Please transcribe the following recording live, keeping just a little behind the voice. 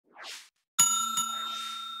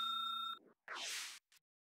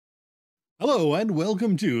Hello and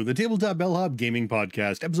welcome to the Tabletop Bellhop Gaming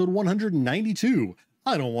Podcast, episode 192.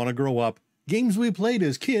 I don't want to grow up. Games we played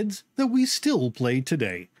as kids that we still play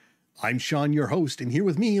today. I'm Sean, your host, and here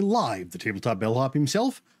with me live, the Tabletop Bellhop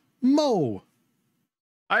himself, Mo.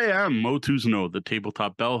 I am Mo Tuzano, the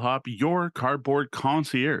Tabletop Bellhop, your cardboard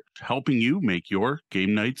concierge, helping you make your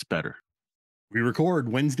game nights better. We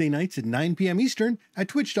record Wednesday nights at 9 p.m. Eastern at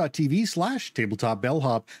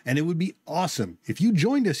twitch.tv/tabletopbellhop, and it would be awesome if you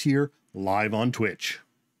joined us here live on Twitch.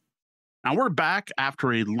 Now we're back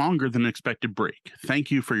after a longer than expected break.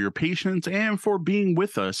 Thank you for your patience and for being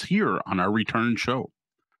with us here on our return show.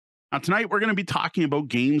 Now tonight we're going to be talking about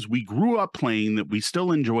games we grew up playing that we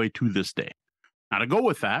still enjoy to this day. Now to go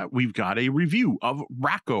with that, we've got a review of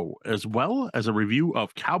Racco, as well as a review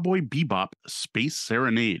of Cowboy Bebop Space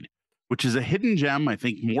Serenade, which is a hidden gem I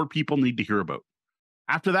think more people need to hear about.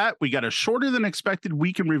 After that, we got a shorter than expected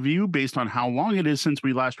week in review based on how long it is since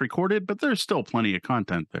we last recorded, but there's still plenty of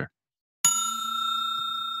content there.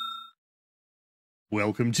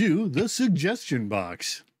 Welcome to the Suggestion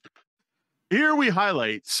Box. Here we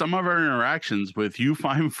highlight some of our interactions with you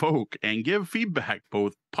fine folk and give feedback,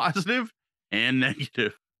 both positive and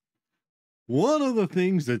negative. One of the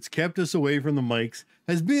things that's kept us away from the mics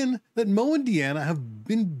has been that Mo and Deanna have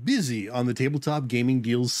been busy on the tabletop gaming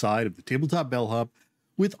deals side of the Tabletop Bellhop,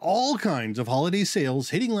 with all kinds of holiday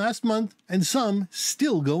sales hitting last month and some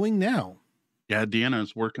still going now. Yeah,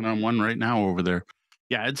 Deanna's working on one right now over there.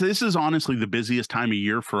 Yeah, this is honestly the busiest time of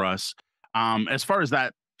year for us as far as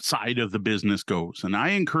that side of the business goes. And I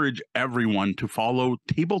encourage everyone to follow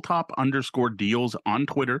tabletop_deals on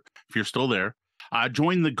Twitter if you're still there.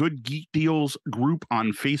 Join the Good Geek Deals group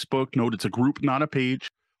on Facebook. Note it's a group, not a page.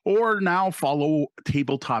 Or now follow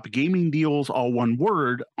Tabletop Gaming Deals, all one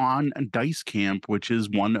word, on Dice Camp, which is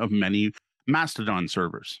one of many Mastodon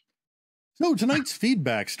servers. So tonight's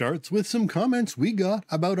feedback starts with some comments we got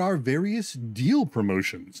about our various deal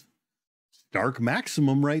promotions. Stark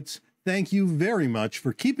Maximum writes, "Thank you very much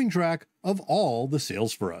for keeping track of all the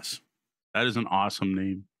sales for us." That is an awesome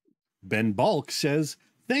name. Ben Balk says,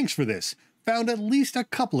 "Thanks for this. Found at least a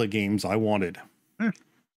couple of games I wanted."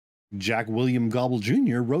 Jack William Gobble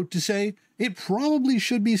Jr. wrote to say, "It probably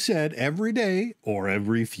should be said every day or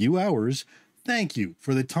every few hours. Thank you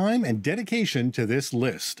for the time and dedication to this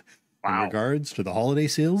list. Wow. In regards to the holiday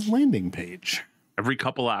sales landing page." Every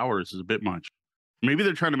couple of hours is a bit much. Maybe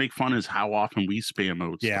they're trying to make fun as how often we spam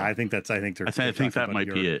out Yeah, stuff. I think that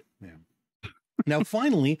might be it. Yeah. Now,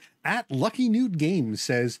 finally, at Lucky Newt Games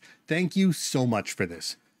says, "Thank you so much for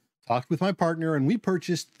this. Talked with my partner and we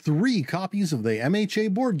purchased 3 copies of the MHA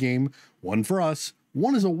board game, one for us,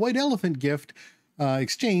 one as a white elephant gift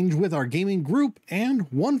exchange with our gaming group, and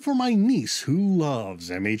one for my niece who loves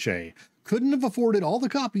MHA. Couldn't have afforded all the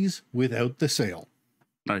copies without the sale."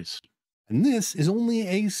 Nice. And this is only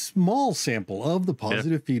a small sample of the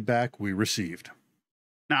positive feedback we received.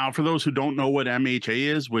 Now, for those who don't know what MHA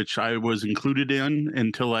is, which I was included in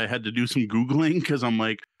until I had to do some Googling, because I'm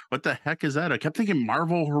like, what the heck is that? I kept thinking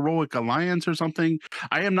Marvel Heroic Alliance or something.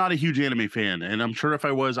 I am not a huge anime fan, and I'm sure if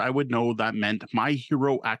I was, I would know that meant My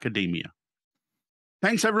Hero Academia.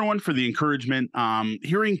 Thanks, everyone, for the encouragement.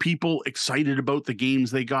 Hearing people excited about the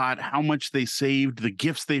games they got, how much they saved, the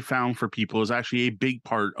gifts they found for people is actually a big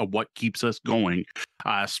part of what keeps us going,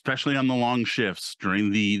 especially on the long shifts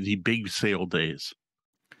during the big sale days.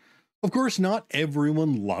 Of course, not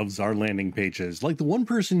everyone loves our landing pages, like the one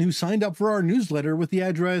person who signed up for our newsletter with the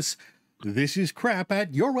address,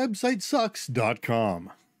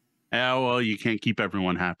 thisiscrap@yourwebsitesucks.com. Yeah, well, you can't keep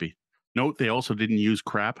everyone happy. Note, they also didn't use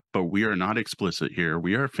crap, but we are not explicit here.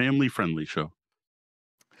 We are a family-friendly show.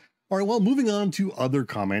 All right, well, moving on to other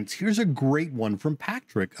comments, here's a great one from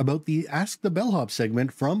Patrick about the Ask the Bellhop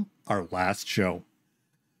segment from our last show.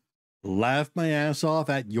 "Laughed my ass off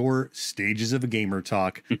at your stages of a gamer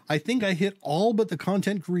talk. I think I hit all but the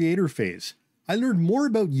content creator phase. I learned more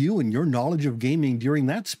about you and your knowledge of gaming during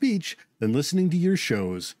that speech than listening to your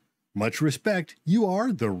shows. Much respect. You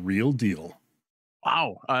are the real deal."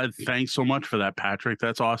 Wow. Thanks so much for that, Patrick.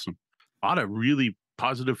 That's awesome. A lot of really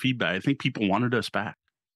positive feedback. I think people wanted us back.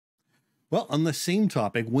 Well, on the same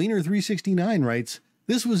topic, Wayner369 writes,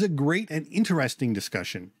 "This was a great and interesting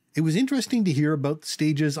discussion. It was interesting to hear about the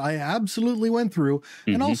stages I absolutely went through,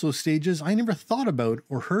 and also stages I never thought about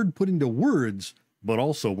or heard put into words, but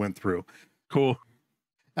also went through. Cool.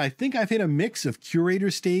 I think I've hit a mix of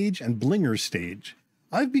curator stage and blinger stage.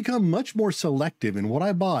 I've become much more selective in what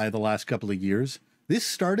I buy the last couple of years. This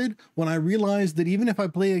started when I realized that even if I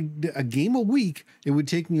play a game a week, it would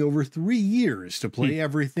take me over 3 years to play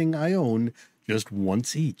everything I own just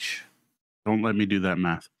once each." Don't let me do that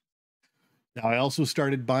math. Now, I also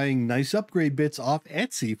started buying nice upgrade bits off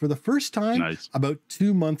Etsy for the first time about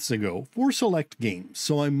 2 months ago for select games,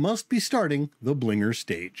 so I must be starting the Blinger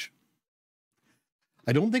stage.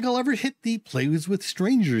 I don't think I'll ever hit the Plays with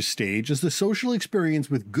Strangers stage, as the social experience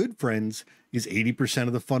with good friends is 80%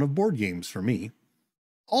 of the fun of board games for me.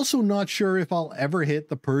 Also not sure if I'll ever hit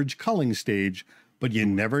the Purge culling stage, but you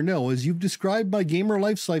never know, as you've described my gamer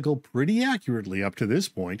life cycle pretty accurately up to this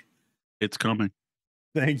point. It's coming.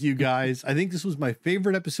 Thank you, guys. I think this was my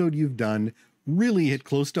favorite episode you've done. Really hit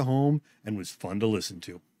close to home and was fun to listen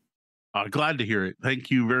to. Glad to hear it.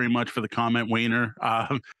 Thank you very much for the comment, Wayner.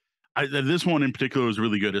 This one in particular was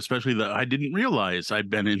really good, especially that I didn't realize I'd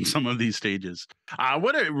been in some of these stages.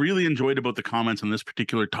 What I really enjoyed about the comments on this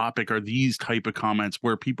particular topic are these type of comments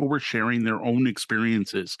where people were sharing their own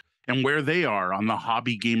experiences and where they are on the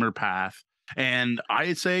hobby gamer path. And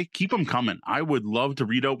I say, keep them coming. I would love to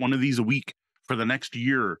read out one of these a week for the next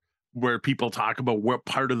year, where people talk about what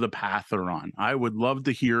part of the path they're on. I would love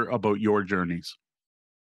to hear about your journeys.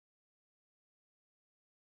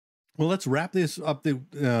 Well, let's wrap this up,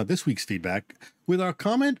 this week's feedback, with our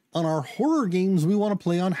comment on our horror games we want to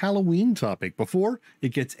play on Halloween topic before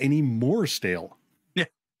it gets any more stale. Yeah.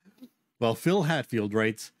 Well, Phil Hatfield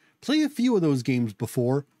writes, play a few of those games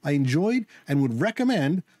before. I enjoyed and would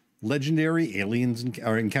recommend Legendary Aliens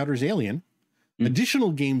or Encounters Alien.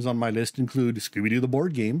 Additional games on my list include Scooby-Doo the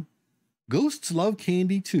board game, Ghosts Love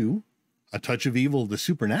Candy 2, A Touch of Evil the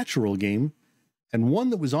supernatural game, and one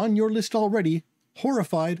that was on your list already,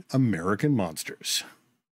 Horrified American Monsters.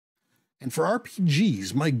 And for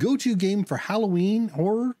RPGs, my go-to game for Halloween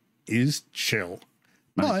horror is Chill.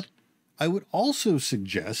 Nice. But I would also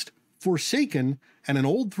suggest Forsaken and an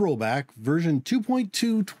old throwback version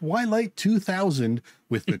 2.2 Twilight 2000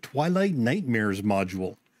 with the Twilight Nightmares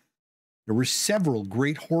module. There were several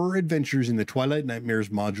great horror adventures in the Twilight Nightmares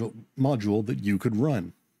module that you could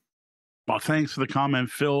run. Well, thanks for the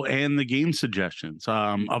comment, Phil, and the game suggestions.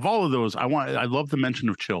 Of all of those, I love the mention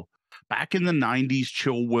of Chill. Back in the 90s,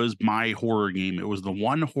 Chill was my horror game. It was the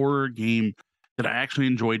one horror game that I actually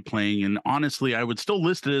enjoyed playing. And honestly, I would still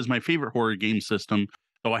list it as my favorite horror game system,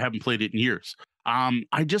 though I haven't played it in years.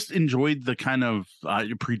 I just enjoyed the kind of,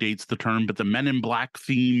 it predates the term, but the Men in Black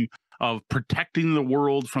theme of protecting the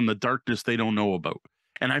world from the darkness they don't know about.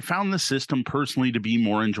 And I found the system personally to be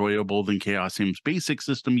more enjoyable than Chaosium's basic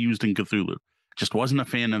system used in Cthulhu. Just wasn't a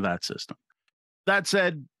fan of that system. That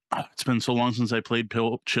said, it's been so long since I played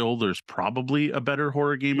Chill. There's probably a better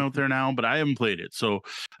horror game out there now, but I haven't played it. So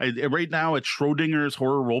right now it's Schrodinger's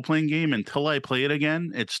horror role-playing game. Until I play it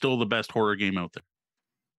again, it's still the best horror game out there.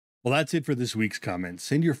 Well, that's it for this week's comments.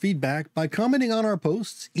 Send your feedback by commenting on our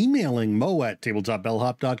posts, emailing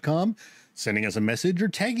mo@tabletopbellhop.com, sending us a message, or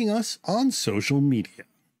tagging us on social media.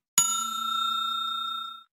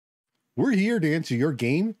 We're here to answer your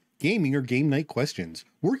gaming, or game night questions,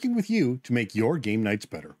 working with you to make your game nights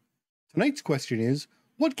better. Tonight's question is,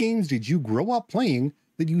 what games did you grow up playing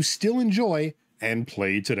that you still enjoy and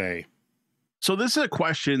play today? So this is a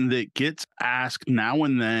question that gets asked now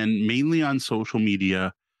and then, mainly on social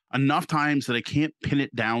media, enough times that I can't pin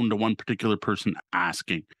it down to one particular person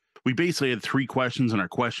asking. We basically had 3 questions on our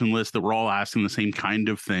question list that were all asking the same kind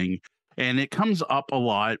of thing. And it comes up a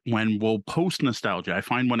lot when we'll post nostalgia. I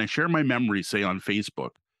find when I share my memories, say on Facebook,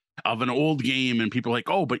 of an old game, and people are like,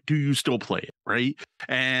 oh, but do you still play it? Right.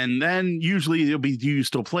 And then usually it'll be, do you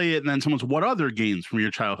still play it? And then someone's, what other games from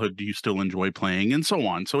your childhood do you still enjoy playing? And so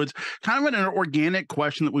on. So it's kind of an organic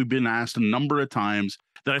question that we've been asked a number of times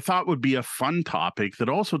that I thought would be a fun topic that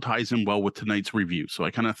also ties in well with tonight's review. So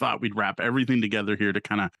I kind of thought we'd wrap everything together here to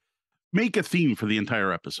kind of make a theme for the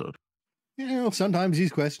entire episode. You know, sometimes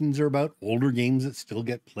these questions are about older games that still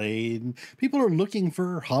get played. And people are looking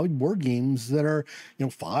for hobby board games that are,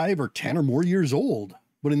 5 or 10 or more years old.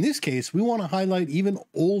 But in this case, we want to highlight even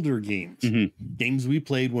older games, games we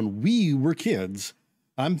played when we were kids.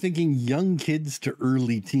 I'm thinking young kids to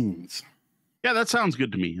early teens. Yeah, that sounds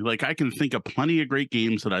good to me. Like, I can think of plenty of great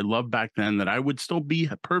games that I loved back then that I would still be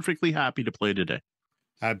perfectly happy to play today.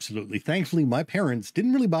 Absolutely. Thankfully, my parents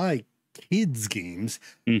didn't really buy kids games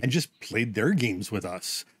and just played their games with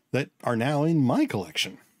us that are now in my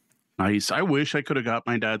collection. Nice. I wish I could have got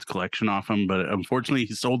my dad's collection off him, but unfortunately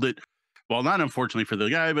he sold it. Well, not unfortunately for the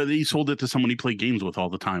guy, but he sold it to someone he played games with all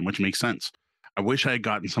the time, which makes sense. I wish I had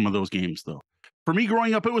gotten some of those games though. For me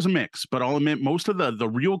growing up, it was a mix, but I'll admit most of the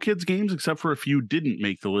real kids games, except for a few, didn't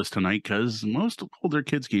make the list tonight because most older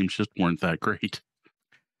kids games just weren't that great.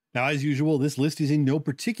 Now, as usual, this list is in no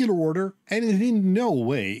particular order and is in no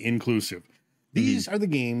way inclusive. These are the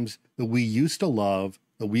games that we used to love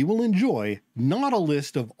that we will enjoy, not a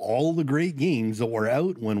list of all the great games that were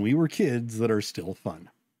out when we were kids that are still fun.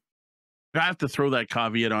 I have to throw that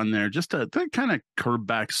caveat on there just to kind of curb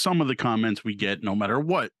back some of the comments we get no matter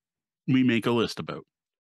what we make a list about.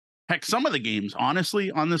 Heck, some of the games, honestly,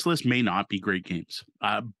 on this list may not be great games,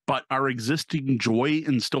 but our existing joy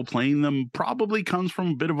in still playing them probably comes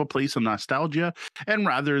from a bit of a place of nostalgia and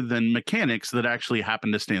rather than mechanics that actually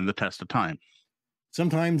happen to stand the test of time.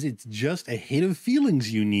 Sometimes it's just a hit of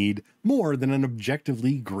feelings you need more than an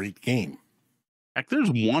objectively great game. Heck, there's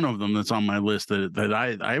one of them that's on my list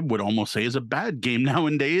that I would almost say is a bad game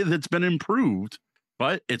nowadays that's been improved,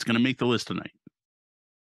 but it's going to make the list tonight.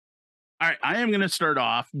 All right, I am going to start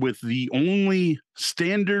off with the only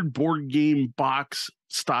standard board game box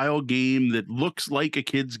style game that looks like a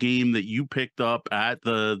kid's game that you picked up at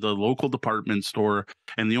the local department store,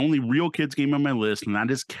 and the only real kids game on my list, and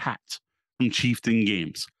that is Cats from Chieftain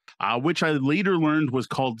Games. Which I later learned was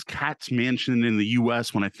called Cat's Mansion in the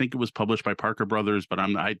U.S. when I think it was published by Parker Brothers, but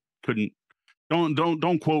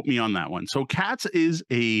don't quote me on that one. So Cats is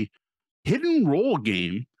a hidden role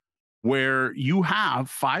game where you have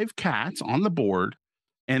 5 cats on the board,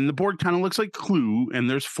 and the board kind of looks like Clue, and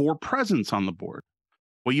there's 4 presents on the board.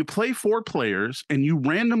 Well, you play 4 players, and you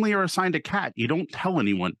randomly are assigned a cat. You don't tell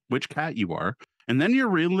anyone which cat you are, and then you're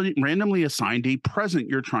randomly assigned a present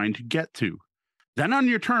you're trying to get to. Then on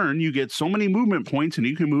your turn, you get so many movement points and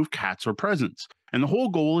you can move cats or presents. And the whole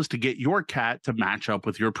goal is to get your cat to match up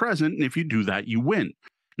with your present. And if you do that, you win.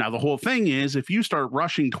 Now, the whole thing is if you start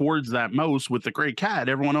rushing towards that mouse with the gray cat,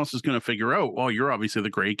 everyone else is going to figure out, well, you're obviously the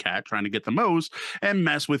gray cat trying to get the mouse and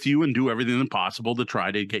mess with you and do everything possible to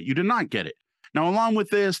try to get you to not get it. Now, along with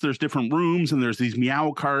this, there's different rooms and there's these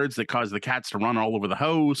meow cards that cause the cats to run all over the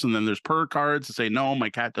house. And then there's purr cards that say, no, my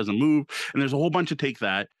cat doesn't move. And there's a whole bunch of take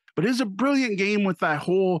that. But it is a brilliant game with that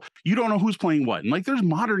whole, you don't know who's playing what. And like there's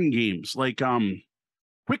modern games like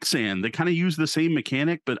Quicksand that kind of use the same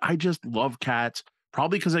mechanic, but I just love Cats,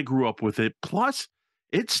 probably because I grew up with it. Plus,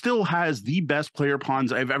 it still has the best player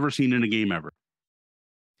pawns I've ever seen in a game ever.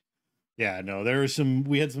 Yeah, no,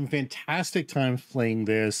 we had some fantastic times playing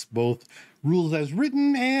this, both rules as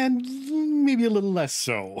written and maybe a little less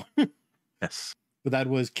so. Yes. But that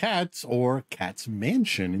was Cats or Cat's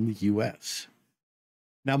Mansion in the US.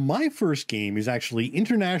 Now, my first game is actually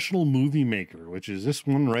International Movie Maker, which is this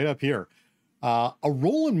one right up here. A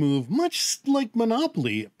roll and move, much like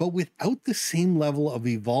Monopoly, but without the same level of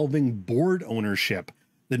evolving board ownership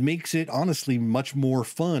that makes it honestly much more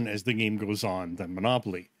fun as the game goes on than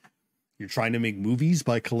Monopoly. You're trying to make movies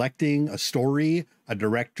by collecting a story, a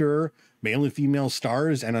director, male and female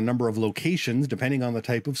stars, and a number of locations, depending on the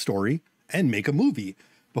type of story, and make a movie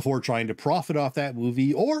before trying to profit off that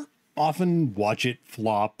movie or often watch it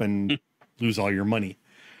flop and lose all your money.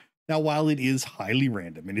 Now, while it is highly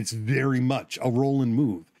random and it's very much a roll and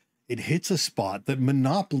move, it hits a spot that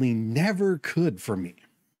Monopoly never could for me.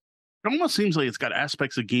 It almost seems like it's got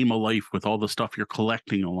aspects of Game of Life with all the stuff you're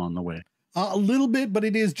collecting along the way. A little bit, but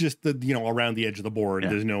it is just around the edge of the board. Yeah.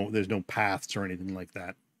 There's no paths or anything like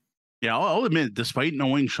that. Yeah, I'll admit, despite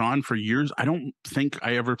knowing Sean for years, I don't think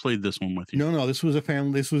I ever played this one with you. No, this was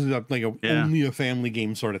only a family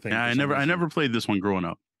game sort of thing. Yeah, I never played this one growing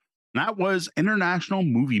up. And that was International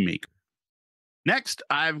Movie Maker. Next,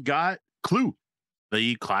 I've got Clue,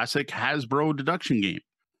 the classic Hasbro deduction game.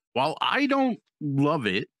 While I don't love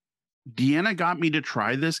it, Deanna got me to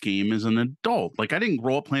try this game as an adult. Like, I didn't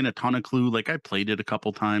grow up playing a ton of Clue. Like, I played it a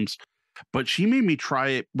couple times. But she made me try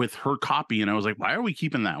it with her copy, and I was like, why are we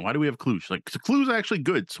keeping that? Why do we have Clue? She's like, Clue's actually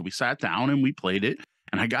good. So we sat down and we played it.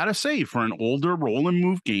 And I got to say, for an older roll and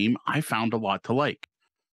move game, I found a lot to like.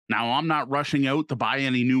 Now, I'm not rushing out to buy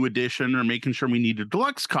any new edition or making sure we need a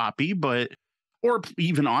deluxe copy, or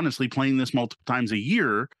even honestly playing this multiple times a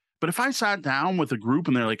year. But if I sat down with a group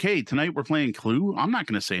and they're like, hey, tonight we're playing Clue, I'm not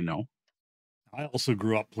going to say no. I also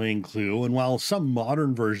grew up playing Clue, and while some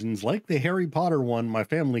modern versions, like the Harry Potter one my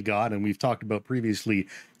family got and we've talked about previously,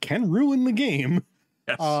 can ruin the game,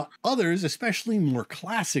 yes. Others, especially more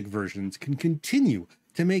classic versions, can continue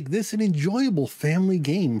to make this an enjoyable family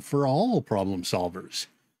game for all problem solvers.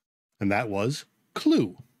 And that was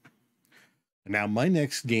Clue. And now my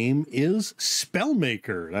next game is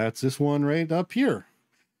Spellmaker. That's this one right up here.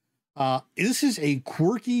 This is a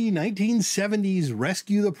quirky 1970s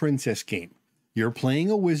Rescue the Princess game. You're playing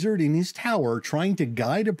a wizard in his tower trying to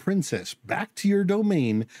guide a princess back to your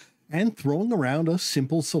domain and throwing around a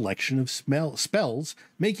simple selection of spells,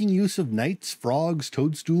 making use of knights, frogs,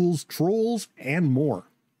 toadstools, trolls, and more.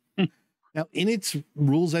 Now, in its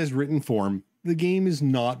rules as written form, the game is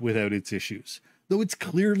not without its issues, though it's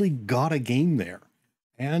clearly got a game there.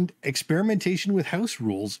 and experimentation with house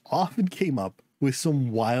rules often came up with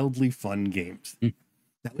some wildly fun games.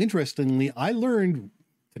 Now, interestingly, I learned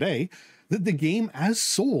today that the game as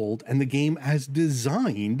sold and the game as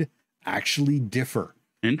designed actually differ.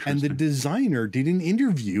 And the designer did an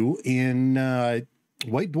interview in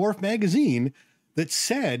White Dwarf magazine that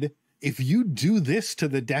said, if you do this to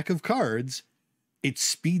the deck of cards, it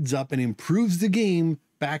speeds up and improves the game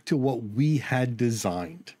back to what we had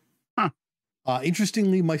designed.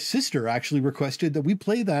 Interestingly, my sister actually requested that we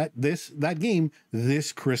play that game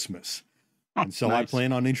this Christmas. And so nice. I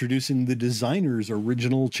plan on introducing the designer's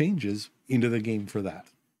original changes into the game for that.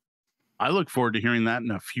 I look forward to hearing that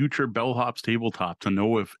in a future Bellhop's tabletop to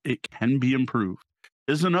know if it can be improved.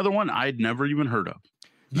 This is another one I'd never even heard of.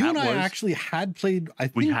 You and I actually had played, I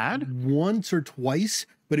think, we had once or twice,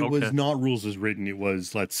 but it was not rules as written. It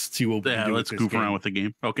was, let's see what we can do. Let's goof around with the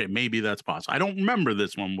game. Okay, maybe that's possible. I don't remember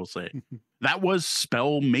this one, we'll say. That was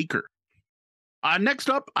Spell Maker. Next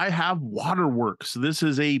up, I have Waterworks. This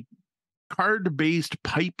is a card-based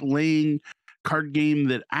pipe laying card game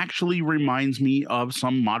that actually reminds me of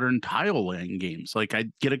some modern tile laying games. Like I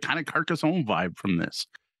get a kind of Carcassonne vibe from this.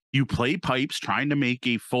 You play pipes trying to make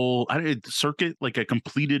a full circuit, like a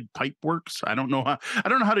completed pipe works. I don't know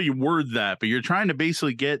how to word that, but you're trying to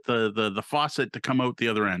basically get the faucet to come out the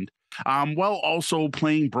other end, while also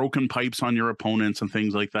playing broken pipes on your opponents and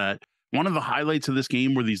things like that. One of the highlights of this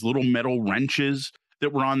game were these little metal wrenches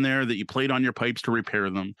that were on there that you played on your pipes to repair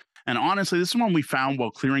them. And honestly, this is one we found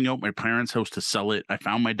while clearing out my parents' house to sell it. I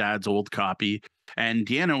found my dad's old copy, and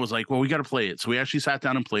Deanna was like, well, we got to play it. So we actually sat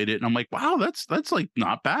down and played it. And I'm like, wow, that's like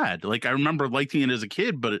not bad. Like I remember liking it as a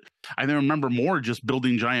kid, but I remember more just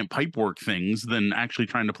building giant pipework things than actually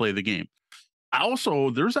trying to play the game.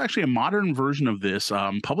 Also, there's actually a modern version of this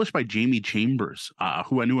published by Jamie Chambers,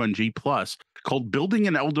 who I knew on G+, called Building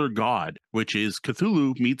an Elder God, which is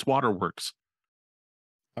Cthulhu meets Waterworks.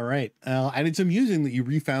 All right. And it's amusing that you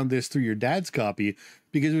refound this through your dad's copy,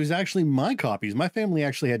 because it was actually my copies. My family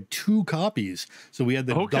actually had 2 copies. So we had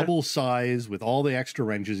the double size with all the extra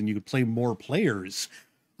wrenches, and you could play more players.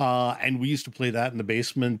 And we used to play that in the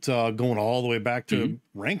basement, going all the way back to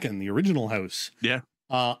Rankin, the original house. Yeah.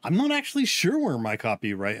 I'm not actually sure where my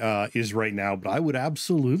copy is right now, but I would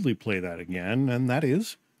absolutely play that again. And that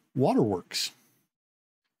is Waterworks.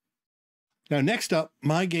 Now, next up,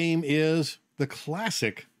 my game is the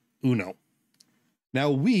classic Uno.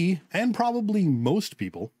 Now, we, and probably most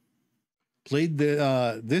people, played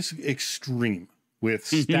this extreme with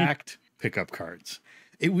stacked pickup cards.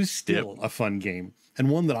 It was still a fun game, and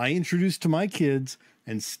one that I introduced to my kids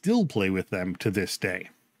and still play with them to this day.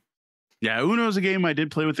 Yeah, Uno is a game I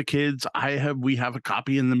did play with the kids. We have a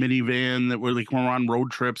copy in the minivan that we're like when we're on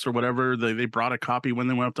road trips or whatever. They brought a copy when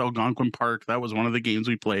they went up to Algonquin Park. That was one of the games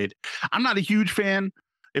we played. I'm not a huge fan.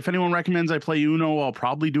 If anyone recommends I play Uno, I'll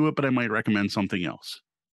probably do it, but I might recommend something else.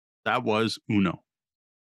 That was Uno.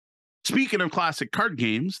 Speaking of classic card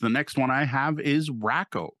games, the next one I have is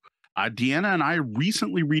Racco. Deanna and I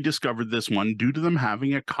recently rediscovered this one due to them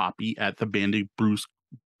having a copy at the Banded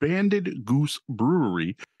Goose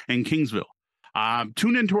Brewery in Kingsville.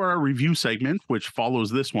 Tune into our review segment, which follows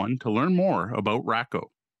this one, to learn more about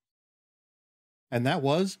Racco. And that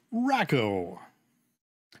was Racco.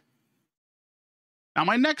 Now,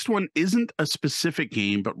 my next one isn't a specific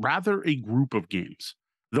game, but rather a group of games.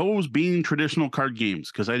 Those being traditional card games,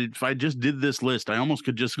 because if I just did this list, I almost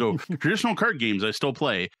could just go traditional card games I still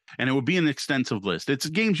play, and it would be an extensive list. It's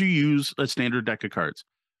games you use a standard deck of cards.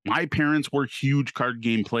 My parents were huge card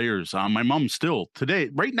game players. My mom still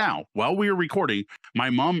today, right now, while we are recording, my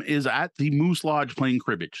mom is at the Moose Lodge playing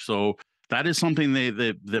cribbage. So that is something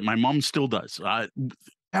that my mom still does.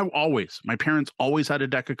 My parents always had a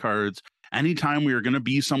deck of cards. Anytime we were going to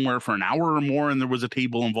be somewhere for an hour or more and there was a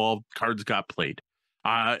table involved, cards got played.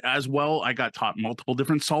 As well, I got taught multiple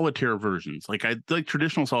different solitaire versions. Like I like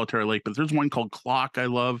traditional solitaire, but there's one called Clock I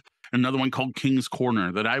love, another one called King's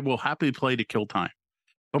Corner that I will happily play to kill time.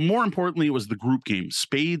 But more importantly, it was the group games,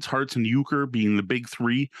 Spades, Hearts, and Euchre being the big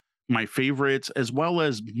 3, my favorites, as well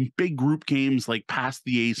as big group games like Pass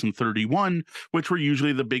the Ace and 31, which were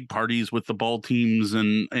usually the big parties with the ball teams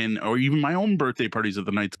and or even my own birthday parties at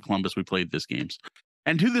the Knights of Columbus. We played these games.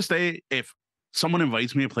 And to this day, if someone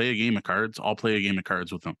invites me to play a game of cards, I'll play a game of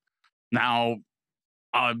cards with them. Now,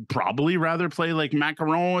 I'd probably rather play like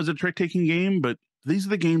Macaron as a trick-taking game, but these are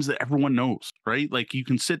the games that everyone knows, right? Like you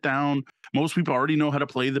can sit down. Most people already know how to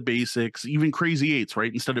play the basics, even Crazy Eights,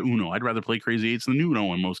 right? Instead of Uno, I'd rather play Crazy Eights than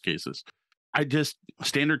Uno in most cases.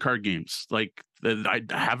 Standard card games, like I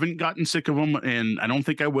haven't gotten sick of them, and I don't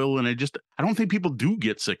think I will. And I don't think people do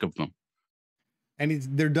get sick of them. And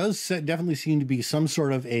there does definitely seem to be some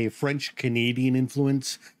sort of a French-Canadian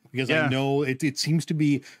influence, because I know it seems to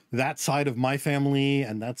be that side of my family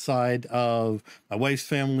and that side of my wife's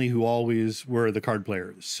family who always were the card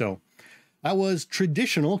players. So that was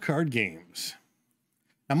traditional card games.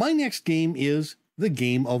 Now, my next game is the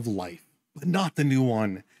Game of Life, but not the new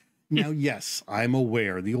one. Now, yes, I'm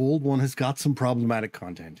aware the old one has got some problematic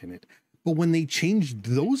content in it, but when they changed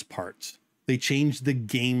those parts, they changed the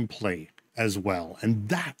gameplay as well. And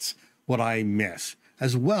that's what I miss,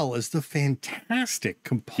 as well as the fantastic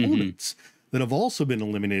components that have also been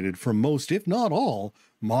eliminated from most, if not all,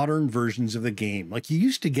 modern versions of the game. Like, you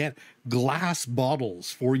used to get glass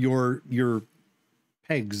bottles for your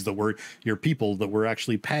pegs that were your people that were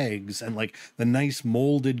actually pegs, and like the nice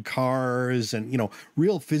molded cars, and, you know,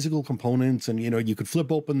 real physical components. And, you know, you could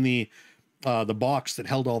flip open the box that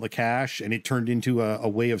held all the cash, and it turned into a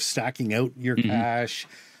way of stacking out your cash.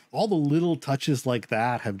 All the little touches like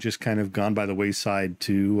that have just kind of gone by the wayside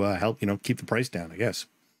to help, you know, keep the price down, I guess.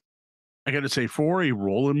 I got to say, for a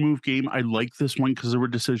roll and move game, I like this one because there were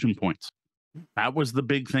decision points. That was the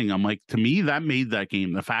big thing. I'm like, to me, that made that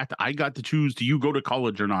game. The fact I got to choose, do you go to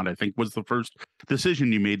college or not, I think was the first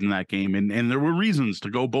decision you made in that game. And there were reasons to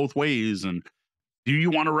go both ways. And do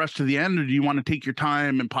you want to rush to the end, or do you want to take your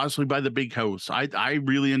time and possibly buy the big house? I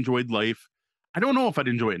really enjoyed Life. I don't know if I'd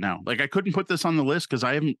enjoy it now. Like, I couldn't put this on the list because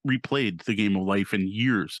I haven't replayed the Game of Life in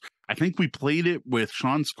years. I think we played it with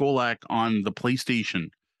Sean Skolak on the PlayStation.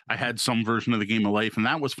 I had some version of the Game of Life, and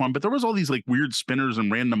that was fun. But there was all these like weird spinners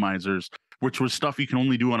and randomizers, which was stuff you can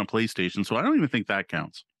only do on a PlayStation. So I don't even think that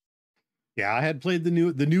counts. Yeah, I had played the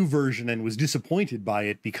new version and was disappointed by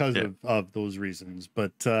it because of those reasons.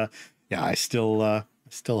 But yeah, I still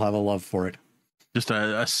have a love for it. Just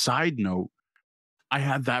a side note, I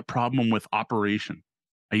had that problem with Operation.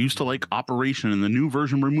 I used to like Operation, and the new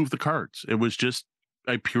version removed the cards. It was just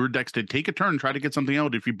a pure dex to take a turn, try to get something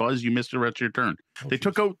out. If you buzz, you missed the rest of your turn. They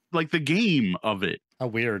took out like the game of it. How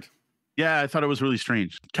weird. Yeah, I thought it was really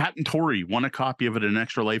strange. Kat and Tori won a copy of it at an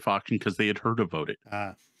Extra Life auction because they had heard about it,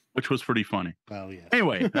 which was pretty funny. Well, yeah.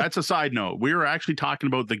 Anyway, that's a side note. We were actually talking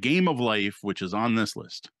about the Game of Life, which is on this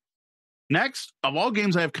list. Next, of all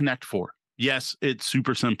games I have Connect for. Yes, it's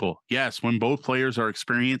super simple. Yes, when both players are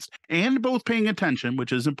experienced and both paying attention,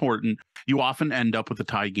 which is important, you often end up with a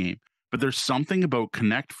tie game. But there's something about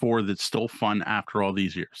Connect 4 that's still fun after all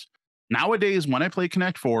these years. Nowadays, when I play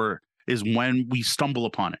Connect 4 is when we stumble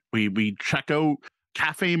upon it. We check out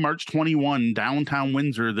Cafe March 21 downtown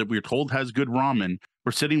Windsor that we're told has good ramen.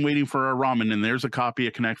 We're sitting waiting for our ramen, and there's a copy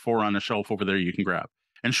of Connect 4 on a shelf over there you can grab.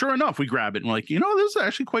 And sure enough, we grab it and we're like, you know, this is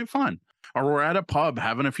actually quite fun. Or we're at a pub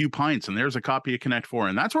having a few pints, and there's a copy of Connect 4.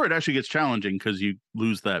 And that's where it actually gets challenging because you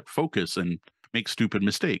lose that focus and make stupid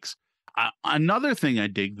mistakes. Another thing I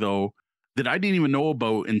dig, though, that I didn't even know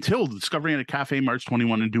about until discovering it at Cafe March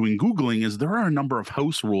 21 and doing Googling, is there are a number of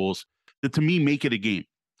house rules that to me make it a game.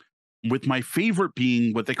 With my favorite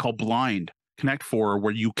being what they call blind Connect 4,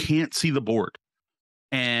 where you can't see the board.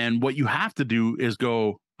 And what you have to do is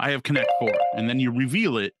go, I have Connect 4, and then you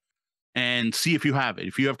reveal it and see if you have it.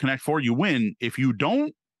 If you have Connect 4, you win. If you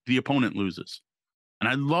don't, the opponent loses. And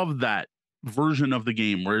I love that version of the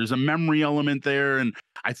game where there's a memory element there. And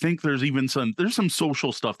I think there's even some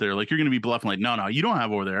social stuff there. Like, you're going to be bluffing like, no, you don't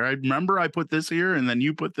have over there. I remember I put this here and then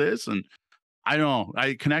you put this. And I don't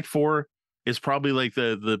know. Connect 4 is probably like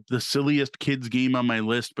the silliest kids game on my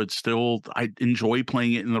list, but still I enjoy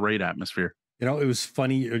playing it in the right atmosphere. You know, it was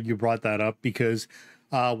funny you brought that up because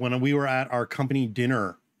when we were at our company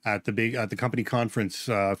dinner at the company conference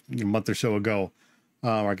a month or so ago,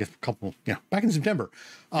 or I guess back in September,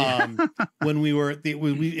 when we were, they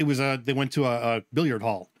went to a billiard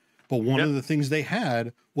hall, but one of the things they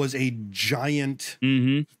had was a giant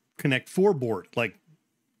Connect 4 board, like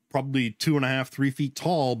probably 2.5, 3 feet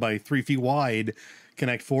tall by 3 feet wide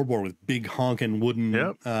Connect 4 board with big honking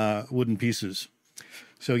wooden pieces.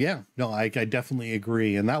 So yeah, no, I definitely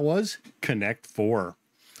agree. And that was Connect 4.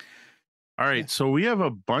 All right. So we have a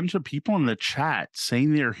bunch of people in the chat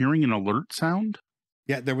saying they're hearing an alert sound.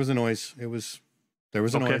 Yeah, there was a noise. There was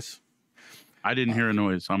a noise. I didn't hear a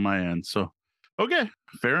noise on my end. So, okay,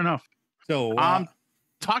 fair enough. So,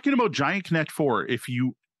 talking about Giant Connect 4, if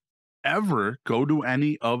you ever go to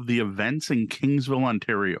any of the events in Kingsville,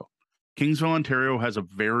 Ontario has a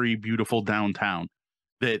very beautiful downtown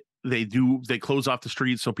that they close off the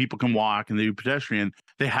streets so people can walk, and they do pedestrian.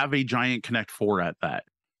 They have a Giant Connect 4 at that.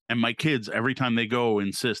 And my kids, every time they go,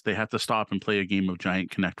 insist they have to stop and play a game of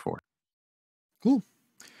Giant Connect 4. Cool.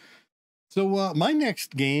 So my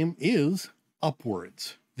next game is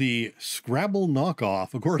Upwards. the Scrabble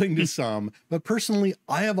knockoff, according to some, but personally,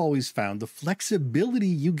 I have always found the flexibility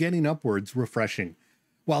you get in Upwards refreshing,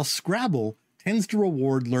 while Scrabble tends to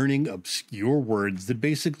reward learning obscure words that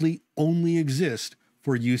basically only exist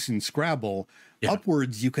for use in Scrabble. Yeah.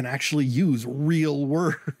 Upwards, you can actually use real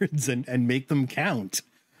words and make them count.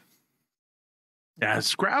 Yeah,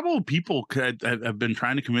 Scrabble, people have been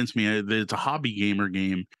trying to convince me that it's a hobby gamer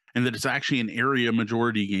game and that it's actually an area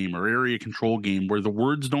majority game or area control game where the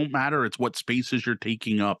words don't matter. It's what spaces you're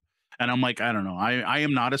taking up. And I'm like, I don't know. I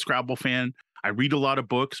am not a Scrabble fan. I read a lot of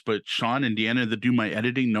books, but Sean and Deanna that do my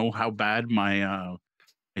editing know how bad my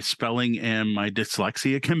spelling and my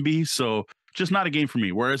dyslexia can be. So just not a game for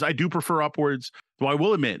me. Whereas I do prefer Upwards, though I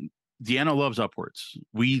will admit, Deanna loves Upwards.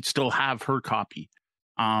 We still have her copy.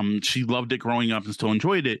 She loved it growing up and still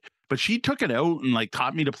enjoyed it, but she took it out and like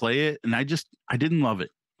taught me to play it. And I didn't love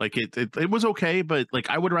it. Like it was okay, but like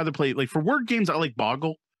I would rather play like for word games. I like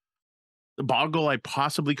Boggle. The Boggle I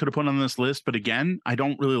possibly could have put on this list, but again, I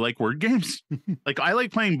don't really like word games. Like I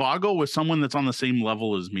like playing Boggle with someone that's on the same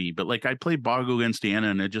level as me, but like I play Boggle against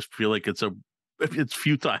Deanna and I just feel like it's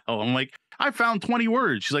futile. I'm like, I found 20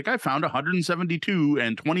 words. She's like, I found 172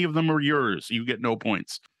 and 20 of them are yours. You get no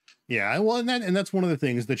points. Yeah, well, and that's one of the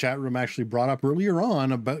things the chat room actually brought up earlier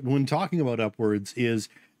on about when talking about Upwards is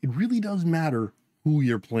it really does matter who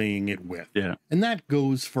you're playing it with. Yeah. And that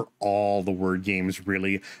goes for all the word games,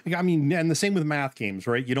 really. I mean, and the same with math games,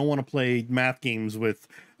 right? You don't want to play math games with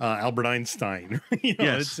Albert Einstein.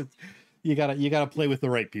 Yes. You gotta play with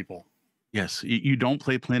the right people. Yes. You don't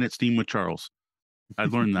play Planet Steam with Charles. I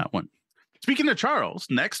learned that one. Speaking of Charles,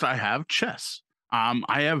 next I have chess.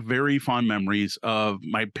 I have very fond memories of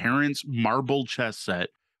my parents' marble chess set,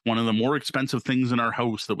 one of the more expensive things in our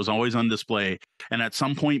house that was always on display. And at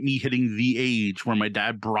some point, me hitting the age where my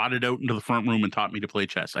dad brought it out into the front room and taught me to play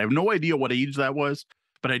chess. I have no idea what age that was,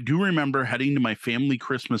 but I do remember heading to my family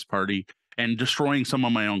Christmas party and destroying some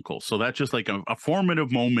of my uncles. So that's just like a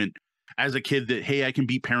formative moment as a kid that, hey, I can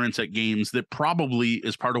beat parents at games. That probably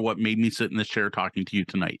is part of what made me sit in this chair talking to you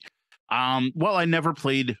tonight. Well, I never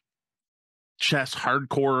played chess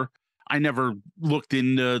hardcore. I never looked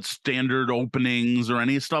into standard openings or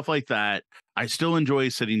any stuff like that. I still enjoy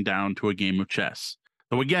sitting down to a game of chess.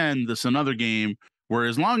 So again, this is another game where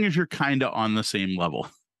as long as you're kind of on the same level.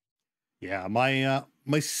 Yeah,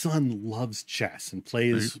 my son loves chess and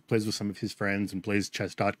plays with some of his friends and plays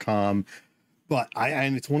chess.com. But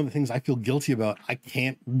and it's one of the things I feel guilty about. I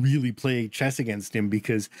can't really play chess against him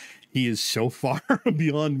because he is so far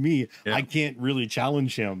beyond me. Yeah. I can't really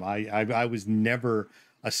challenge him. I was never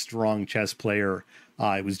a strong chess player.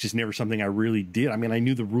 It was just never something I really did. I mean, I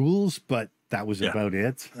knew the rules, but that was about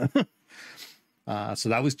it. So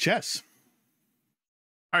that was chess.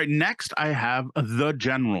 All right, next I have The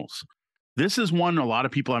Generals. This is one a lot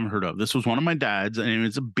of people haven't heard of. This was one of my dad's, and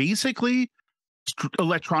it's basically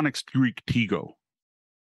electronic Stratego.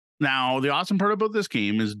 Now, the awesome part about this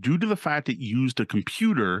game is due to the fact it used a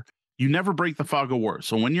computer, you never break the fog of war.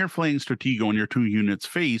 So when you're playing Stratego and your two units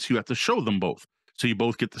face, you have to show them both. So you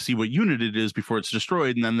both get to see what unit it is before it's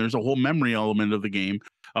destroyed. And then there's a whole memory element of the game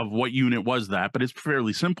of what unit was that, but it's a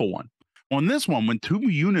fairly simple one. On this one, when two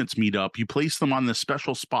units meet up, you place them on this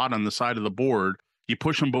special spot on the side of the board. You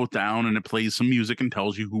push them both down and it plays some music and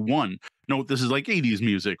tells you who won. Note, this is like 80s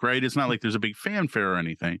music, right? It's not like there's a big fanfare or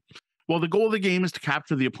anything. Well, the goal of the game is to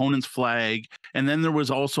capture the opponent's flag. And then there was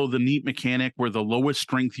also the neat mechanic where the lowest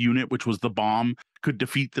strength unit, which was the bomb, could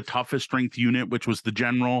defeat the toughest strength unit, which was the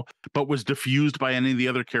general, but was diffused by any of the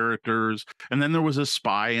other characters. And then there was a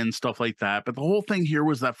spy and stuff like that. But the whole thing here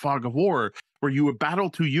was that fog of war where you would battle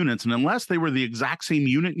two units. And unless they were the exact same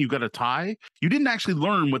unit and you got a tie, you didn't actually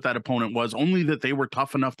learn what that opponent was, only that they were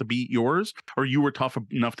tough enough to beat yours or you were tough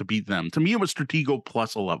enough to beat them. To me, it was Stratego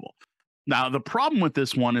plus a level. Now, the problem with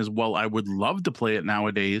this one is, well, I would love to play it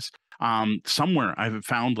nowadays. Somewhere I've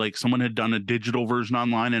found like someone had done a digital version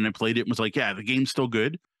online and I played it and was like, yeah, the game's still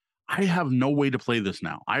good. I have no way to play this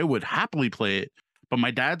now. I would happily play it, but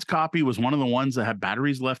my dad's copy was one of the ones that had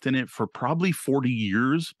batteries left in it for probably 40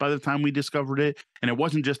 years by the time we discovered it. And it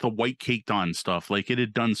wasn't just the white caked on stuff. Like it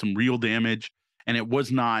had done some real damage and it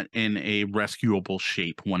was not in a rescuable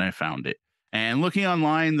shape when I found it. And looking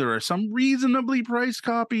online, there are some reasonably priced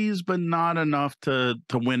copies, but not enough to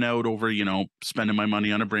win out over, you know, spending my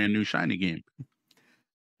money on a brand new shiny game.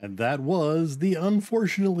 And that was the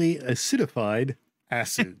unfortunately acidified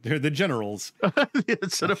acid. They're the generals. The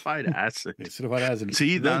acidified acid. The acidified acid.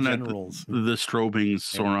 See, the down generals. The strobing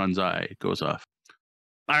Sauron's eye goes off.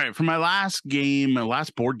 All right, for my last game, my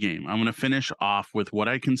last board game, I'm going to finish off with what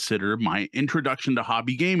I consider my introduction to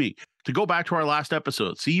hobby gaming. To go back to our last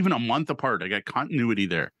episode, see, even a month apart, I got continuity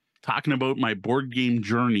there. Talking about my board game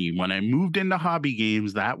journey. When I moved into hobby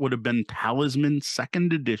games, that would have been Talisman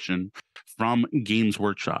 2nd Edition from Games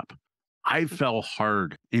Workshop. I fell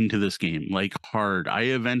hard into this game, like hard. I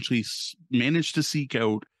eventually managed to seek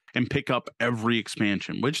out and pick up every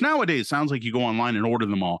expansion, which nowadays sounds like you go online and order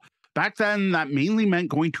them all. Back then, that mainly meant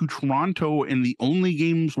going to Toronto and the only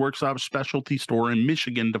Games Workshop specialty store in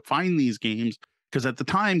Michigan to find these games, because at the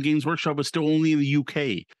time, Games Workshop was still only in the UK,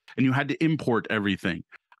 and you had to import everything.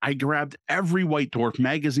 I grabbed every White Dwarf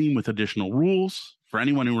magazine with additional rules. For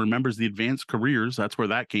anyone who remembers the Advanced Careers, that's where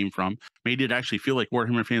that came from. Made it actually feel like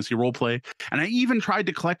Warhammer Fantasy Roleplay. And I even tried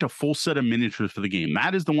to collect a full set of miniatures for the game.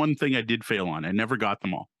 That is the one thing I did fail on. I never got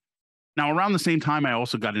them all. Now, around the same time, I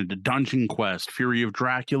also got into Dungeon Quest, Fury of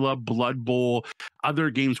Dracula, Blood Bowl, other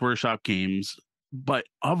Games Workshop games. But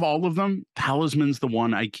of all of them, Talisman's the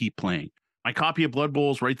one I keep playing. My copy of Blood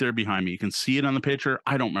Bowl is right there behind me. You can see it on the picture.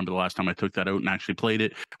 I don't remember the last time I took that out and actually played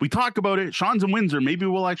it. We talk about it. Sean's in Windsor. Maybe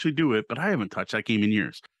we'll actually do it, but I haven't touched that game in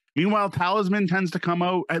years. Meanwhile, Talisman tends to come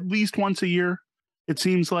out at least once a year. It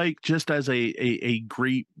seems like, just as a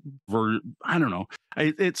great I don't know.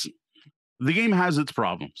 The game has its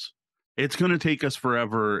problems. It's going to take us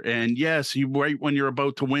forever. And yes, right when you're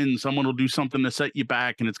about to win, someone will do something to set you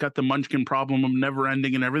back. And it's got the Munchkin problem of never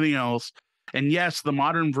ending and everything else. And yes, the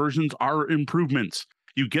modern versions are improvements.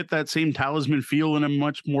 You get that same Talisman feel in a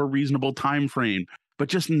much more reasonable time frame, but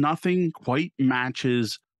just nothing quite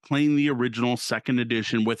matches playing the original 2nd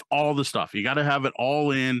edition with all the stuff. You got to have it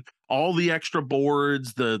all in, all the extra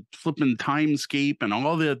boards, the flipping timescape, and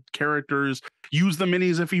all the characters. Use the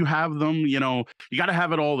minis if you have them. You know, you got to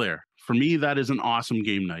have it all there. For me, that is an awesome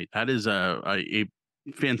game night. That is a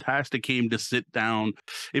fantastic game to sit down,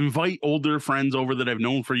 invite older friends over that I've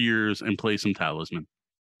known for years, and play some Talisman.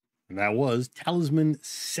 And that was Talisman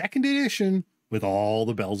 2nd Edition with all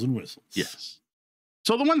the bells and whistles. Yes.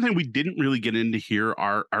 So the one thing we didn't really get into here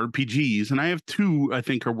are RPGs, and I have two I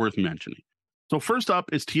think are worth mentioning. So first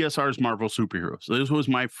up is TSR's Marvel Superheroes. This was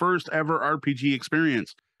my first ever RPG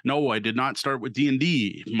experience. No, I did not start with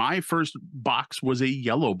D&D. My first box was a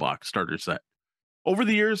yellow box starter set. Over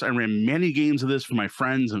the years, I ran many games of this for my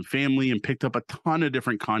friends and family and picked up a ton of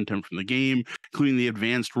different content from the game, including the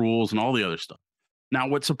advanced rules and all the other stuff. Now,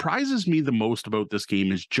 what surprises me the most about this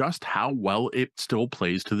game is just how well it still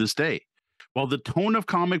plays to this day. While the tone of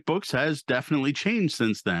comic books has definitely changed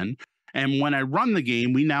since then, and when I run the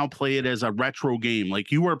game, we now play it as a retro game,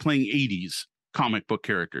 like you are playing 80s comic book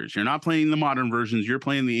characters. You're not playing the modern versions, you're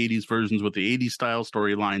playing the 80s versions with the 80s style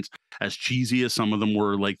storylines, as cheesy as some of them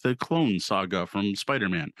were, like the Clone Saga from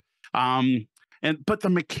Spider-Man. But the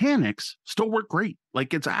mechanics still work great.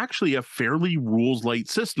 Like, it's actually a fairly rules light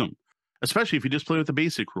system, especially if you just play with the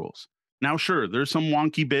basic rules. Now, sure, there's some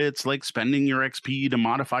wonky bits like spending your XP to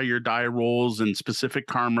modify your die rolls and specific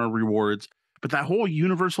karma rewards, but that whole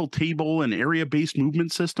universal table and area-based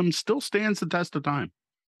movement system still stands the test of time.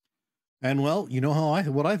 And well, you know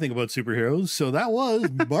what I think about superheroes. So that was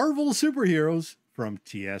Marvel Superheroes from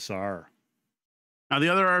TSR. Now, the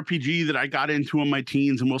other RPG that I got into in my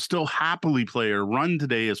teens and will still happily play or run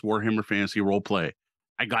today is Warhammer Fantasy Roleplay.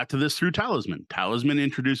 I got to this through Talisman. Talisman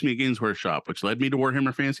introduced me to Games Workshop, which led me to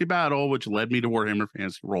Warhammer Fantasy Battle, which led me to Warhammer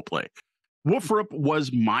Fantasy Roleplay. Woofrup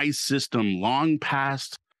was my system long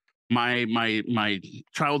past my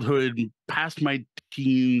childhood, past my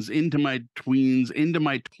teens, into my tweens, into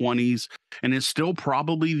my 20s, and it's still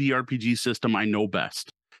probably the RPG system I know best.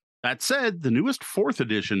 That said, the newest 4th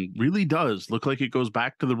edition really does look like it goes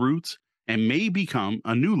back to the roots and may become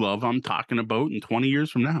a new love I'm talking about in 20 years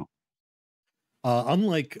from now.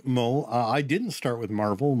 Unlike Mo, I didn't start with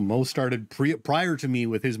Marvel. Mo started prior to me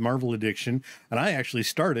with his Marvel addiction, and I actually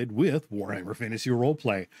started with Warhammer Fantasy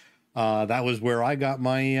Roleplay. That was where I got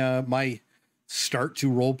my my start to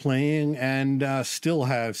role playing, and still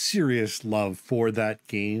have serious love for that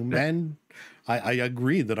game. And I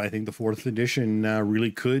agree that I think the 4th edition really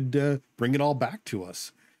could bring it all back to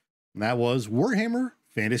us. And that was Warhammer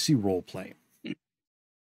Fantasy Roleplay.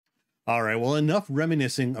 All right, well, enough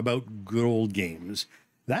reminiscing about good old games.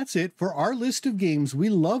 That's it for our list of games we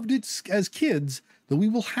loved as kids that we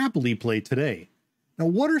will happily play today. Now,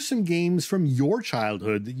 what are some games from your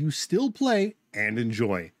childhood that you still play and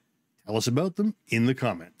enjoy? Tell us about them in the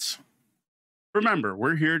comments. Remember,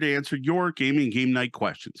 we're here to answer your gaming game night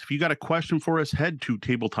questions. If you got a question for us, head to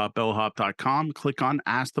tabletopbellhop.com, click on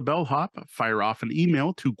Ask the Bellhop, fire off an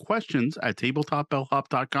email to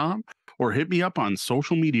questions@tabletopbellhop.com, or hit me up on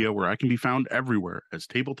social media where I can be found everywhere as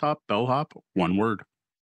Tabletop Bellhop, one word.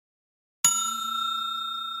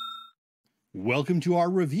 Welcome to our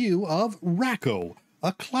review of Racco,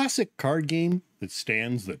 a classic card game that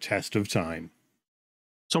stands the test of time.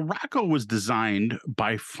 So Racco was designed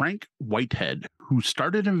by Frank Whitehead, who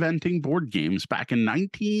started inventing board games back in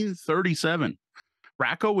 1937.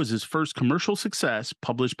 Racco was his first commercial success,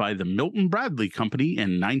 published by the Milton Bradley Company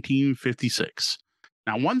in 1956.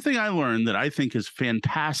 Now, one thing I learned that I think is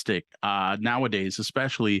fantastic nowadays,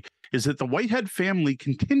 especially, is that the Whitehead family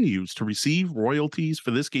continues to receive royalties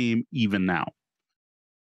for this game even now.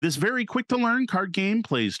 This very quick to learn card game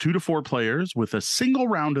plays 2 to 4 players with a single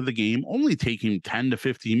round of the game only taking 10 to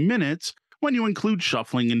 15 minutes when you include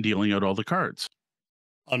shuffling and dealing out all the cards.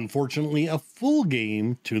 Unfortunately, a full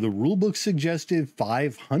game to the rulebook suggested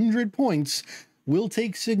 500 points will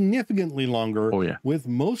take significantly longer, with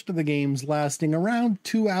most of the games lasting around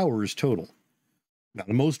 2 hours total. Now,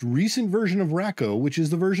 the most recent version of Racco, which is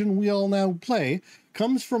the version we all now play,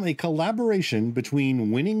 comes from a collaboration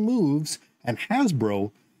between Winning Moves and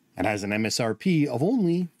Hasbro and has an MSRP of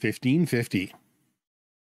only $15.50.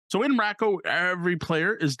 So in Racco, every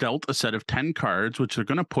player is dealt a set of 10 cards, which they're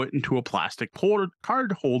going to put into a plastic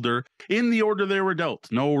card holder in the order they were dealt.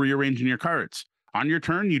 No rearranging your cards. On your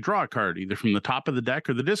turn, you draw a card, either from the top of the deck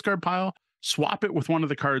or the discard pile, swap it with one of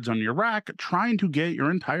the cards on your rack, trying to get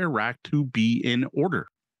your entire rack to be in order.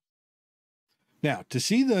 Now, to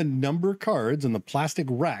see the number cards and the plastic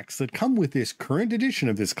racks that come with this current edition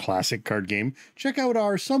of this classic card game, check out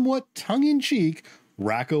our somewhat tongue-in-cheek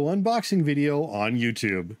Racco unboxing video on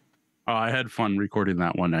YouTube. I had fun recording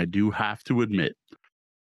that one, I do have to admit.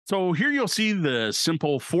 So here you'll see the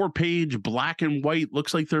simple 4-page black and white,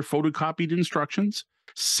 looks like they're photocopied instructions,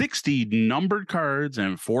 60 numbered cards,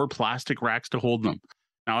 and 4 plastic racks to hold them.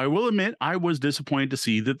 Now, I will admit I was disappointed to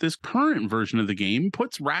see that this current version of the game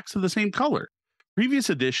puts racks of the same color. Previous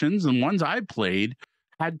editions and ones I played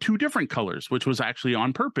had 2 different colors, which was actually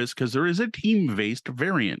on purpose because there is a team-based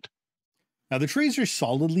variant. Now, the trays are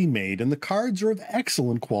solidly made and the cards are of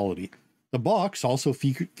excellent quality. The box also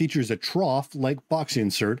features a trough-like box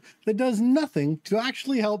insert that does nothing to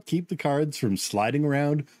actually help keep the cards from sliding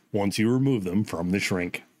around once you remove them from the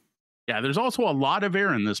shrink. Yeah, there's also a lot of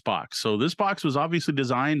air in this box. So this box was obviously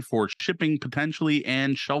designed for shipping potentially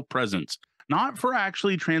and shelf presence, not for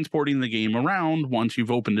actually transporting the game around once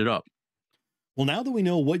you've opened it up. Well, now that we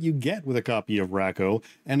know what you get with a copy of Racco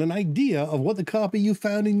and an idea of what the copy you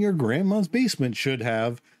found in your grandma's basement should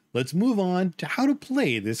have, let's move on to how to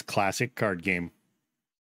play this classic card game.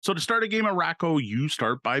 So to start a game of Racco, you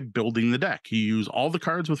start by building the deck. You use all the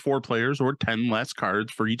cards with 4 players or 10 less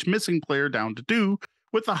cards for each missing player down to 2,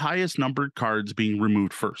 with the highest numbered cards being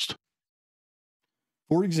removed first.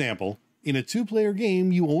 For example, in a 2-player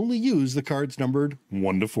game, you only use the cards numbered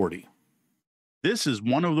 1 to 40. This is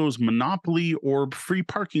one of those Monopoly or free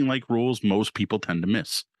parking-like rules most people tend to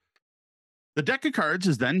miss. The deck of cards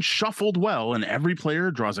is then shuffled well, and every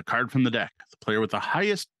player draws a card from the deck. The player with the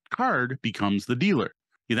highest card becomes the dealer.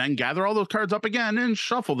 You then gather all those cards up again and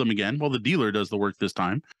shuffle them again, while the dealer does the work this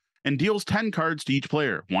time, and deals 10 cards to each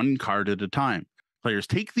player, 1 card at a time. Players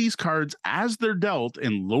take these cards as they're dealt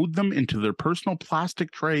and load them into their personal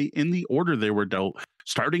plastic tray in the order they were dealt,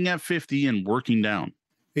 starting at 50 and working down.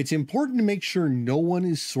 It's important to make sure no one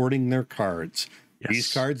is sorting their cards. Yes.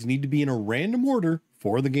 These cards need to be in a random order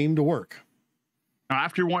for the game to work. Now,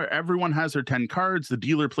 after everyone has their 10 cards, the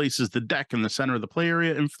dealer places the deck in the center of the play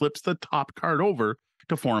area and flips the top card over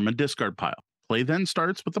to form a discard pile. Play then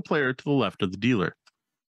starts with the player to the left of the dealer.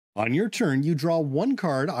 On your turn, you draw 1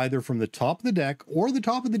 card either from the top of the deck or the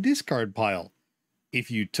top of the discard pile. If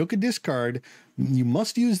you took a discard, you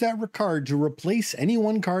must use that card to replace any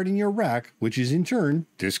 1 card in your rack, which is in turn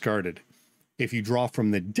discarded. If you draw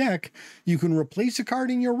from the deck, you can replace a card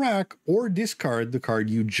in your rack or discard the card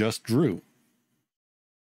you just drew.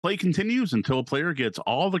 Play continues until a player gets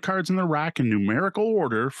all the cards in the rack in numerical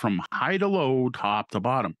order from high to low, top to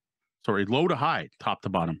bottom. Sorry, low to high, top to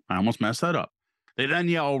bottom. I almost messed that up. They then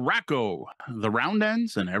yell, Racco. The round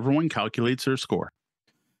ends and everyone calculates their score.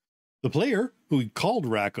 The player, who we called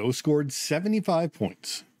Racco, scored 75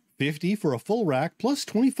 points, 50 for a full rack, plus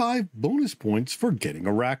 25 bonus points for getting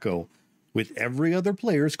a Racco, with every other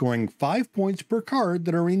player scoring 5 points per card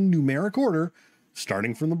that are in numeric order,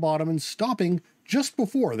 starting from the bottom and stopping just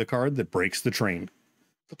before the card that breaks the train.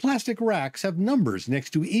 The plastic racks have numbers next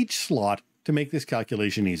to each slot to make this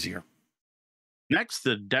calculation easier. Next,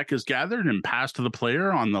 the deck is gathered and passed to the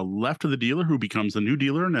player on the left of the dealer, who becomes the new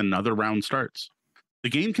dealer, and another round starts. The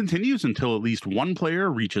game continues until at least 1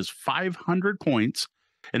 player reaches 500 points,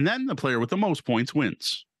 and then the player with the most points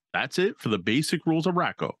wins. That's it for the basic rules of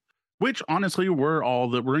Racco, which honestly were all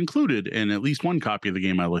that were included in at least one copy of the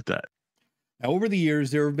game I looked at. Now, over the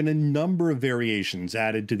years, there have been a number of variations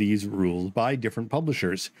added to these rules by different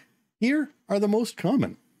publishers. Here are the most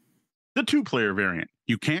common. The 2-player variant.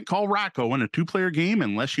 You can't call Racco in a 2-player game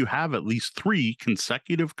unless you have at least 3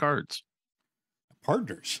 consecutive cards.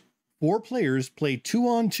 Partners. 4 players play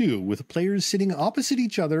 2-on-2 with players sitting opposite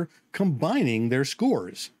each other, combining their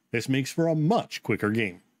scores. This makes for a much quicker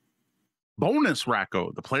game. Bonus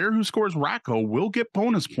Racco. The player who scores Racco will get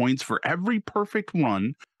bonus points for every perfect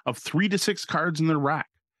run of 3 to 6 cards in their rack,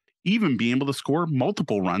 even being able to score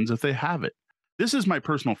multiple runs if they have it. This is my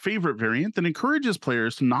personal favorite variant that encourages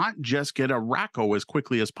players to not just get a Racco as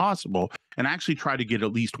quickly as possible and actually try to get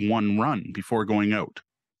at least 1 run before going out.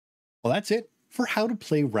 Well, that's it for how to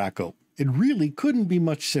play Racco. It really couldn't be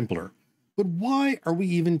much simpler. But why are we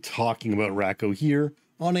even talking about Racco here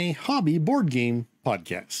on a hobby board game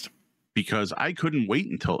podcast? Because I couldn't wait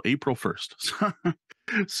until April 1st.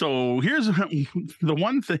 So here's the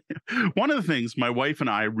one thing, one of the things my wife and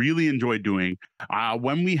I really enjoy doing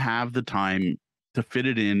when we have the time to fit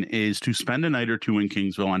it in is to spend a night or two in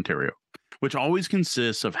Kingsville, Ontario, which always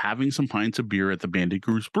consists of having some pints of beer at the Bandit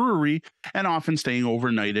Goose Brewery and often staying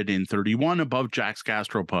overnight at Inn 31 above Jack's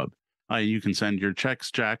Gastropub. You can send your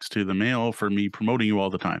checks, Jax, to the mail for me promoting you all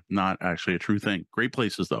the time. Not actually a true thing. Great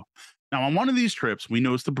places, though. Now, on one of these trips, we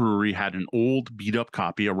noticed the brewery had an old beat-up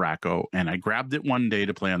copy of Racco, and I grabbed it one day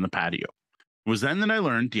to play on the patio. It was then that I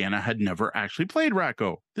learned Deanna had never actually played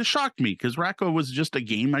Racco. This shocked me, because Racco was just a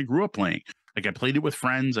game I grew up playing. Like, I played it with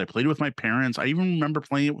friends, I played it with my parents, I even remember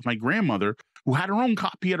playing it with my grandmother, who had her own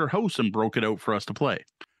copy at her house and broke it out for us to play.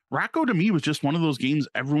 Racco to me was just one of those games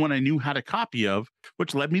everyone I knew had a copy of,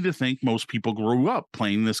 which led me to think most people grew up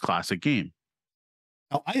playing this classic game.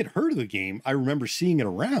 Now, I had heard of the game, I remember seeing it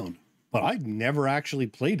around, but I'd never actually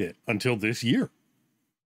played it until this year.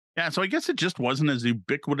 Yeah, so I guess it just wasn't as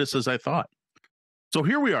ubiquitous as I thought. So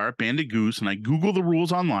here we are at Bandit Goose, and I Googled the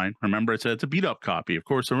rules online. Remember, I said it's a beat-up copy. Of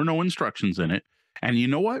course, there were no instructions in it. And you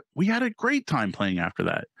know what? We had a great time playing after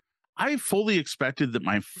that. I fully expected that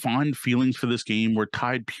my fond feelings for this game were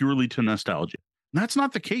tied purely to nostalgia. And that's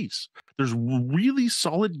not the case. There's a really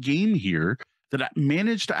solid game here that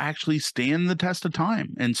managed to actually stand the test of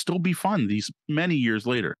time and still be fun these many years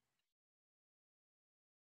later.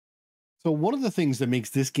 So one of the things that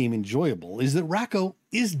makes this game enjoyable is that Racco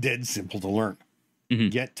is dead simple to learn.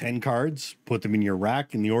 Get 10 cards, put them in your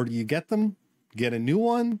rack in the order you get them, get a new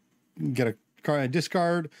one, get a card,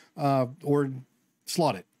 discard, or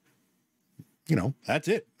slot it. You know, that's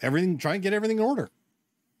it. Everything, try and get everything in order.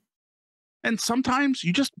 And sometimes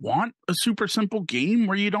you just want a super simple game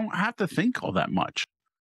where you don't have to think all that much.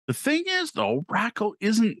 The thing is, though, Racco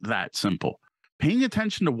isn't that simple. Paying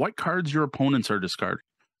attention to what cards your opponents are discarding,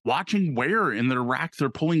 watching where in their rack they're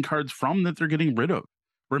pulling cards from that they're getting rid of,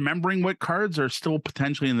 remembering what cards are still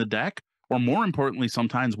potentially in the deck, or more importantly,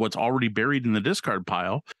 sometimes what's already buried in the discard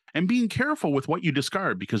pile, and being careful with what you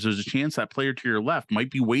discard because there's a chance that player to your left might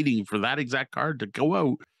be waiting for that exact card to go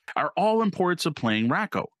out, are all importance of playing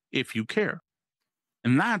Racco, if you care.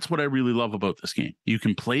 And that's what I really love about this game. You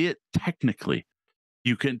can play it technically,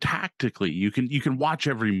 you can tactically, you can watch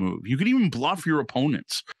every move, you can even bluff your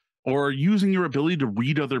opponents, or using your ability to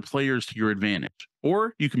read other players to your advantage.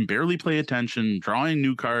 Or you can barely pay attention, drawing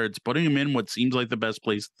new cards, putting them in what seems like the best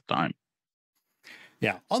place at the time.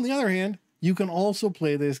 Yeah. On the other hand, you can also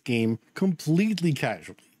play this game completely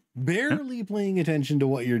casually, barely paying attention to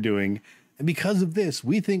what you're doing. And because of this,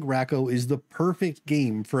 we think Racco is the perfect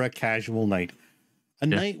game for a casual night. A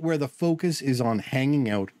night where the focus is on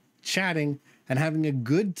hanging out, chatting, and having a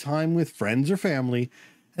good time with friends or family.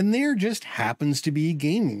 And there just happens to be a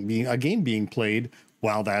game being played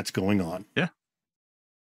while that's going on. Yeah.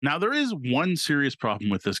 Now, there is one serious problem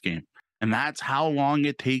with this game, and that's how long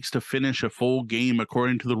it takes to finish a full game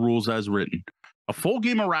according to the rules as written. A full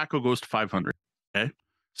game of Racco goes to 500. Okay.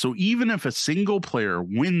 So even if a single player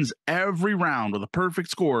wins every round with a perfect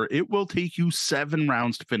score, it will take you 7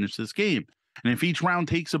 rounds to finish this game. And if each round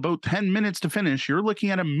takes about 10 minutes to finish, you're looking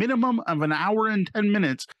at a minimum of an hour and 10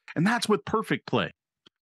 minutes, and that's with perfect play.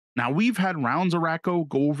 Now, we've had rounds of Racco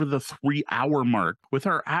go over the 3-hour mark, with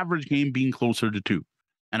our average game being closer to 2.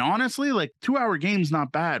 And honestly, like, 2-hour game's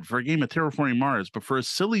not bad for a game of Terraforming Mars, but for a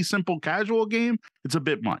silly, simple, casual game, it's a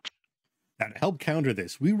bit much. Now, to help counter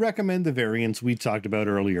this, we recommend the variants we talked about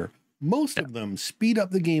earlier. Most of them speed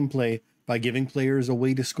up the gameplay by giving players a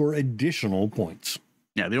way to score additional points.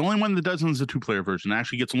 Yeah, the only one that doesn't is the 2-player version. It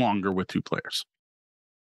actually gets longer with 2 players.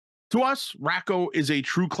 To us, Racco is a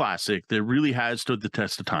true classic that really has stood the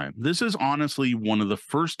test of time. This is honestly one of the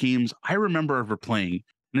first games I remember ever playing,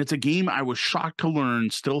 and it's a game I was shocked to learn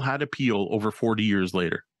still had appeal over 40 years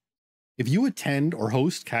later. If you attend or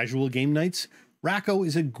host casual game nights, Racco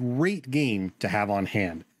is a great game to have on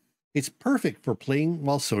hand. It's perfect for playing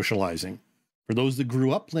while socializing. For those that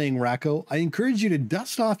grew up playing Racco, I encourage you to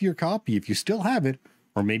dust off your copy if you still have it,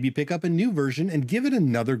 or maybe pick up a new version and give it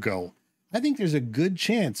another go. I think there's a good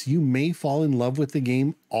chance you may fall in love with the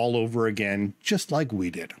game all over again, just like we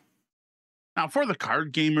did. Now, for the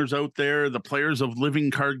card gamers out there, the players of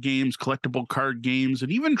living card games, collectible card games,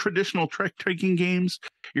 and even traditional trick-taking games,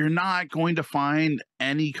 you're not going to find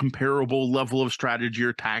any comparable level of strategy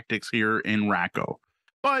or tactics here in Racco.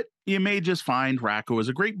 But you may just find Racco as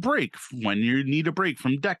a great break when you need a break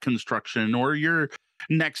from deck construction or your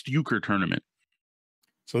next euchre tournament.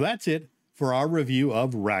 So that's it for our review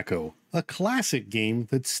of Racco, a classic game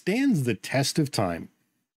that stands the test of time.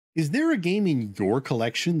 Is there a game in your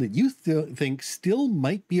collection that you think still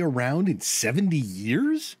might be around in 70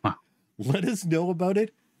 years? Huh. Let us know about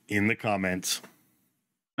it in the comments.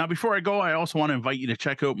 Now, before I go, I also want to invite you to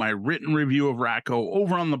check out my written review of Racco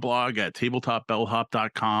over on the blog at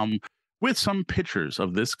tabletopbellhop.com with some pictures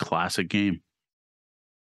of this classic game.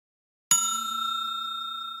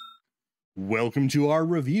 Welcome to our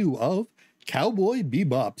review of Cowboy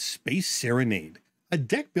Bebop Space Serenade, a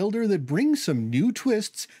deck builder that brings some new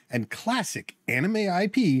twists and classic anime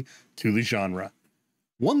IP to the genre.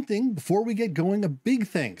 One thing before we get going, a big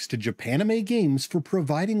thanks to Japanime Games for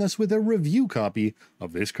providing us with a review copy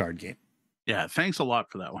of this card game. Yeah, thanks a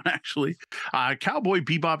lot for that one, actually. Cowboy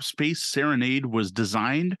Bebop Space Serenade was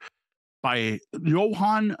designed by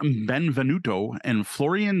Johan Benvenuto and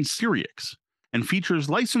Florian Sirius and features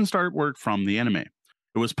licensed artwork from the anime.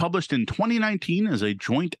 It was published in 2019 as a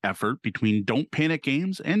joint effort between Don't Panic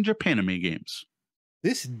Games and Japanime Games.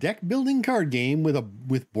 This deck-building card game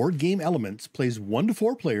with board game elements plays 1 to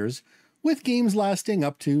 4 players, with games lasting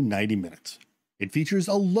up to 90 minutes. It features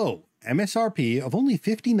a low MSRP of only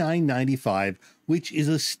 $59.95, which is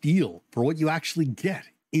a steal for what you actually get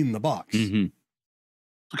in the box. So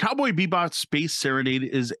Cowboy Bebop Space Serenade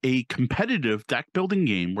is a competitive deck-building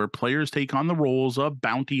game where players take on the roles of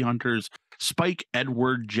bounty hunters, Spike,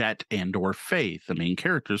 Edward, Jet, and/or Faith, the main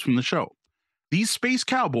characters from the show. These space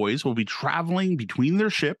cowboys will be traveling between their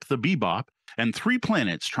ship, the Bebop, and 3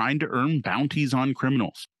 planets trying to earn bounties on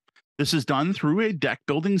criminals. This is done through a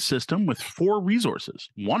deck-building system with 4 resources,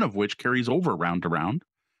 one of which carries over round to round.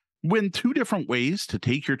 Win 2 different ways to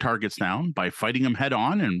take your targets down, by fighting them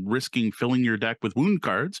head-on and risking filling your deck with wound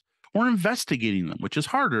cards, or investigating them, which is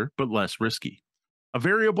harder but less risky. A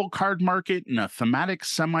variable card market and a thematic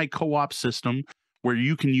semi-co-op system where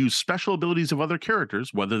you can use special abilities of other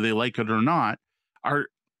characters, whether they like it or not, are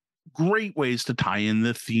great ways to tie in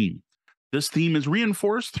the theme. This theme is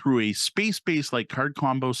reinforced through a space-based like card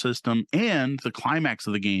combo system and the climax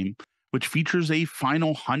of the game, which features a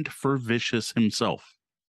final hunt for Vicious himself.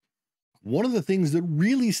 One of the things that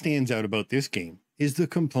really stands out about this game is the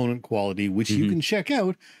component quality, which you can check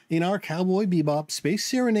out in our Cowboy Bebop Space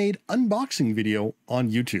Serenade unboxing video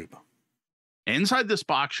on YouTube. Inside this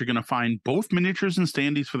box, you're going to find both miniatures and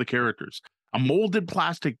standees for the characters, a molded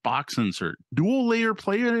plastic box insert, dual layer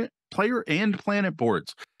player and planet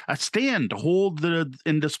boards, a stand to hold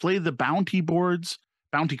and display the bounty cards,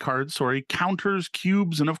 counters,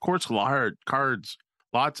 cubes, and of course, cards.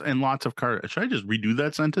 Lots and lots of cards. Should I just redo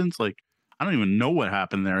that sentence? Like, I don't even know what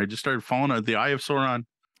happened there. I just started falling out. The Eye of Sauron.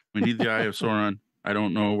 We need the Eye of Sauron. I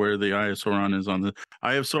don't know where the Eye of Sauron is on the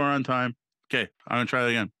Eye of Sauron time. Okay, I'm going to try that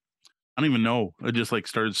again. I don't even know. I just like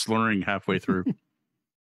started slurring halfway through.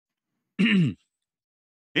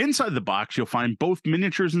 Inside the box, you'll find both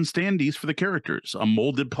miniatures and standees for the characters, a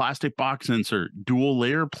molded plastic box insert, dual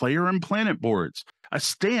layer player and planet boards, a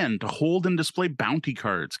stand to hold and display bounty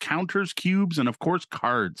cards, counters, cubes, and of course,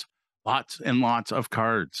 cards. Lots and lots of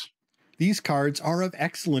cards. These cards are of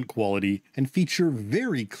excellent quality and feature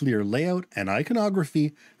very clear layout and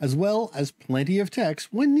iconography, as well as plenty of text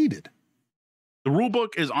when needed. The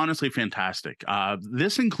rulebook is honestly fantastic.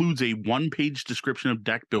 This includes a 1-page description of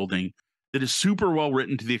deck building that is super well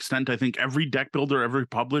written, to the extent I think every deck builder ever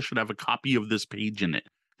published should have a copy of this page in it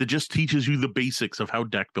that just teaches you the basics of how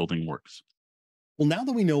deck building works. Well, now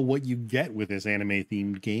that we know what you get with this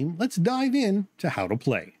anime-themed game, let's dive in to how to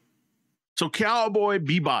play. So Cowboy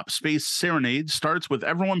Bebop Space Serenade starts with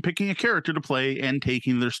everyone picking a character to play and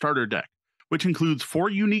taking their starter deck, which includes 4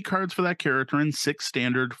 unique cards for that character and 6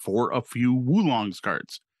 standard for a few Wulongs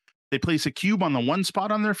cards. They place a cube on the 1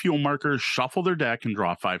 spot on their fuel marker, shuffle their deck, and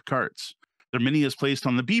draw 5 cards. Their mini is placed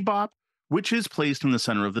on the Bebop, which is placed in the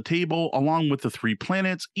center of the table, along with the 3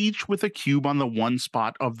 planets, each with a cube on the 1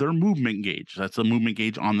 spot of their movement gauge. That's the movement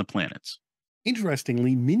gauge on the planets.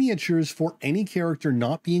 Interestingly, miniatures for any character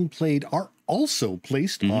not being played are also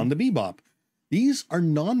placed on the Bebop. These are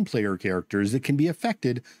non-player characters that can be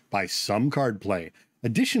affected by some card play.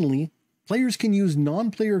 Additionally, players can use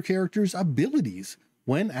non-player characters' abilities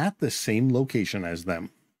when at the same location as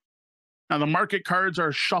them. Now, the market cards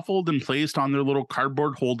are shuffled and placed on their little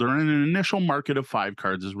cardboard holder, and an initial market of 5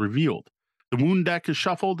 cards is revealed. The wound deck is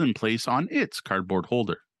shuffled and placed on its cardboard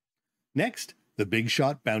holder. Next, the Big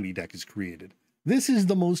Shot Bounty deck is created. This is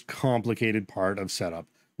the most complicated part of setup,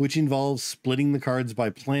 which involves splitting the cards by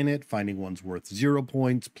planet, finding ones worth 0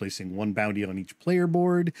 points, placing 1 bounty on each player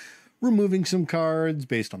board, removing some cards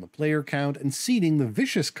based on the player count, and seeding the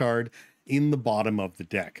Vicious card in the bottom of the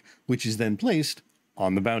deck, which is then placed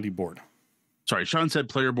on the bounty board. Sorry, Sean said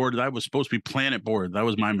player board. That was supposed to be planet board. That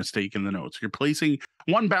was my mistake in the notes. You're placing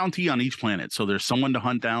 1 bounty on each planet, so there's someone to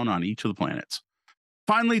hunt down on each of the planets.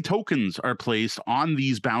 Finally, tokens are placed on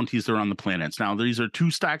these bounties that are on the planets. Now, these are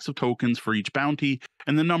 2 stacks of tokens for each bounty,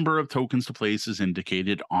 and the number of tokens to place is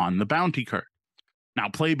indicated on the bounty card. Now,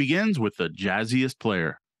 play begins with the jazziest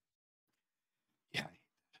player. Yeah.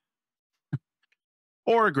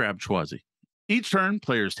 Or a grab Schwazi. Each turn,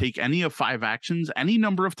 players take any of 5 actions any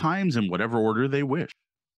number of times in whatever order they wish.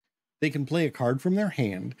 They can play a card from their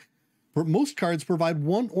hand. Most cards provide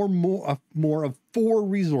 1 or more of 4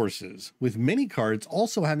 resources, with many cards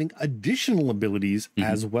also having additional abilities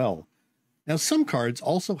as well. Now, some cards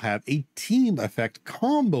also have a team effect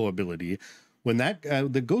combo ability when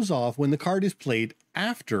that goes off when the card is played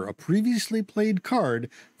after a previously played card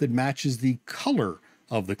that matches the color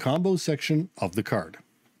of the combo section of the card.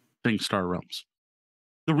 Think Star Realms.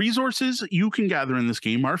 The resources you can gather in this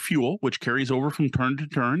game are fuel, which carries over from turn to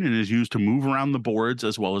turn and is used to move around the boards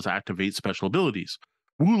as well as activate special abilities.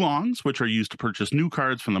 Wulongs, which are used to purchase new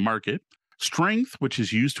cards from the market. Strength, which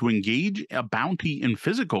is used to engage a bounty in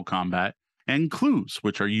physical combat. And clues,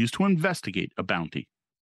 which are used to investigate a bounty.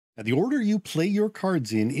 Now, the order you play your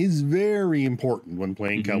cards in is very important when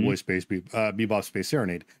playing Cowboy Bebop Space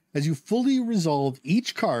Serenade, as you fully resolve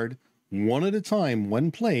each card one at a time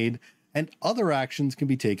when played, and other actions can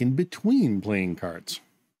be taken between playing cards.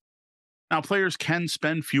 Now, players can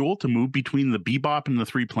spend fuel to move between the Bebop and the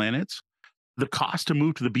 3 planets. The cost to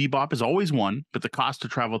move to the Bebop is always 1, but the cost to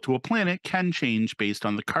travel to a planet can change based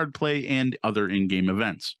on the card play and other in-game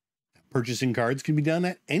events. Purchasing cards can be done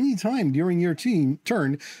at any time during your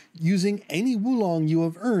turn using any Wulong you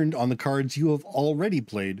have earned on the cards you have already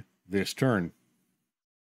played this turn.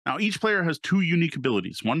 Now, each player has 2 unique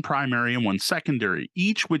abilities, 1 primary and 1 secondary,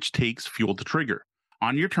 each which takes fuel to trigger.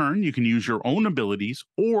 On your turn, you can use your own abilities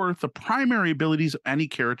or the primary abilities of any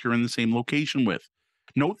character in the same location with.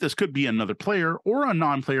 Note this could be another player or a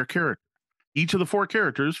non-player character. Each of the 4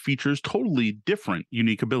 characters features totally different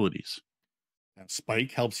unique abilities. Now,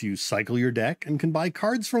 Spike helps you cycle your deck and can buy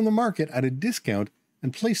cards from the market at a discount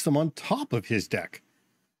and place them on top of his deck.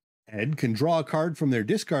 Ed can draw a card from their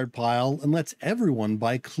discard pile and lets everyone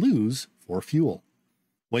buy clues for fuel.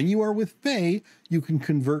 When you are with Faye, you can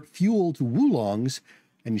convert fuel to Wulongs,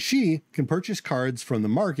 and she can purchase cards from the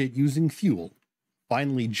market using fuel.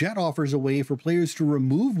 Finally, Jet offers a way for players to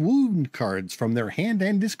remove wound cards from their hand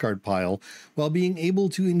and discard pile while being able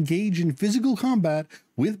to engage in physical combat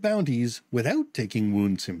with bounties without taking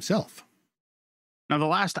wounds himself. Now, the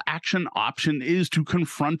last action option is to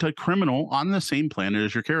confront a criminal on the same planet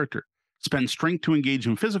as your character. Spend strength to engage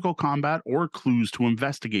in physical combat or clues to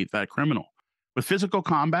investigate that criminal. With physical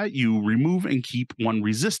combat, you remove and keep 1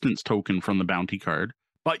 resistance token from the bounty card,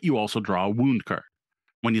 but you also draw a wound card.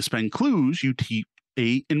 When you spend clues, you keep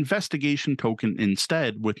a investigation token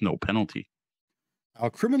instead with no penalty. A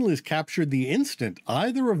criminal is captured the instant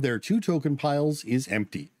either of their 2 token piles is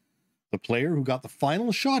empty. The player who got the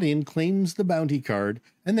final shot in claims the bounty card,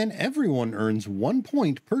 and then everyone earns 1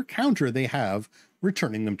 point per counter they have,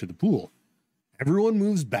 returning them to the pool. Everyone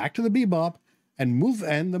moves back to the Bebop, and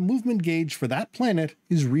the movement gauge for that planet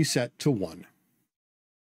is reset to 1.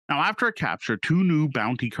 Now, after a capture, 2 new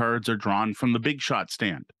bounty cards are drawn from the Big Shot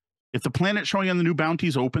stand. If the planet showing on the new bounty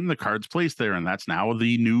is open, the card's placed there, and that's now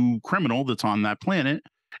the new criminal that's on that planet,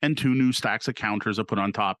 and 2 new stacks of counters are put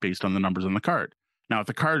on top based on the numbers on the card. Now, if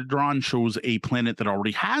the card drawn shows a planet that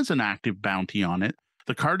already has an active bounty on it,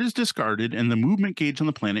 the card is discarded and the movement gauge on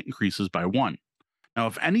the planet increases by 1. Now,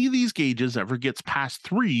 if any of these gauges ever gets past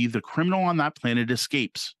 3, the criminal on that planet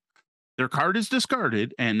escapes. Their card is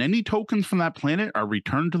discarded, and any tokens from that planet are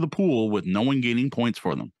returned to the pool with no one gaining points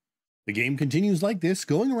for them. The game continues like this,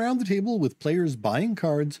 going around the table with players buying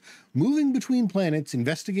cards, moving between planets,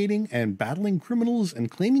 investigating and battling criminals and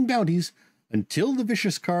claiming bounties until the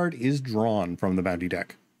Vicious card is drawn from the bounty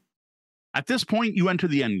deck. At this point, you enter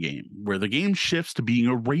the end game, where the game shifts to being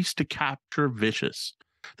a race to capture Vicious.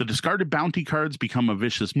 The discarded bounty cards become a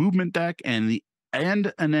Vicious movement deck and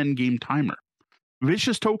an end game timer.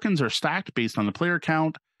 Vicious tokens are stacked based on the player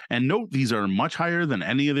count, and note these are much higher than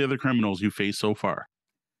any of the other criminals you faced so far.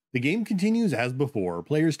 The game continues as before.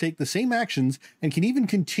 Players take the same actions and can even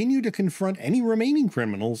continue to confront any remaining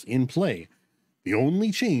criminals in play. The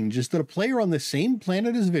only change is that a player on the same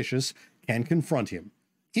planet as Vicious can confront him.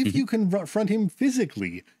 If you confront him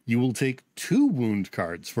physically, you will take 2 wound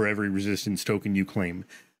cards for every resistance token you claim.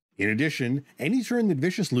 In addition, any turn that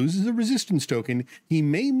Vicious loses a resistance token, he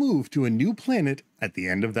may move to a new planet at the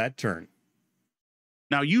end of that turn.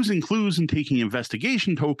 Now, using clues and taking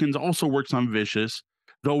investigation tokens also works on Vicious,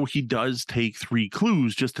 though he does take 3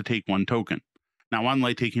 clues just to take 1 token. Now,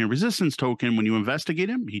 unlike taking a resistance token, when you investigate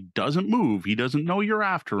him, he doesn't move, he doesn't know you're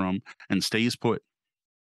after him, and stays put.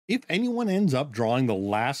 If anyone ends up drawing the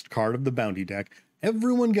last card of the bounty deck,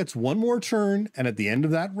 everyone gets 1 more turn, and at the end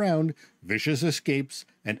of that round, Vicious escapes,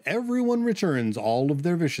 and everyone returns all of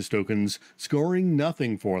their Vicious tokens, scoring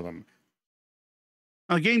nothing for them.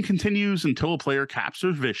 Now, the game continues until a player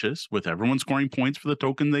captures Vicious, with everyone scoring points for the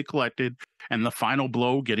token they collected, and the final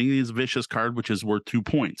blow getting his Vicious card, which is worth 2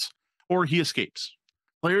 points, or he escapes.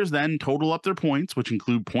 Players then total up their points, which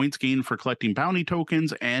include points gained for collecting bounty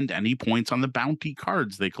tokens and any points on the bounty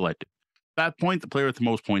cards they collected. At that point, the player with the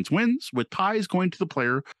most points wins, with ties going to the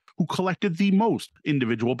player who collected the most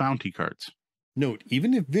individual bounty cards. Note,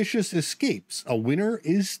 even if Vicious escapes, a winner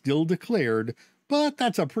is still declared, but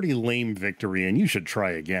that's a pretty lame victory and you should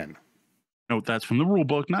try again. Note that's from the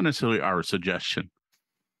rulebook, not necessarily our suggestion.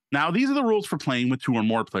 Now, these are the rules for playing with 2 or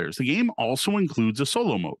more players. The game also includes a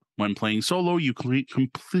solo mode. When playing solo, you create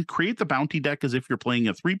the bounty deck as if you're playing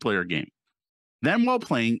a 3-player game. Then while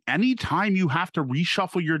playing, anytime you have to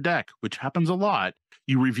reshuffle your deck, which happens a lot,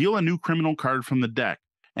 you reveal a new criminal card from the deck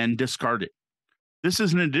and discard it. This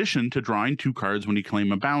is in addition to drawing 2 cards when you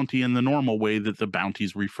claim a bounty in the normal way that the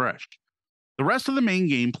bounty's refreshed. The rest of the main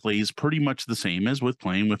game plays pretty much the same as with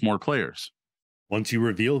playing with more players. Once you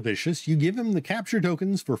reveal Vicious, you give him the capture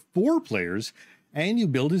tokens for 4 players, and you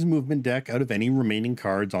build his movement deck out of any remaining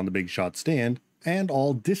cards on the big shot stand, and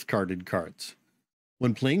all discarded cards.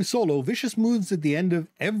 When playing solo, Vicious moves at the end of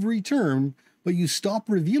every turn, but you stop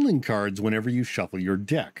revealing cards whenever you shuffle your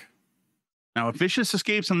deck. Now, if Vicious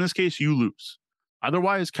escapes in this case, you lose.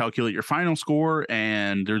 Otherwise, calculate your final score,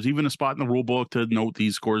 and there's even a spot in the rulebook to note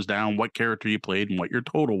these scores down, what character you played, and what your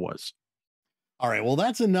total was. All right, well,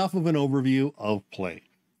 that's enough of an overview of play.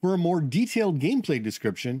 For a more detailed gameplay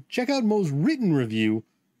description, check out Mo's written review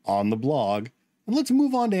on the blog, and let's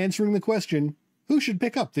move on to answering the question, who should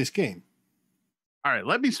pick up this game? All right,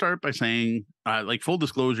 let me start by saying, full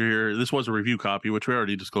disclosure here, this was a review copy, which we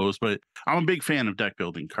already disclosed, but I'm a big fan of deck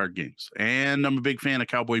building card games, and I'm a big fan of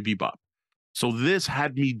Cowboy Bebop. So this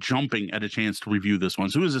had me jumping at a chance to review this one.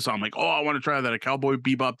 As soon as this, I'm like, oh, I want to try that, a Cowboy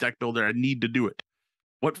Bebop deck builder. I need to do it.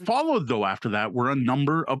 What followed, though, after that were a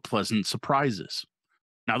number of pleasant surprises.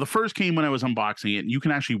 Now, the first came when I was unboxing it, and you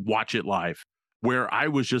can actually watch it live, where I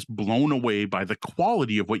was just blown away by the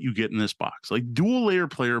quality of what you get in this box. Like dual-layer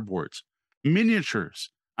player boards,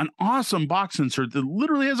 miniatures, an awesome box insert that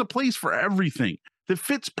literally has a place for everything, that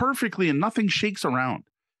fits perfectly and nothing shakes around.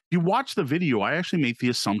 If you watch the video, I actually make the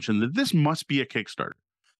assumption that this must be a Kickstarter.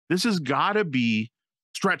 This has got to be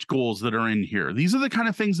stretch goals that are in here. These are the kind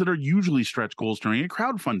of things that are usually stretch goals during a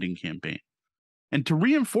crowdfunding campaign. And to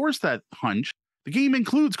reinforce that hunch, the game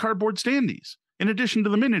includes cardboard standees, in addition to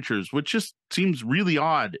the miniatures, which just seems really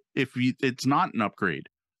odd if it's not an upgrade.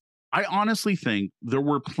 I honestly think there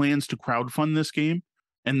were plans to crowdfund this game,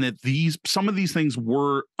 and that some of these things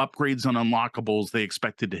were upgrades and unlockables they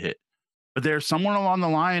expected to hit. But there's somewhere along the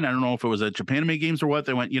line, I don't know if it was at Japanime Games or what,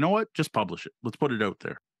 they went, you know what, just publish it. Let's put it out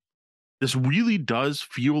there. This really does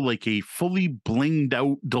feel like a fully blinged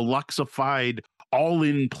out, deluxeified,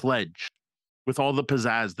 all-in pledge with all the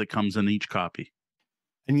pizzazz that comes in each copy.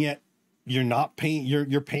 And yet you're not paying,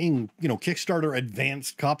 you're paying, Kickstarter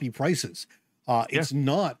advanced copy prices. It's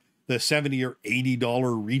not the $70 or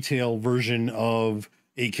 $80 retail version of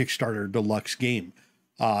a Kickstarter deluxe game.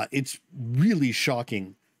 It's really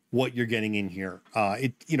shocking what you're getting in here.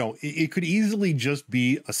 It could easily just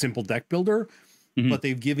be a simple deck builder, but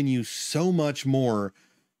they've given you so much more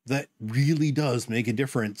that really does make a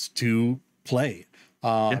difference to play.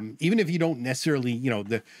 Even if you don't necessarily,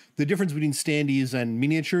 the difference between standees and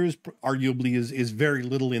miniatures arguably is very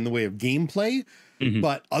little in the way of gameplay.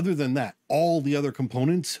 But other than that, all the other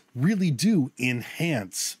components really do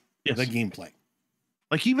enhance the gameplay.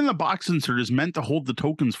 Like even the box insert is meant to hold the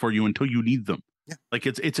tokens for you until you need them. Like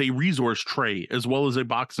it's a resource tray as well as a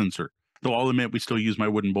box insert. Though I'll admit we still use my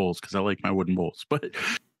wooden bowls because I like my wooden bowls, but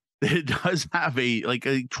it does have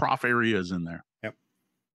a trough areas in there. Yep.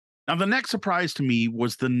 Now, the next surprise to me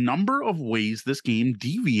was the number of ways this game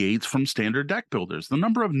deviates from standard deck builders, the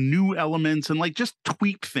number of new elements and just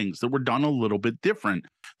tweaked things that were done a little bit different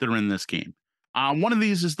that are in this game. One of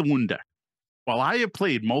these is the wound deck. While I have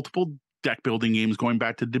played multiple deck building games going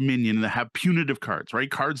back to Dominion that have punitive cards,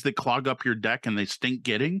 right? Cards that clog up your deck and they stink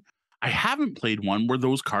getting. I haven't played one where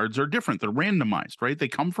those cards are different. They're randomized, right? They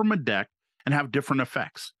come from a deck and have different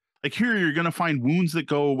effects. Like here, you're going to find wounds that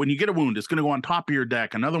go, when you get a wound, it's going to go on top of your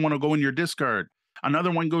deck. Another one will go in your discard.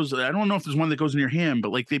 Another one goes, I don't know if there's one that goes in your hand,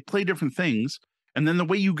 but they play different things. And then the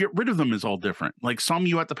way you get rid of them is all different. Some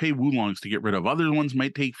you have to pay woolongs to get rid of. Other ones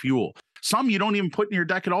might take fuel. Some you don't even put in your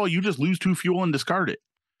deck at all. You just lose 2 fuel and discard it.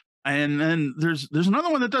 And then there's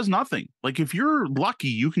another one that does nothing. If you're lucky,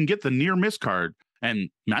 you can get the near miss card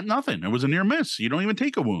and nothing. It was a near miss. You don't even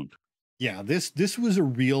take a wound. Yeah, this was a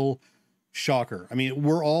real shocker. I mean,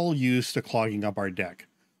 we're all used to clogging up our deck.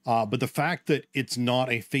 But the fact that it's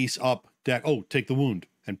not a face up deck, take the wound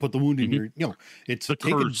and put the wound in your, it's the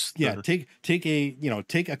curse.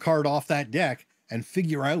 Take a card off that deck and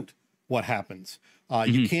figure out what happens.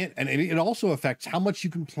 You can't, and it also affects how much you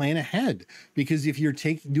can plan ahead, because if you're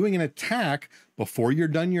doing an attack before you're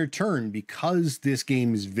done your turn, because this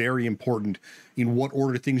game is very important in what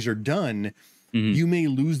order things are done, you may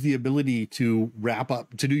lose the ability to wrap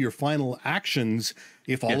up, to do your final actions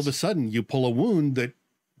if all of a sudden you pull a wound that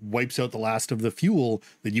wipes out the last of the fuel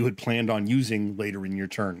that you had planned on using later in your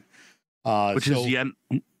turn.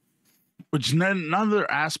 Which is another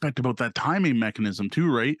aspect about that timing mechanism too,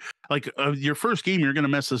 right? Your first game, you're going to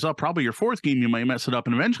mess this up. Probably your fourth game, you might mess it up.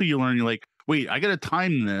 And eventually you learn, you're like, wait, I got to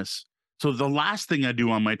time this. So the last thing I do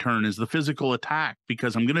on my turn is the physical attack,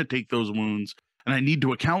 because I'm going to take those wounds. And I need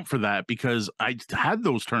to account for that, because I had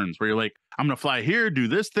those turns where you're like, I'm going to fly here, do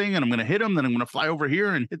this thing, and I'm going to hit him. Then I'm going to fly over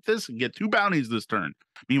here and hit this and get 2 bounties this turn.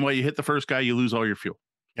 Meanwhile, you hit the first guy, you lose all your fuel.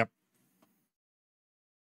 Yep.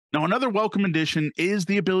 Now, another welcome addition is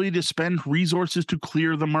the ability to spend resources to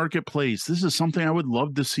clear the marketplace. This is something I would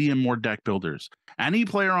love to see in more deck builders. Any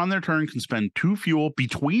player on their turn can spend 2 fuel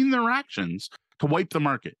between their actions to wipe the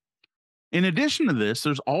market. In addition to this,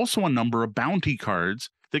 there's also a number of bounty cards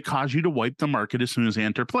that cause you to wipe the market as soon as they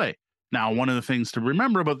enter play. Now, one of the things to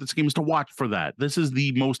remember about this game is to watch for that. This is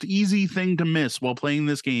the most easy thing to miss while playing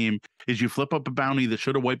this game, is you flip up a bounty that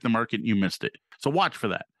should have wiped the market and you missed it. So watch for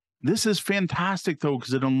that. This is fantastic, though,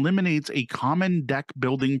 because it eliminates a common deck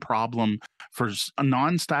building problem for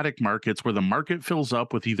non-static markets where the market fills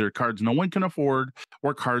up with either cards no one can afford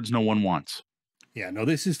or cards no one wants. Yeah, no,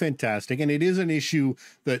 this is fantastic. And it is an issue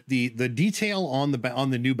that the detail on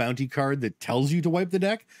the new bounty card that tells you to wipe the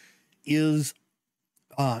deck is,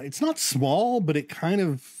 it's not small, but it kind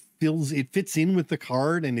of fits in with the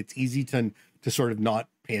card, and it's easy to sort of not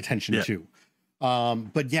pay attention to.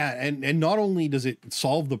 But yeah, and not only does it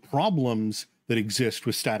solve the problems that exist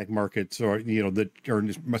with static markets, or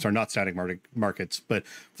not static markets, but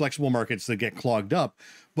flexible markets that get clogged up,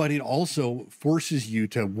 but it also forces you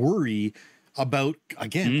to worry about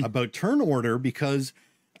turn order, because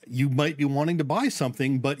you might be wanting to buy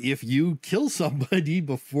something, but if you kill somebody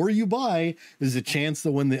before you buy, there's a chance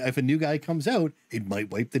that if a new guy comes out, it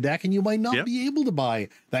might wipe the deck and you might not be able to buy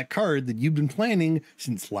that card that you've been planning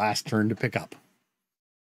since last turn to pick up.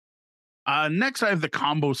 Next, I have the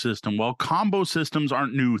combo system. Well, combo systems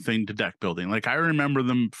aren't new thing to deck building. I remember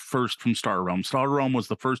them first from Star Realm. Star Realm was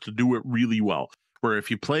the first to do it really well, where if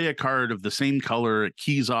you play a card of the same color, it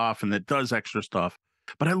keys off and it does extra stuff.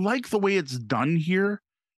 But I like the way it's done here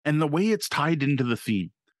and the way it's tied into the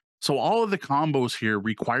theme. So all of the combos here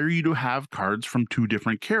require you to have cards from 2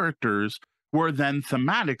 different characters who are then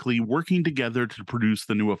thematically working together to produce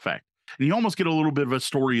the new effect. And you almost get a little bit of a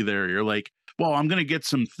story there. You're like, well, I'm going to get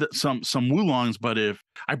some woolongs, but if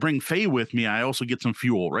I bring Faye with me, I also get some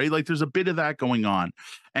fuel, right? There's a bit of that going on.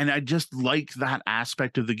 And I just like that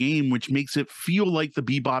aspect of the game, which makes it feel like the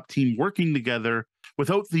Bebop team working together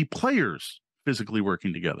without the players physically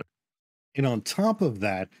working together. And on top of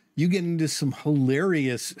that, you get into some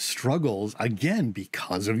hilarious struggles, again,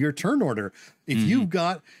 because of your turn order. If you've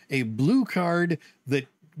got a blue card that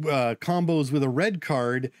combos with a red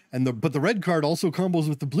card, but the red card also combos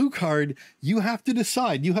with the blue card, you have to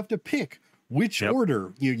decide. You have to pick which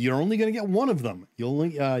order. You're only going to get one of them.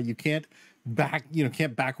 You can't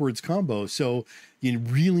backwards combo. So you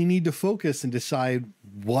really need to focus and decide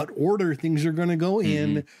what order things are going to go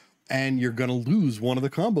in, and you're going to lose one of the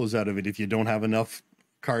combos out of it if you don't have enough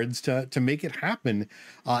cards to make it happen.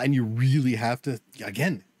 And you really have to,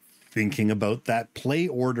 again, thinking about that play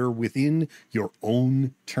order within your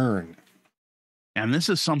own turn. And this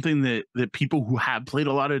is something that people who have played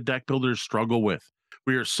a lot of deck builders struggle with.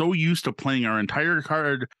 We are so used to playing our entire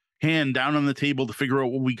card hand down on the table to figure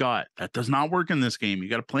out what we got. That does not work in this game. You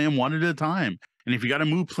got to play them one at a time. And if you got to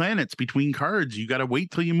move planets between cards, you got to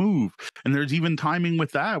wait till you move. And there's even timing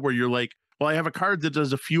with that where you're like, well, I have a card that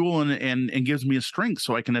does a fuel and gives me a strength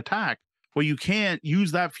so I can attack. Well, you can't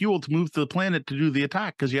use that fuel to move to the planet to do the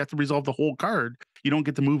attack because you have to resolve the whole card. You don't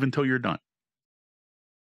get to move until you're done.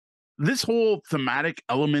 This whole thematic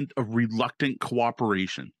element of reluctant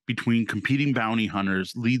cooperation between competing bounty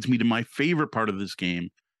hunters leads me to my favorite part of this game.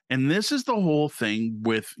 And this is the whole thing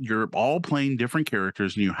with you're all playing different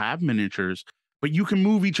characters and you have miniatures, but you can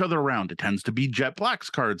move each other around. It tends to be Jet Black's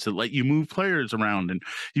cards that let you move players around. And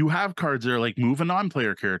you have cards that are like move a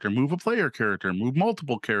non-player character, move a player character, move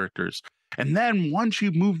multiple characters. And then once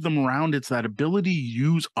you've moved them around, it's that ability to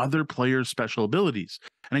use other players' special abilities.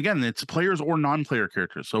 And again, it's players or non-player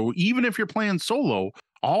characters. So even if you're playing solo,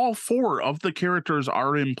 all 4 of the characters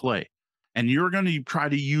are in play. And you're going to try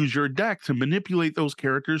to use your deck to manipulate those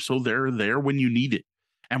characters so they're there when you need it.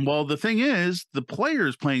 And while the thing is, the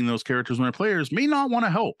players playing those characters when they're players may not want to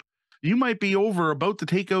help. You might be about to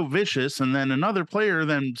take out Vicious, and then another player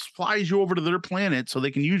then flies you over to their planet so they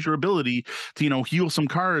can use your ability to, heal some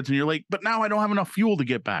cards. And you're like, but now I don't have enough fuel to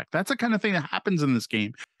get back. That's the kind of thing that happens in this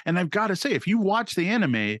game. And I've got to say, if you watch the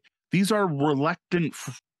anime, these are reluctant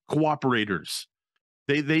cooperators.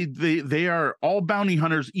 They are all bounty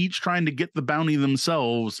hunters, each trying to get the bounty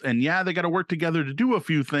themselves. And yeah, they got to work together to do a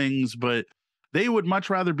few things, but they would much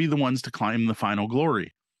rather be the ones to climb the final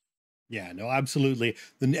glory. Yeah, no, absolutely.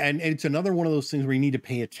 And it's another one of those things where you need to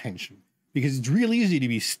pay attention because it's real easy to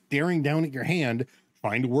be staring down at your hand,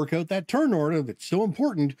 trying to work out that turn order that's so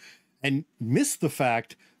important and miss the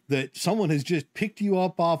fact that someone has just picked you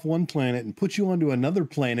up off one planet and put you onto another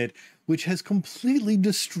planet, which has completely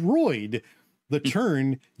destroyed the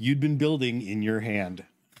turn you'd been building in your hand.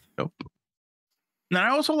 Nope. Now,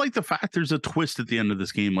 I also like the fact there's a twist at the end of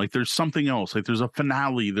this game. Like there's something else, like there's a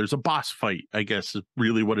finale, there's a boss fight, I guess is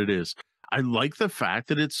really what it is. I like the fact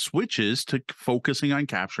that it switches to focusing on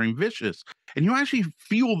capturing Vicious. And you actually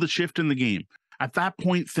feel the shift in the game. At that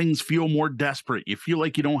point, things feel more desperate. You feel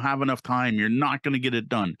like you don't have enough time. You're not going to get it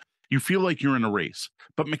done. You feel like you're in a race.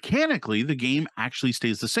 But mechanically, the game actually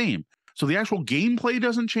stays the same. So the actual gameplay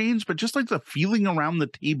doesn't change, but just like the feeling around the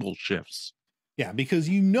table shifts. Yeah, because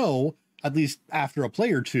at least after a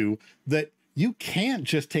play or two, that you can't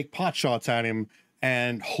just take pot shots at him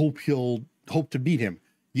and hope to beat him.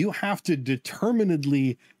 You have to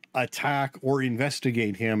determinedly attack or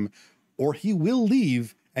investigate him, or he will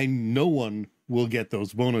leave and no one will get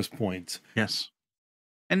those bonus points. Yes.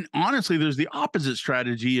 And honestly, there's the opposite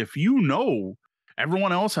strategy. If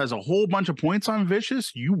everyone else has a whole bunch of points on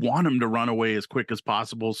Vicious, you want him to run away as quick as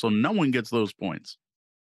possible so no one gets those points.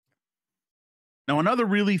 Now, another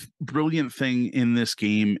really brilliant thing in this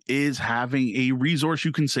game is having a resource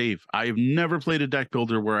you can save. I've never played a deck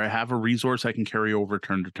builder where I have a resource I can carry over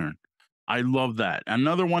turn to turn. I love that.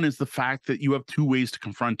 Another one is the fact that you have 2 ways to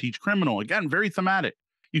confront each criminal. Again, very thematic.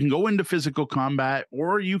 You can go into physical combat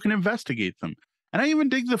or you can investigate them. And I even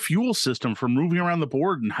dig the fuel system for moving around the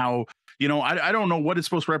board and how, I don't know what it's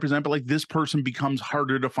supposed to represent, but like this person becomes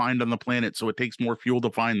harder to find on the planet, so it takes more fuel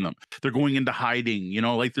to find them. They're going into hiding,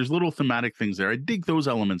 like there's little thematic things there. I dig those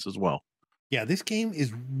elements as well. Yeah, this game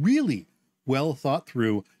is really well thought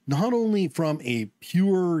through, not only from a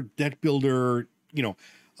pure deck builder,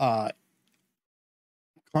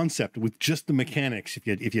 concept with just the mechanics.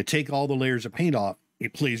 If you take all the layers of paint off,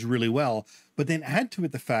 it plays really well, but then add to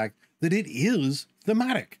it the fact that it is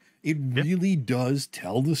thematic. It really does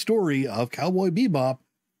tell the story of Cowboy Bebop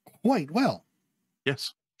quite well.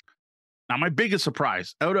 Yes. Now, my biggest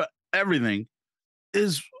surprise out of everything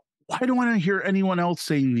is why don't I hear anyone else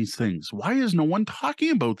saying these things? Why is no one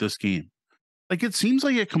talking about this game? Like, it seems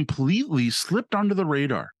like it completely slipped under the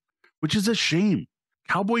radar, which is a shame.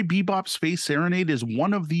 Cowboy Bebop Space Serenade is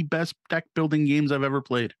one of the best deck building games I've ever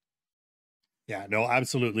played. Yeah, no,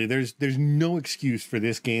 absolutely. There's no excuse for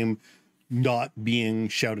this game not being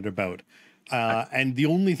shouted about. And the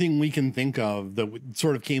only thing we can think of that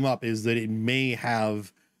sort of came up is that it may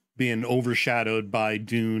have been overshadowed by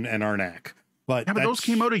Dune and Arnak. But those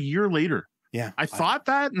came out a year later. Yeah. I thought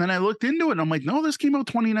that, and then I looked into it and I'm like, no, this came out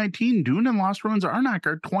 2019. Dune and Lost Ruins of Arnak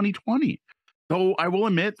are 2020. So I will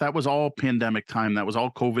admit that was all pandemic time. That was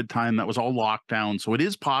all COVID time. That was all lockdown. So it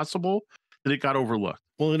is possible that it got overlooked.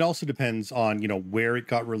 Well, it also depends on, where it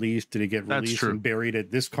got released. Did it get released and buried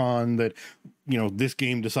at this con that, this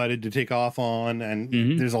game decided to take off on?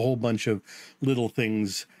 And there's a whole bunch of little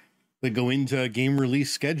things that go into game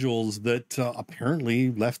release schedules that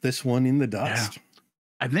apparently left this one in the dust. Yeah.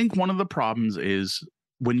 I think one of the problems is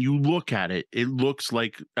when you look at it, it looks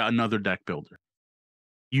like another deck builder.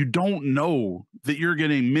 You don't know that you're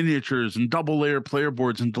getting miniatures and double layer player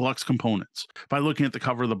boards and deluxe components by looking at the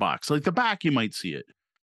cover of the box. Like the back, you might see it.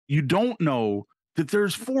 You don't know that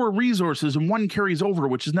there's 4 resources and 1 carries over,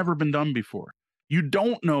 which has never been done before. You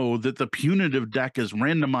don't know that the punitive deck is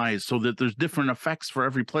randomized so that there's different effects for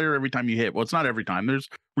every player every time you hit. Well, it's not every time. There's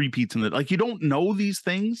repeats in it. Like you don't know these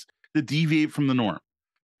things that deviate from the norm.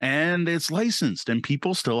 And it's licensed, and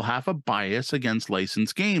people still have a bias against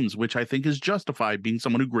licensed games, which I think is justified, being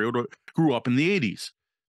someone who grew up in the 80s.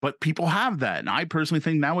 But people have that. And I personally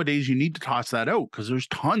think nowadays you need to toss that out because there's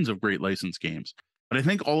tons of great licensed games. But I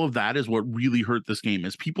think all of that is what really hurt this game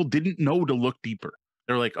is people didn't know to look deeper.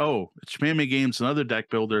 They're like, oh, it's Japan Games, another deck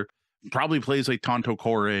builder, probably plays like Tanto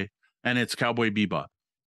Kore, and it's Cowboy Bebop.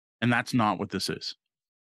 And that's not what this is.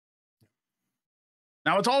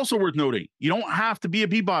 Now, it's also worth noting, you don't have to be a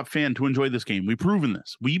Bebop fan to enjoy this game. We've proven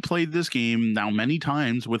this. We played this game now many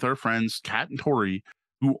times with our friends, Kat and Tori,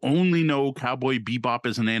 who only know Cowboy Bebop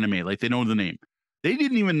as an anime. Like, they know the name. They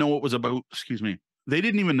didn't even know it was about, they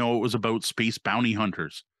didn't even know it was about space bounty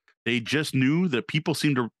hunters. They just knew that people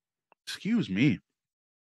seemed to,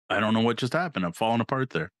 I don't know what just happened. I'm falling apart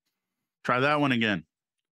there. Try that one again.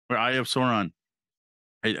 Where I have Sauron.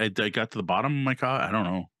 I got to the bottom of my car. I don't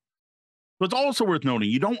know. But it's also worth noting,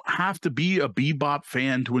 you don't have to be a Bebop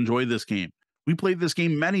fan to enjoy this game. We played this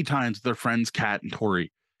game many times with their friends, Kat and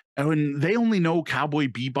Tori. And when they only know Cowboy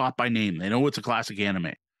Bebop by name, they know it's a classic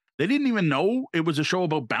anime. They didn't even know it was a show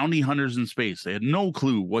about bounty hunters in space. They had no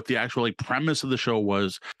clue what the actual premise of the show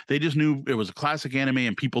was. They just knew it was a classic anime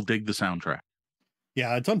and people dig the soundtrack.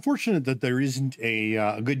 Yeah, it's unfortunate that there isn't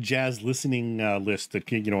a good jazz listening list that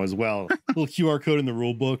can, as well. Little QR code in the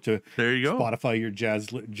rule book to there you go. Spotify your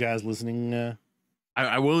jazz listening.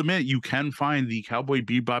 I will admit you can find the Cowboy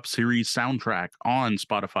Bebop series soundtrack on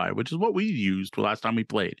Spotify, which is what we used the last time we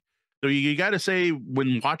played. So you got to say,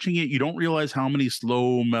 when watching it, you don't realize how many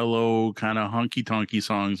slow, mellow, kind of honky-tonky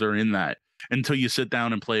songs are in that until you sit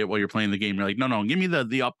down and play it while you're playing the game. You're like, no, give me the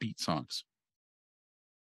upbeat songs.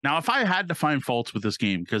 Now, if I had to find faults with this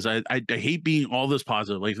game, because I hate being all this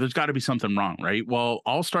positive, like there's got to be something wrong, right? Well,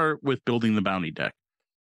 I'll start with building the bounty deck.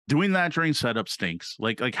 Doing that during setup stinks.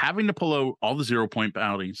 Like having to pull out all the 0-point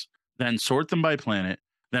bounties, then sort them by planet,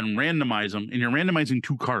 then randomize them, and you're randomizing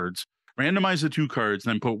 2 cards. Randomize the 2 cards,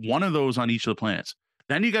 then put 1 of those on each of the planets.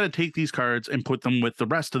 Then you got to take these cards and put them with the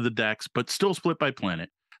rest of the decks, but still split by planet.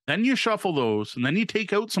 Then you shuffle those, and then you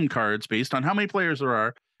take out some cards based on how many players there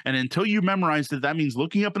are. And until you memorize it, that means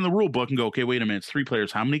looking up in the rule book and go, okay, wait a minute, it's 3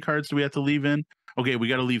 players. How many cards do we have to leave in? Okay, we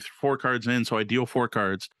got to leave 4 cards in, so I deal 4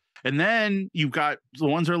 cards. And then you've got the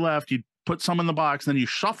ones that are left, you put some in the box, then you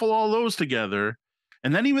shuffle all those together.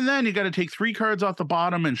 And then even then, you got to take 3 cards off the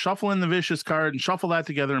bottom and shuffle in the vicious card and shuffle that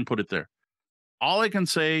together and put it there. All I can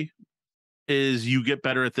say is you get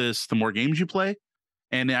better at this the more games you play.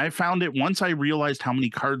 And I found it once I realized how many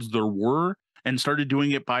cards there were and started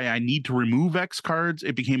doing it by I need to remove X cards,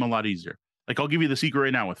 it became a lot easier. Like I'll give you the secret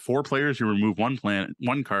right now. With 4 players, you remove 1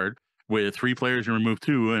 card. With 3 players, you remove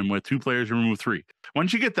 2, and with 2 players, you remove 3.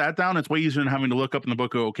 Once you get that down, it's way easier than having to look up in the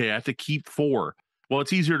book, okay, I have to keep 4. Well,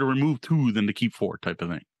 it's easier to remove 2 than to keep 4 type of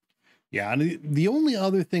thing. Yeah, and the only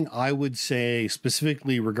other thing I would say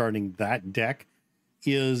specifically regarding that deck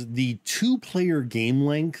is the 2-player game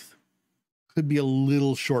length could be a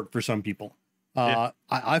little short for some people. Yeah.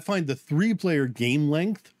 I find the 3-player game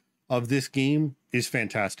length of this game is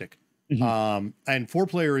fantastic. Mm-hmm. And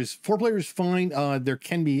 4-player is fine.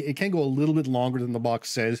 It can go a little bit longer than the box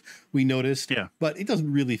says, we noticed, but it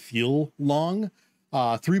doesn't really feel long.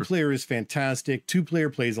 3-player is fantastic. 2-player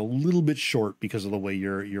plays a little bit short because of the way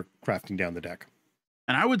you're crafting down the deck.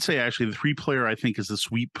 And I would say actually the 3-player I think is the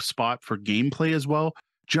sweet spot for gameplay as well,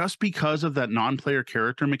 just because of that non-player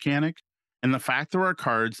character mechanic. And the fact there are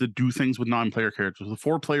cards that do things with non-player characters. With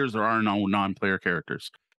 4 players, there are no non-player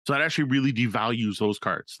characters. So that actually really devalues those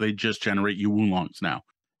cards. They just generate you Wulongs now.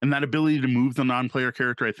 And that ability to move the non-player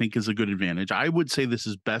character, I think, is a good advantage. I would say this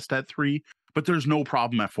is best at 3, but there's no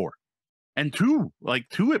problem at 4. And 2,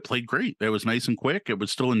 it played great. It was nice and quick. It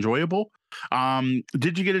was still enjoyable.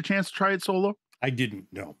 Did you get a chance to try it solo? I didn't,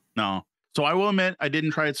 no. No. So I will admit, I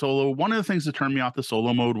didn't try it solo. One of the things that turned me off the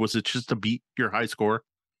solo mode was it's just to beat your high score.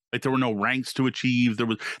 Like there were no ranks to achieve. There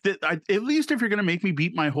was at least if you're going to make me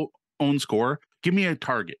beat my own score, give me a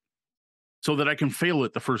target so that I can fail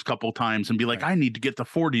it the first couple times and be like, I need to get to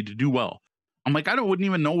 40 to do well. I'm like, wouldn't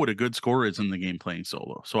even know what a good score is in the game playing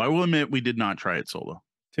solo. So I will admit we did not try it solo.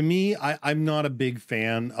 To me, I'm not a big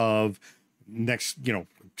fan of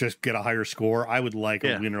just get a higher score. I would like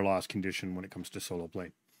a win or loss condition when it comes to solo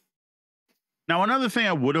play. Now, another thing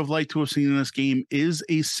I would have liked to have seen in this game is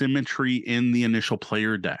asymmetry in the initial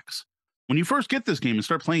player decks. When you first get this game and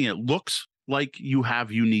start playing, it looks like you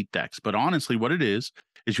have unique decks. But honestly, what it is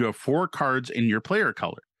you have 4 cards in your player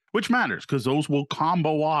color, which matters because those will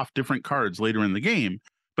combo off different cards later in the game.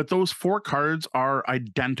 But those 4 cards are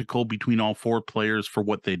identical between all 4 players for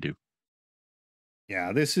what they do.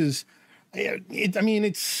 Yeah, this is it. I mean,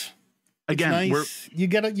 it's again, nice. You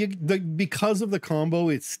get because of the combo,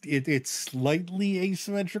 it's slightly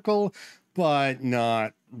asymmetrical, but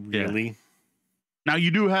not really. Yeah. Now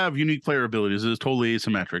you do have unique player abilities. It's totally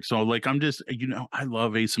asymmetric. So like, I'm just, I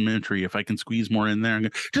love asymmetry. If I can squeeze more in there,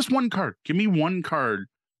 just one card. Give me one card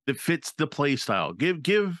that fits the play style.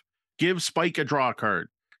 Give Spike a draw card.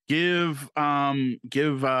 Give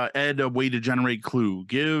Ed a way to generate clue.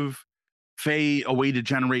 Give Faye a way to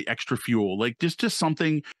generate extra fuel. Like just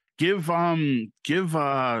something. Give Jet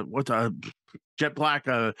Black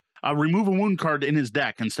a remove a wound card in his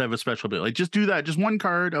deck instead of a special ability. Like just do that. Just one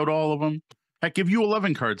card out of all of them. Heck, give you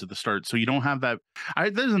 11 cards at the start, so you don't have that.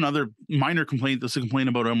 There's another minor complaint. This is a complaint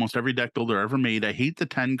about almost every deck builder ever made. I hate the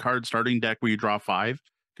 10 card starting deck where you draw 5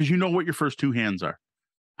 because you know what your first 2 hands are.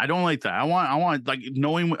 I don't like that. I want like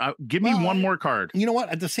knowing. Give me one more card. You know what?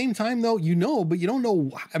 At the same time, though, but you don't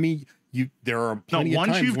know. I mean, there are plenty of times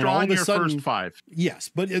once you've drawn your first 5.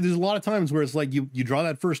 Yes, but there's a lot of times where it's like you draw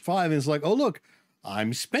that first 5, and it's like, oh look,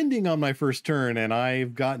 I'm spending on my first turn, and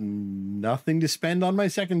I've got nothing to spend on my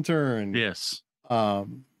second turn. Yes.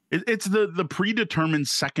 It's the predetermined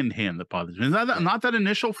second hand that bothers me. Not that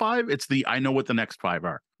initial 5. It's I know what the next 5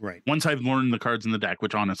 are. Right. Once I've learned the cards in the deck,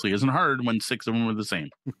 which honestly isn't hard when 6 of them are the same.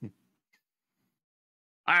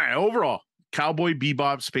 All right. Overall, Cowboy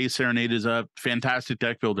Bebop Space Serenade is a fantastic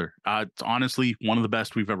deck builder. It's honestly one of the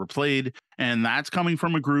best we've ever played. And that's coming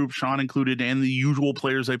from a group, Sean included, and the usual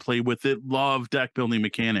players I play with that love deck building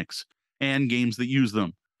mechanics and games that use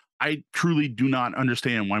them. I truly do not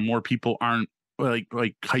understand why more people aren't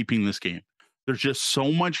like hyping this game. There's just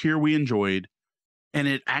so much here we enjoyed, and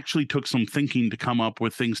it actually took some thinking to come up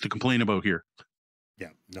with things to complain about here. Yeah,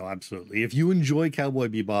 no, absolutely. If you enjoy Cowboy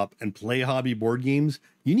Bebop and play hobby board games,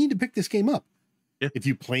 you need to pick this game up. Yeah. If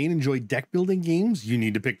you play and enjoy deck building games, you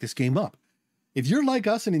need to pick this game up. If you're like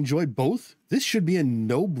us and enjoy both, this should be a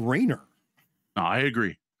no-brainer. No, I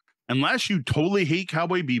agree. Unless you totally hate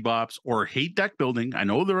Cowboy Bebops or hate deck building, I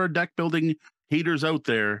know there are deck building haters out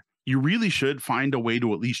there. You really should find a way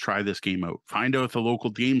to at least try this game out. Find out if the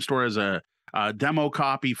local game store has a demo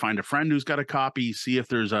copy. Find a friend who's got a copy. See if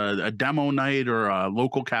there's a demo night or a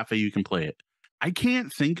local cafe you can play it. I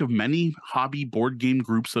can't think of many hobby board game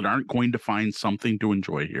groups that aren't going to find something to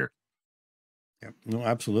enjoy here. Yeah, no,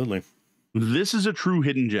 absolutely. This is a true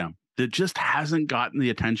hidden gem that just hasn't gotten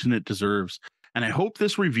the attention it deserves. And I hope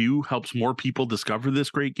this review helps more people discover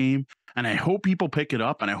this great game. And I hope people pick it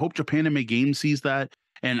up. And I hope Japan Anime Games sees that.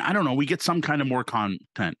 And I don't know, we get some kind of more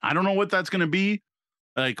content. I don't know what that's going to be.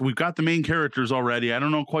 Like, we've got the main characters already. I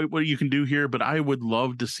don't know quite what you can do here, but I would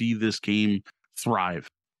love to see this game thrive.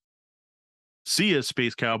 See ya,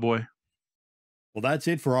 Space Cowboy. Well, that's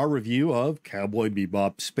it for our review of Cowboy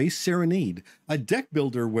Bebop Space Serenade, a deck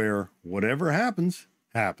builder where whatever happens,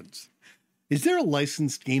 happens. Is there a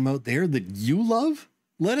licensed game out there that you love?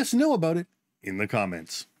 Let us know about it in the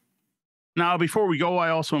comments. Now, before we go, I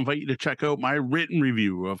also invite you to check out my written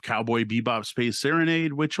review of Cowboy Bebop Space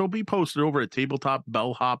Serenade, which will be posted over at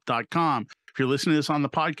tabletopbellhop.com. If you're listening to this on the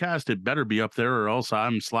podcast, it better be up there or else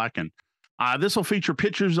I'm slacking. This will feature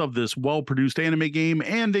pictures of this well-produced anime game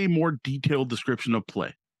and a more detailed description of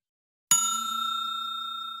play.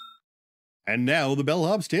 And now the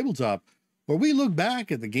Bellhop's Tabletop, where we look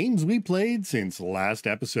back at the games we played since last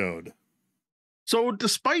episode. So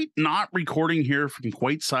despite not recording here for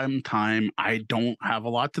quite some time, I don't have a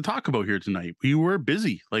lot to talk about here tonight. We were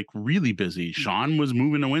busy, like really busy. Sean was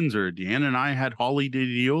moving to Windsor. Deanna and I had holiday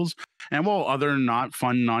deals and other not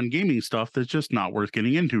fun, non-gaming stuff that's just not worth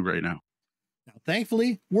getting into right now. Now,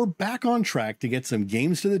 thankfully, we're back on track to get some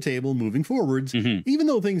games to the table moving forwards, even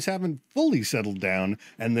though things haven't fully settled down,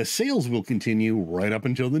 and the sales will continue right up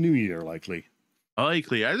until the new year, likely.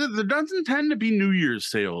 Likely. There doesn't tend to be New Year's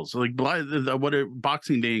sales. Like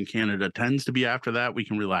Boxing Day in Canada tends to be after that. We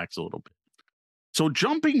can relax a little bit. So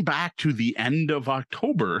jumping back to the end of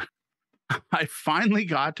October, I finally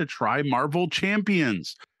got to try Marvel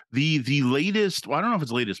Champions. The latest, well, I don't know if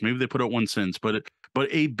it's latest, maybe they put out one since, but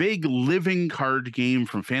a big living card game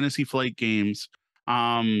from Fantasy Flight Games.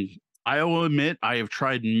 I will admit I have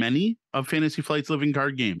tried many of Fantasy Flight's living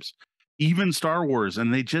card games. even Star Wars,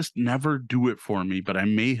 and they just never do it for me, but I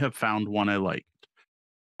may have found one I like.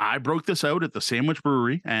 I broke this out at the Sandwich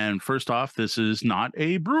Brewery, and first off, this is not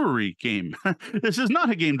a brewery game. This is not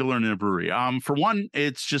a game to learn in a brewery. For one,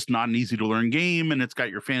 it's just not an easy to learn game, and it's got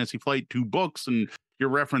your Fantasy Flight 2 books, and you're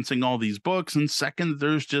referencing all these books. And second,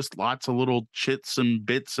 there's just lots of little chits and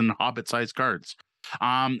bits and Hobbit-sized cards.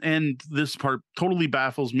 And this part totally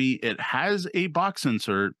baffles me. It has a box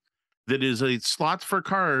insert that is a slots for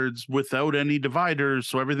cards without any dividers,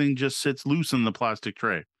 so everything just sits loose in the plastic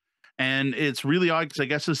tray. And it's really odd because I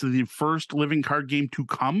guess this is the first living card game to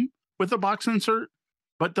come with a box insert,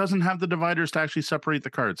 but doesn't have the dividers to actually separate the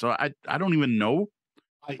cards. So I don't even know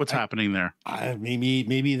what's happening there.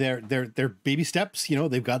 Maybe they're baby steps. You know,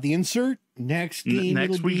 they've got the insert. Next game,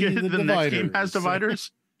 next week, the next game has dividers.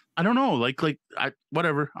 I don't know.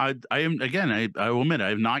 Whatever. I am, again, I will admit I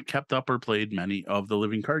have not kept up or played many of the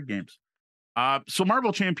living card games. So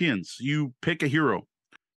Marvel Champions, you pick a hero.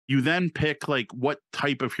 You then pick like what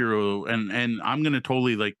type of hero, and I'm gonna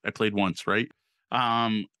totally, like, I played once, right?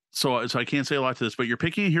 So I can't say a lot to this, but you're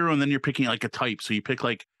picking a hero and then you're picking like a type. So you pick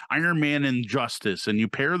like Iron Man and Justice, and you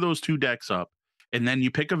pair those two decks up, and then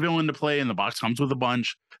you pick a villain to play, and the box comes with a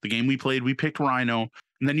bunch. The game we played, we picked Rhino,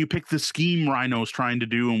 and then you pick the scheme Rhino's trying to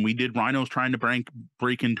do, and we did Rhino's trying to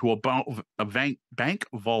break into a bank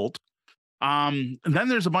vault. And then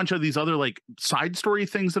there's a bunch of these other like side story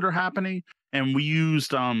things that are happening, and we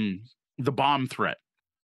used the bomb threat,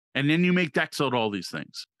 and then you make decks out all these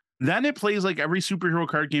things. Then it plays like every superhero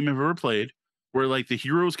card game I've ever played, where like the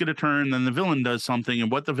heroes get a turn, then the villain does something,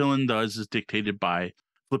 and what the villain does is dictated by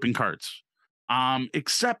flipping cards.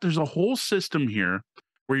 Except there's a whole system here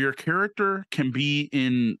where your character can be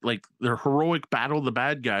in like their heroic battle the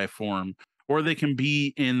bad guy form, or they can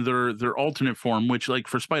be in their alternate form, which like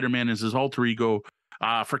for Spider-Man is his alter ego.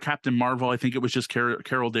 For Captain Marvel, I think it was just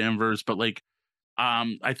Carol Danvers, but like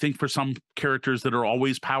I think for some characters that are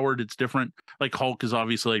always powered, it's different. Like Hulk is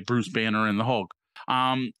obviously like Bruce Banner and the Hulk.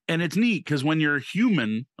 And it's neat because when you're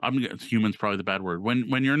human, human's probably the bad word.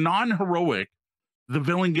 When you're non-heroic, the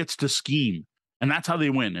villain gets to scheme, and that's how they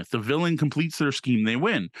win. If the villain completes their scheme, they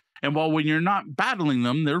win. And while when you're not battling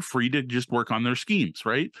them, they're free to just work on their schemes,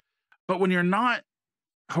 right? But when you're not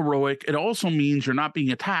heroic, it also means you're not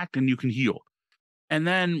being attacked and you can heal. And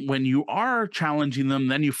then when you are challenging them,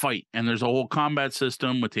 then you fight. And there's a whole combat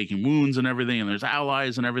system with taking wounds and everything, and there's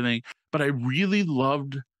allies and everything. But I really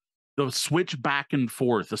loved the switch back and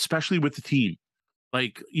forth, especially with the team.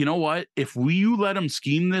 Like, you know what? If you let them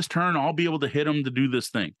scheme this turn, I'll be able to hit them to do this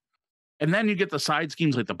thing. And then you get the side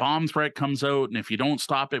schemes, like the bomb threat comes out, and if you don't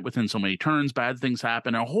stop it within so many turns, bad things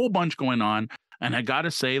happen. A whole bunch going on. And I gotta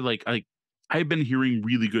say, like I've been hearing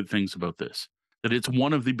really good things about this, that it's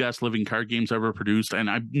one of the best living card games ever produced, and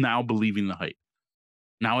I'm now believing the hype.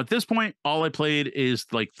 Now, at this point, all I played is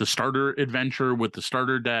like the starter adventure with the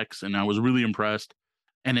starter decks, and I was really impressed.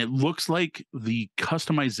 And it looks like the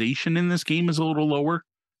customization in this game is a little lower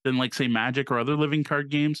than like, say, Magic or other living card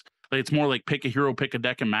games. Like, it's more like pick a hero, pick a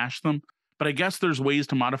deck, and mash them. But I guess there's ways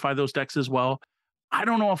to modify those decks as well. I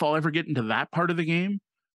don't know if I'll ever get into that part of the game,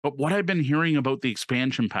 but what I've been hearing about the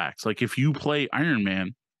expansion packs, like if you play Iron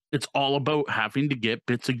Man, it's all about having to get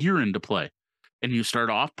bits of gear into play. And you start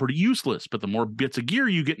off pretty useless, but the more bits of gear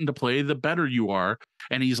you get into play, the better you are.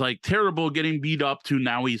 And he's like terrible getting beat up to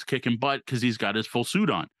now he's kicking butt because he's got his full suit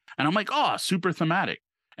on. And I'm like, oh, super thematic.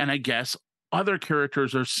 And I guess other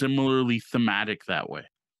characters are similarly thematic that way.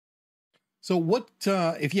 So what,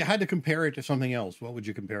 if you had to compare it to something else, what would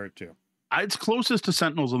you compare it to? It's closest to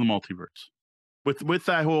Sentinels of the Multiverse. With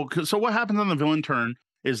that whole, so what happens on the villain turn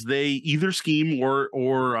is they either scheme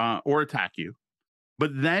or attack you.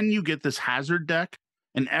 But then you get this hazard deck,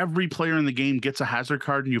 and every player in the game gets a hazard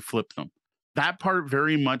card, and you flip them. That part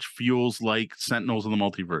very much feels like Sentinels of the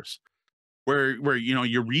Multiverse, where you know,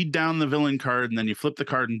 you read down the villain card and then you flip the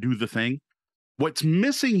card and do the thing. What's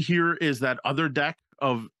missing here is that other deck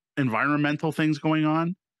of environmental things going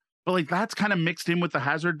on, but like that's kind of mixed in with the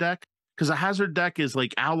hazard deck, because the hazard deck is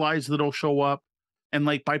like allies that'll show up, and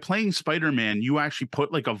like by playing Spider-Man, you actually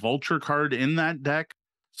put like a vulture card in that deck,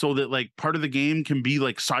 so that like part of the game can be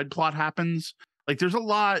like side plot happens. Like there's a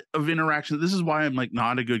lot of interaction. This is why I'm like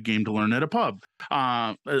not a good game to learn at a pub,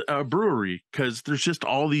 a brewery, because there's just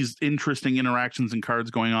all these interesting interactions and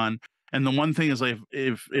cards going on. And the one thing is, like,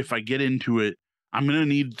 if I get into it, I'm gonna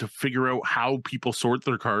need to figure out how people sort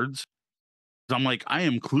their cards. I'm like, I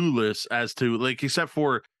am clueless as to, like, except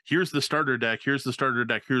for here's the starter deck,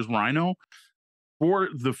 here's Rhino. For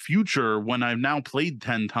the future, when I've now played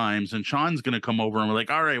 10 times and Sean's going to come over and we're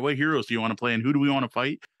like, all right, what heroes do you want to play and who do we want to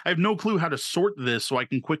fight? I have no clue how to sort this so I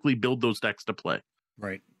can quickly build those decks to play.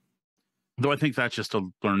 Right. Though I think that's just a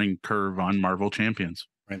learning curve on Marvel Champions.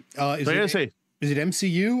 Right. Is it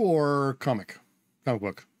MCU or comic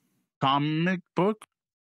book? Comic book?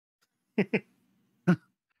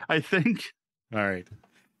 I think. All right.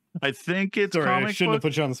 I think it's Sorry, comic I shouldn't have book.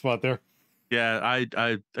 put you on the spot there. Yeah,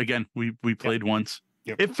 I again, we played once.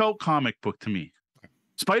 Yep. It felt comic book to me. Okay.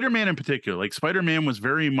 Spider-Man in particular, like Spider-Man was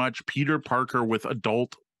very much Peter Parker with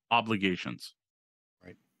adult obligations.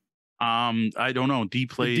 Right. I don't know. D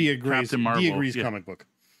played Captain Marvel. D agrees comic book.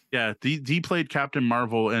 Yeah, D played Captain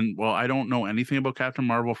Marvel, and well, I don't know anything about Captain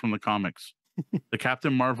Marvel from the comics. The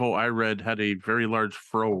Captain Marvel I read had a very large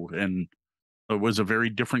fro, and it was a very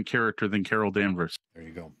different character than Carol Danvers. There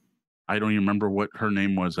you go. I don't even remember what her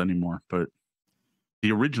name was anymore, but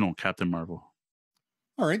the original Captain Marvel.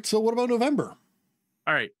 All right, so what about November?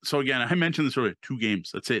 All right, so again, I mentioned this earlier, 2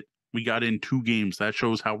 games. That's it. We got in 2 games. That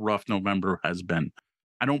shows how rough November has been.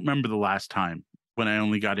 I don't remember the last time when I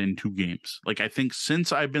only got in 2 games. Like, I think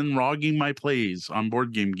since I've been logging my plays on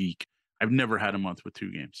Board Game Geek, I've never had a month with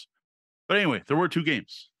 2 games. But anyway, there were 2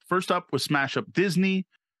 games. First up was Smash Up Disney.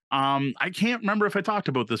 I can't remember if I talked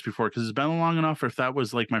about this before because it's been long enough, or if that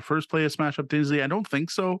was like my first play of Smash Up Disney. I don't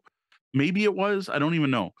think so. Maybe it was. I don't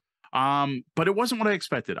even know. But it wasn't what I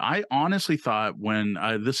expected. I honestly thought when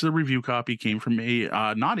this is a review copy, came from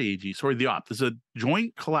not AAG, sorry, the OP. This is a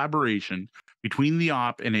joint collaboration between the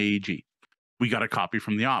OP and AAG. We got a copy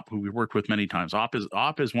from the OP, who we worked with many times. OP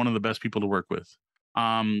is one of the best people to work with.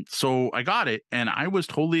 So I got it, and I was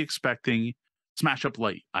totally expecting Smash Up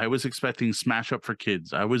Light. I was expecting Smash Up for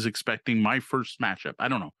kids. I was expecting my first Smash Up. I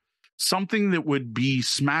don't know. Something that would be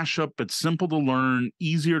Smash Up, but simple to learn,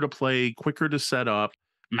 easier to play, quicker to set up,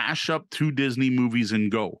 mash up 2 Disney movies and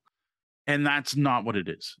go. And that's not what it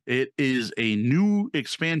is. It is a new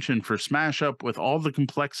expansion for Smash Up with all the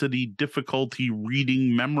complexity, difficulty,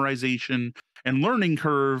 reading, memorization, and learning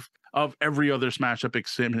curve of every other Smash Up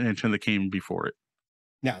expansion that came before it.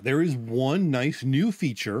 Now, there is one nice new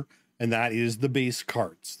feature, and that is the base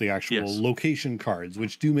cards, the actual location cards,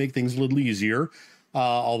 which do make things a little easier.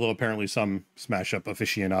 Although apparently some Smash Up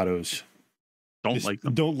aficionados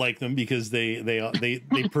don't like them because they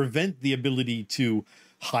prevent the ability to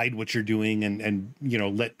hide what you're doing and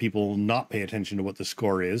let people not pay attention to what the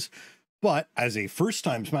score is. But as a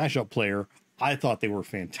first-time Smash Up player, I thought they were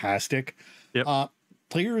fantastic. Yep.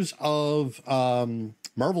 Players of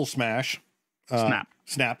Marvel Smash,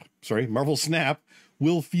 Marvel Snap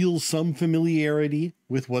will feel some familiarity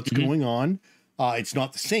with what's going on. It's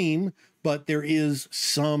not the same, but there is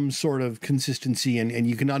some sort of consistency, and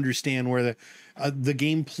you can understand where the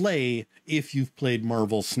gameplay, if you've played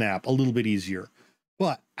Marvel Snap, a little bit easier.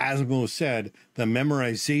 But as Mo said, the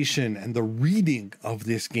memorization and the reading of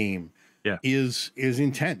this game is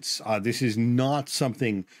intense. This is not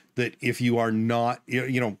something that if you are not,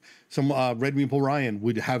 some Red Meeple Ryan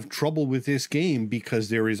would have trouble with this game because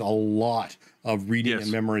there is a lot of reading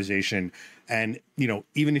and memorization. And,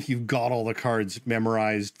 even if you've got all the cards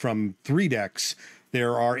memorized from 3 decks,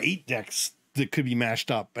 there are 8 decks that could be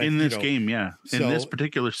mashed up. In this game, In this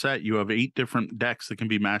particular set, you have 8 different decks that can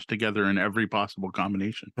be mashed together in every possible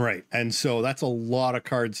combination. Right. And so that's a lot of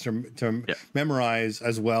cards to memorize,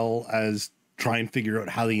 as well as try and figure out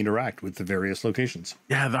how they interact with the various locations.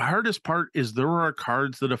 Yeah, the hardest part is there are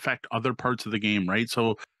cards that affect other parts of the game, right?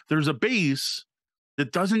 So there's a base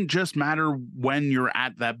that doesn't just matter when you're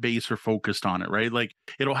at that base or focused on it, right? Like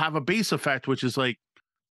it'll have a base effect, which is like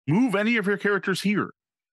move any of your characters here.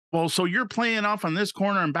 Well, so you're playing off on this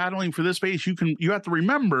corner and battling for this base. You have to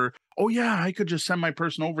remember, oh yeah, I could just send my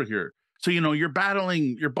person over here. So, you're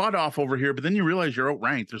battling your butt off over here, but then you realize you're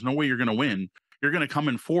outranked. There's no way you're going to win. You're going to come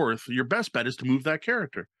in 4th. Your best bet is to move that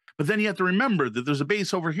character. But then you have to remember that there's a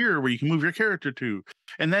base over here where you can move your character to.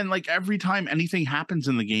 And then like every time anything happens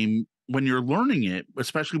in the game, when you're learning it,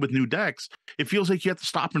 especially with new decks, it feels like you have to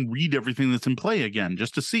stop and read everything that's in play again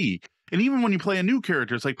just to see. And even when you play a new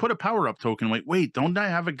character, it's like put a power-up token. Wait, don't I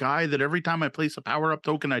have a guy that every time I place a power-up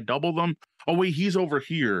token, I double them? Oh, wait, he's over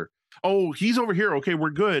here. Oh, he's over here. Okay, we're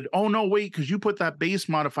good. Oh, no, wait, because you put that base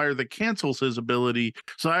modifier that cancels his ability.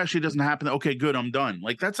 So that actually doesn't happen. Okay, good, I'm done.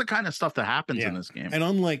 Like, that's the kind of stuff that happens in this game. And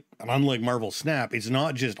unlike Marvel Snap, it's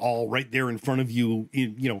not just all right there in front of you.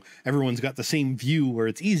 Everyone's got the same view where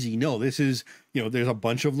it's easy. No, this is, there's a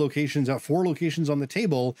bunch of locations, 4 locations on the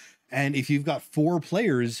table. And if you've got 4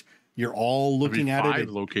 players, you're all looking at it at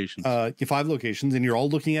 5 locations, and you're all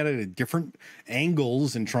looking at it at different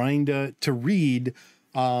angles and trying to read.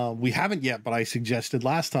 We haven't yet, but I suggested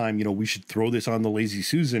last time, we should throw this on the Lazy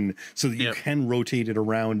Susan so that you can rotate it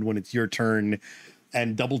around when it's your turn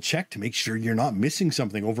and double check to make sure you're not missing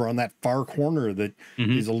something over on that far corner that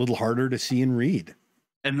is a little harder to see and read.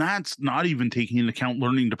 And that's not even taking into account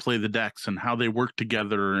learning to play the decks and how they work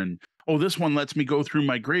together. And, oh, this one lets me go through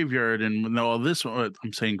my graveyard. And no, this one,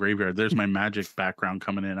 I'm saying graveyard. There's my Magic background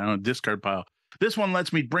coming in. I don't discard pile. This one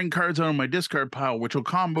lets me bring cards out of my discard pile, which will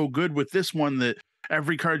combo good with this one that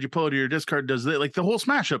every card you pull out of your discard does that. Like the whole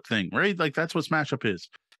Smash Up thing, right? Like that's what Smash Up is.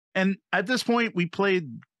 And at this point, we played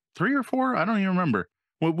 3 or 4. I don't even remember.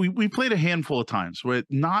 Well, we played a handful of times with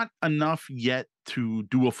not enough yet to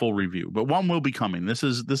do a full review, but one will be coming. This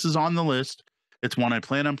is on the list. It's one I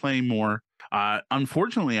plan on playing more.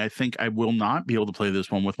 Unfortunately, I think I will not be able to play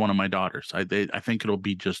this one with one of my daughters. I think it'll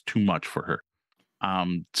be just too much for her.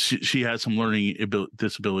 She has some learning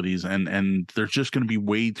disabilities, and there's just going to be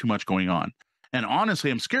way too much going on. And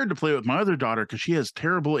honestly, I'm scared to play with my other daughter because she has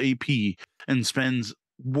terrible AP and spends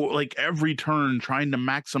like every turn trying to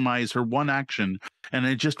maximize her one action. And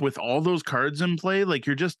it just, with all those cards in play, like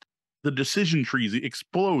the decision trees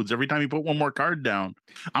explodes every time you put one more card down.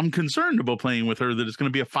 I'm concerned about playing with her that it's going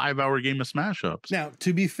to be a 5-hour game of Smash Ups. Now,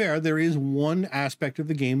 to be fair, there is one aspect of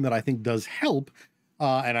the game that I think does help.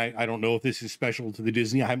 And I don't know if this is special to the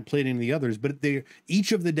Disney. I haven't played any of the others, but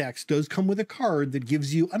each of the decks does come with a card that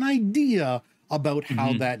gives you an idea about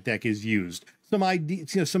how that deck is used. Some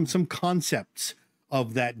ideas, some concepts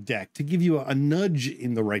of that deck to give you a nudge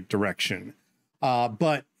in the right direction.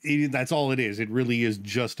 But that's all it is. It really is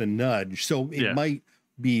just a nudge. So it might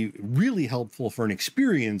be really helpful for an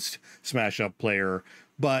experienced Smash Up player,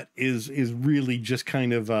 but is really just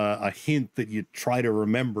kind of a hint that you try to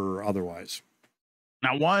remember otherwise.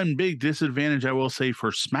 Now, one big disadvantage I will say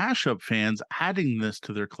for Smash Up fans adding this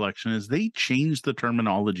to their collection is they changed the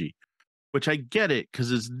terminology, which I get it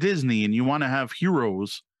because it's Disney and you want to have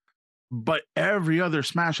heroes, but every other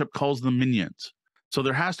Smash Up calls them minions. So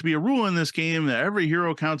there has to be a rule in this game that every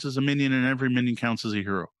hero counts as a minion and every minion counts as a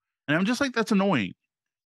hero. And I'm just like, that's annoying.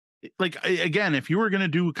 Like, again, if you were going to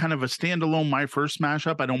do kind of a standalone My First Smash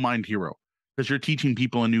Up, I don't mind hero because you're teaching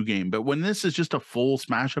people a new game. But when this is just a full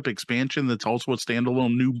Smash Up expansion that's also a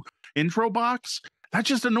standalone new intro box, that's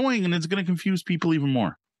just annoying and it's going to confuse people even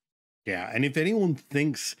more. Yeah, and if anyone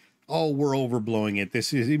thinks, oh, we're overblowing it,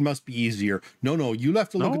 it must be easier. No, you have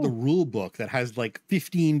to look at the rule book that has like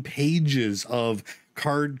 15 pages of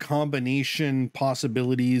card combination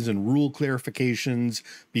possibilities and rule clarifications,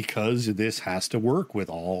 because this has to work with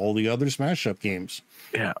all the other Smash Up games.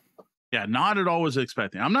 Yeah, not at all was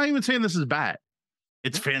expecting. I'm not even saying this is bad.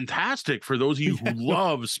 It's fantastic for those of you who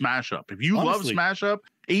love Smash Up. If you love Smash Up,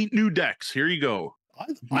 8 new decks. Here you go.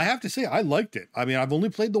 I have to say, I liked it. I mean, I've only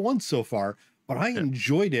played the once so far, but I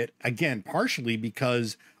enjoyed it, again, partially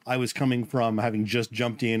because I was coming from having just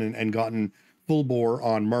jumped in and gotten full bore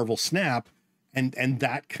on Marvel Snap, and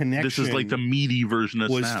that connection. This is like the meaty version of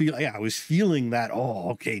Snap. I was feeling that, oh,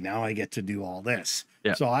 okay, now I get to do all this.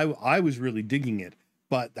 Yeah. So I was really digging it.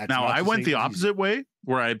 But that's now I went the opposite way,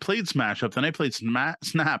 where I played Smash Up, then I played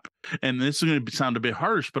Snap, and this is going to sound a bit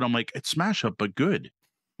harsh, but I'm like, it's Smash Up, but good,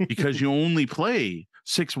 because you only play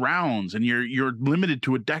 6 rounds and you're limited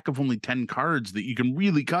to a deck of only 10 cards that you can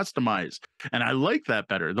really customize. And I like that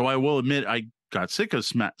better, though I will admit I got sick of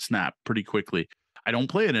Snap pretty quickly. I don't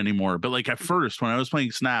play it anymore. But like at first, when I was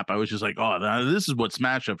playing Snap, I was just like, oh, this is what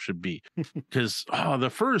Smash Up should be. Because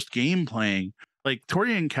the first game playing, like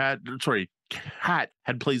Tori and Kat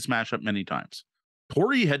had played Smash Up many times.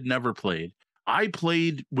 Tori had never played. I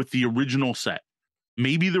played with the original set.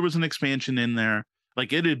 Maybe there was an expansion in there.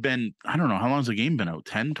 Like it had been, I don't know, how long has the game been out?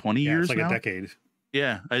 10, 20 years it's like now? a decade.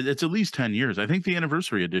 Yeah, it's at least 10 years. I think the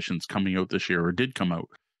anniversary edition's coming out this year, or did come out.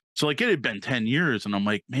 So like it had been 10 years and I'm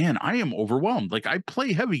like, man, I am overwhelmed. Like I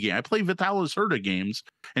play heavy game. I play Vitalis Herta games,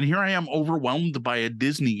 and here I am overwhelmed by a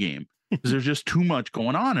Disney game because there's just too much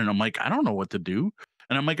going on. And I'm like, I don't know what to do.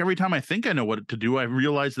 And I'm like, every time I think I know what to do, I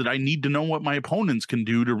realize that I need to know what my opponents can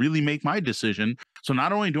do to really make my decision. So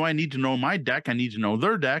not only do I need to know my deck, I need to know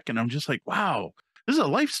their deck. And I'm just like, wow, this is a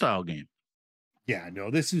lifestyle game. Yeah,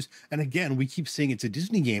 no, this is, and again, we keep saying it's a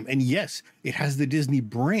Disney game. And yes, it has the Disney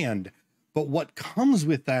brand, but what comes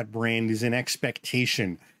with that brand is an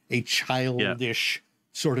expectation, a childish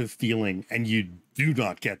sort of feeling. And you do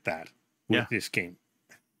not get that with this game.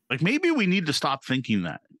 Like maybe we need to stop thinking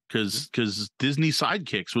that, because Disney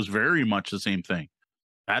Sidekicks was very much the same thing.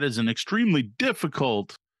 That is an extremely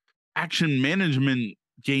difficult action management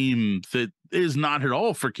game that is not at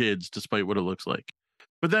all for kids, despite what it looks like.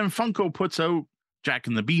 But then Funko puts out Jack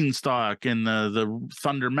and the Beanstalk and the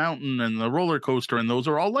Thunder Mountain and the roller coaster, and those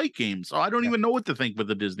are all light games. So I don't even know what to think with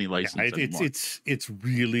the Disney license anymore. It's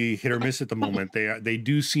really hit or miss at the moment. They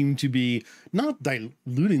do seem to be not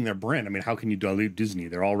diluting their brand. I mean, how can you dilute Disney?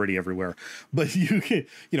 They're already everywhere. But you can,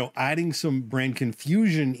 adding some brand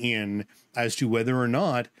confusion in as to whether or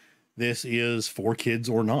not this is for kids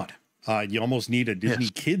or not. You almost need a Disney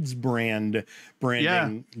Kids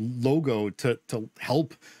branding logo to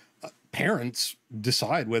help parents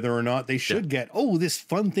decide whether or not they should get, this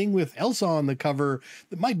fun thing with Elsa on the cover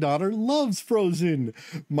that my daughter loves Frozen.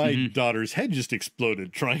 My daughter's head just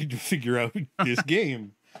exploded trying to figure out this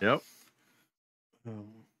game. Yep. All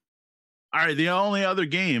right. The only other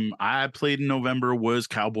game I played in November was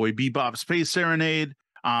Cowboy Bebop Space Serenade.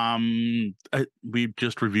 We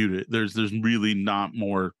just reviewed it. There's really not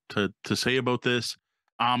more to say about this.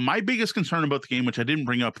 My biggest concern about the game, which I didn't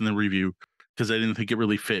bring up in the review, because I didn't think it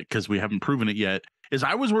really fit because we haven't proven it yet, is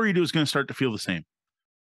I was worried it was going to start to feel the same,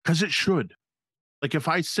 because it should. Like, if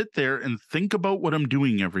I sit there and think about what I'm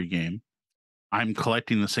doing every game, I'm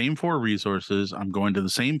collecting the same 4 resources, I'm going to the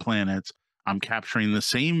same planets, I'm capturing the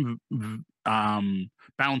same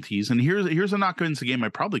bounties. And here's a knock against the game I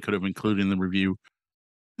probably could have included in the review.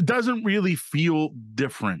 It doesn't really feel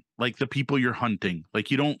different, like the people you're hunting.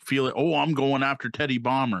 Like, you don't feel it, I'm going after Teddy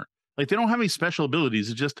Bomber. Like, they don't have any special abilities.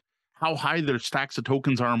 It's just how high their stacks of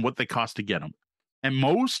tokens are and what they cost to get them. And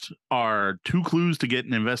most are 2 clues to get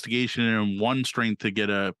an investigation and 1 strength to get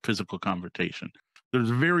a physical confrontation. There's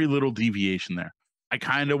very little deviation there. I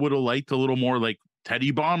kind of would have liked a little more like Teddy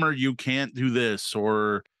Bomber, you can't do this,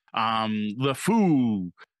 or LeFou,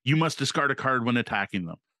 you must discard a card when attacking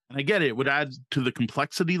them. And I get it would add to the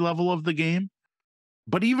complexity level of the game.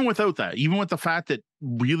 But even without that, even with the fact that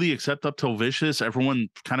really, except up till Vicious, everyone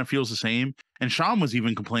kind of feels the same. And Sean was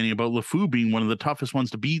even complaining about LeFou being one of the toughest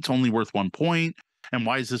ones to beat. It's only worth 1 point. And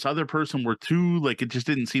why is this other person worth 2? Like, it just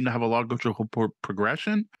didn't seem to have a logical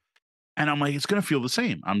progression. And I'm like, it's going to feel the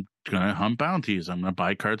same. I'm going to hunt bounties. I'm going to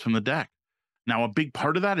buy cards from the deck. Now, a big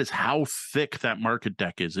part of that is how thick that market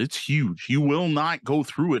deck is. It's huge. You will not go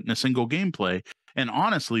through it in a single gameplay. And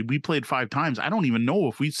honestly, we played 5 times. I don't even know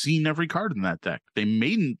if we've seen every card in that deck. They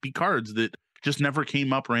may be cards that just never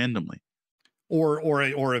came up randomly, or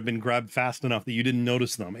have been grabbed fast enough that you didn't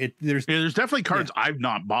notice them. There's definitely cards I've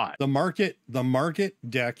not bought. The market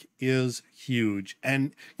deck is huge,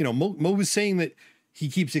 and Mo was saying that he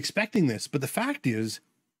keeps expecting this, but the fact is,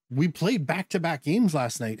 we played back-to-back games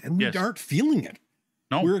last night, and we aren't feeling it.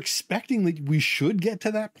 No, we're expecting that we should get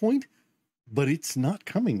to that point, but it's not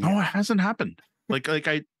coming yet. No, it hasn't happened. Like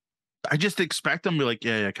I just expect them to be like,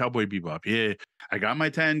 yeah, Cowboy Bebop. Yeah, I got my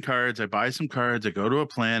 10 cards. I buy some cards. I go to a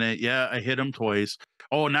planet. Yeah, I hit them twice.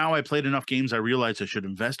 Oh, now I played enough games. I realized I should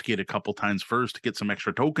investigate a couple times first to get some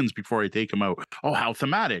extra tokens before I take them out. Oh, how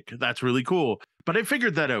thematic. That's really cool. But I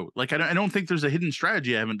figured that out. Like, I don't think there's a hidden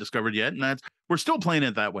strategy I haven't discovered yet. And we're still playing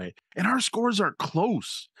it that way. And our scores are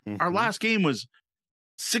close. Our last game was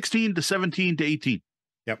 16 to 17 to 18.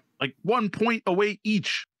 Yep. Like 1 point away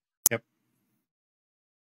each. Yep.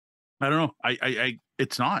 I don't know. I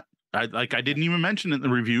it's not. I didn't even mention it in the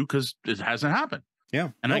review because it hasn't happened. Yeah.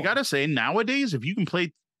 And I gotta say, nowadays, if you can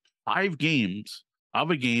play 5 games of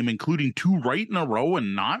a game, including 2 right in a row,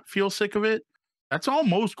 and not feel sick of it, that's all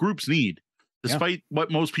most groups need. Despite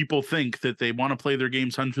what most people think, that they want to play their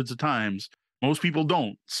games hundreds of times, most people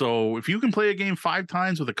don't. So if you can play a game 5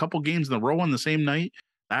 times with a couple games in a row on the same night,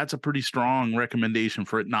 that's a pretty strong recommendation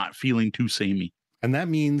for it not feeling too samey. And that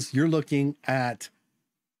means you're looking at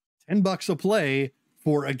 $10 a play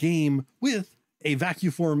for a game with a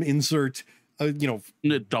vacuform insert,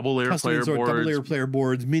 double layer player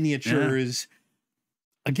boards, miniatures.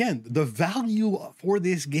 Yeah. Again, the value for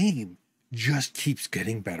this game just keeps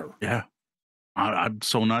getting better. Yeah. I'm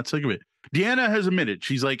so not sick of it. Deanna has admitted,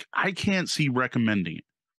 she's like, I can't see recommending it.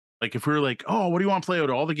 Like, if we were like, oh, what do you want to play out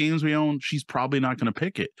of all the games we own? She's probably not going to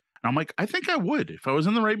pick it. And I'm like, I think I would if I was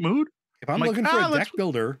in the right mood. If I'm looking for a deck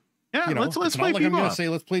builder. Yeah, let's play Bebop. I'm going to say,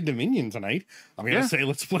 let's play Dominion tonight. I'm going to say,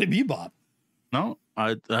 let's play Bebop. No,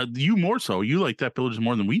 you more so. You like deck builders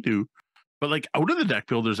more than we do. But like, out of the deck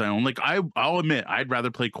builders I own, like, I'll admit, I'd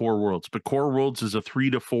rather play Core Worlds. But Core Worlds is a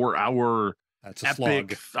 3 to 4 hour That's a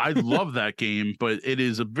epic. slog. I love that game, but it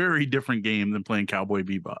is a very different game than playing Cowboy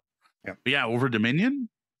Bebop. Yeah. But yeah, over Dominion,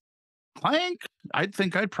 Clank. I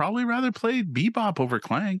think I'd probably rather play Bebop over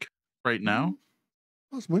Clank right now.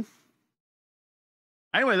 Possibly.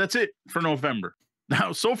 Anyway, that's it for November.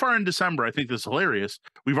 Now, so far in December, I think this is hilarious.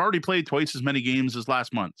 We've already played twice as many games as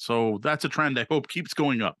last month. So that's a trend I hope keeps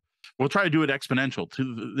going up. We'll try to do it exponential.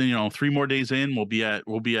 3 more days in, we'll be at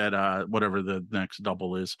whatever the next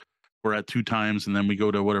double is. we're at 2 times, and then we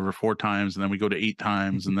go to whatever 4 times, and then we go to 8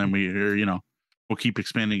 times, and then we'll keep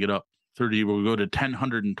expanding it up. 30, we'll go to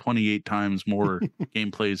 1,028 times more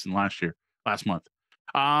gameplays than last month.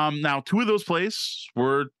 Now 2 of those plays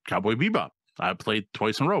were Cowboy Bebop. I played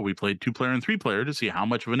twice in a row. We played 2-player and 3-player to see how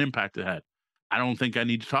much of an impact it had. I don't think I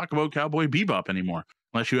need to talk about Cowboy Bebop anymore,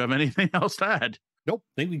 unless you have anything else to add. Nope,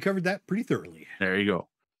 I think we covered that pretty thoroughly. There you go.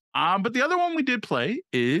 But the other one we did play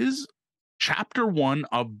is Chapter 1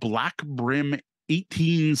 of Black Brim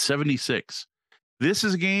 1876. This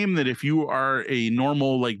is a game that if you are a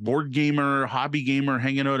normal like board gamer, hobby gamer,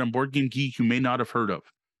 hanging out on Board Game Geek, you may not have heard of.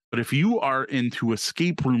 But if you are into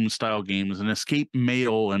escape room style games and escape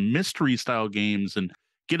mail and mystery style games and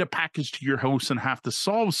get a package to your house and have to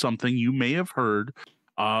solve something, you may have heard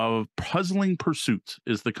of Puzzling Pursuits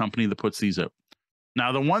is the company that puts these out.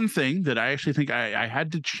 Now, the one thing that I actually think I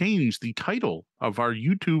had to change the title of our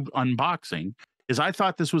YouTube unboxing is I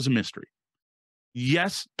thought this was a mystery.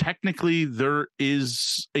 Yes, technically there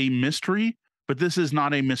is a mystery, but this is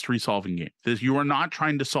not a mystery solving game. You are not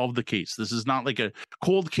trying to solve the case. This is not like a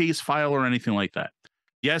cold case file or anything like that.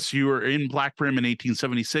 Yes, you are in Black Brim in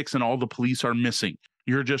 1876 and all the police are missing.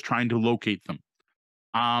 You're just trying to locate them.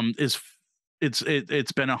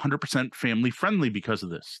 It's been 100% family friendly because of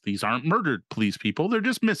this. These aren't murdered police people. They're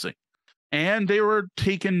just missing. And they were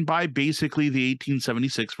taken by basically the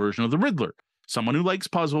 1876 version of the Riddler. Someone who likes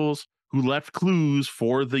puzzles, who left clues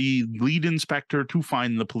for the lead inspector to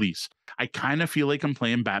find the police. I kind of feel like I'm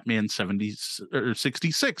playing Batman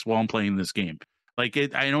 66 while I'm playing this game. Like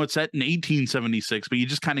I know it's set in 1876, but you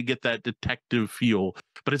just kind of get that detective feel.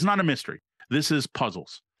 But it's not a mystery. This is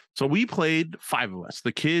puzzles. So we played 5 of us,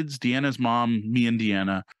 the kids, Deanna's mom, me and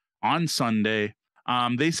Deanna, on Sunday.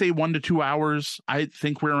 They say 1 to 2 hours. I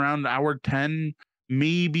think we're around hour 10,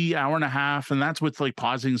 maybe hour and a half. And that's with like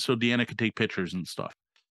pausing so Deanna could take pictures and stuff.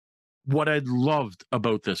 What I loved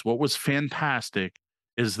about this, what was fantastic,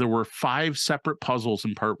 is there were 5 separate puzzles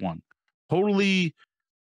in part 1. Totally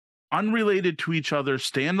unrelated to each other,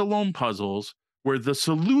 standalone puzzles, where the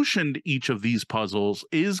solution to each of these puzzles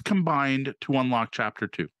is combined to unlock chapter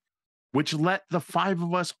 2. Which let the 5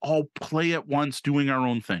 of us all play at once doing our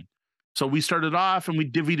own thing. So we started off and we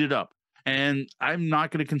divvied it up. And I'm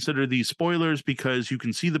not going to consider these spoilers because you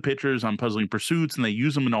can see the pictures on Puzzling Pursuits and they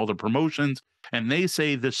use them in all the promotions. And they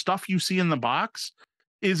say the stuff you see in the box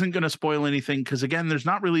isn't going to spoil anything because, again, there's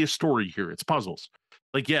not really a story here. It's puzzles.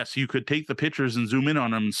 Like, yes, you could take the pictures and zoom in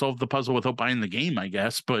on them and solve the puzzle without buying the game, I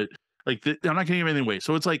guess. But like, I'm not going to give anything away.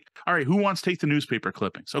 So it's like, all right, who wants to take the newspaper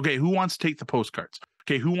clippings? Okay, who wants to take the postcards?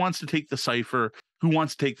 Okay, who wants to take the cipher? Who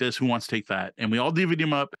wants to take this? Who wants to take that? And we all divvied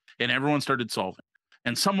them up and everyone started solving.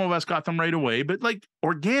 And some of us got them right away, but like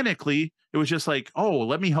organically, it was just like, oh,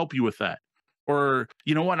 let me help you with that. Or,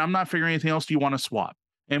 you know what? I'm not figuring anything else. Do you want to swap?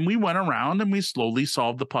 And we went around and we slowly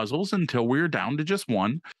solved the puzzles until we were down to just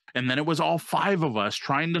one. And then it was all 5 of us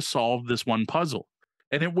trying to solve this one puzzle.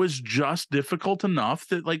 And it was just difficult enough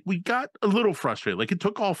that like we got a little frustrated. Like it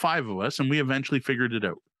took all 5 of us and we eventually figured it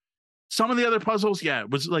out. Some of the other puzzles, yeah, it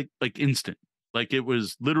was like instant. Like it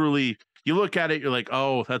was literally, you look at it, you're like,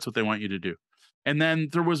 oh, that's what they want you to do. And then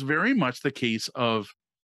there was very much the case of,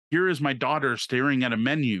 here is my daughter staring at a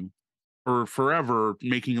menu for forever,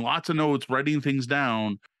 making lots of notes, writing things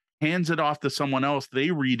down, hands it off to someone else.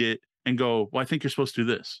 They read it and go, well, I think you're supposed to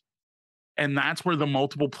do this. And that's where the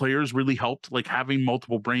multiple players really helped, like having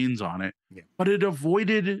multiple brains on it. Yeah. But it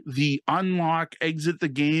avoided the unlock, exit the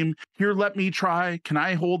game. Here, let me try. Can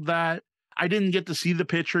I hold that? I didn't get to see the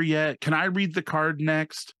picture yet. Can I read the card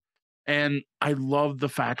next? And I love the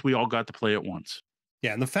fact we all got to play at once.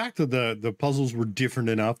 Yeah, and the fact that the puzzles were different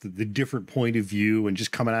enough, that the different point of view and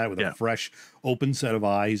just coming at it with a fresh, open set of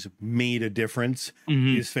eyes made a difference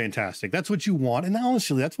is fantastic. That's what you want. And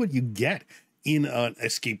honestly, that's what you get in an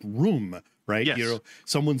escape room, right? Yes. You know,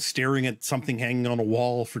 someone's staring at something hanging on a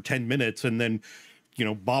wall for 10 minutes and then, you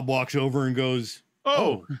know, Bob walks over and goes,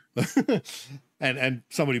 oh. and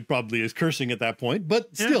somebody probably is cursing at that point,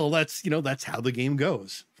 but still that's, you know, that's how the game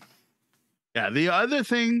goes. Yeah, the other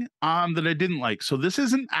thing that I didn't like, so this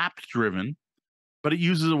isn't app driven, but it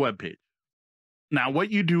uses a web page. Now,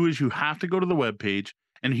 what you do is you have to go to the web page,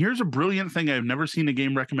 and here's a brilliant thing I've never seen a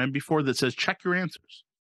game recommend before that says check your answers.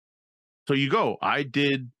 So you go, I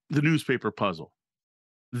did the newspaper puzzle.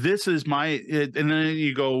 This is my, and then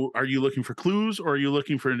you go, are you looking for clues or are you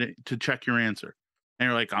looking for to check your answer? And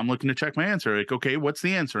you're like, I'm looking to check my answer. Like, okay, what's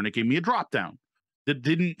the answer? And it gave me a drop down that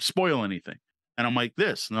didn't spoil anything. And I'm like,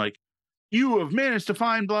 this, and they're like, you have managed to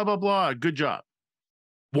find blah, blah, blah. Good job.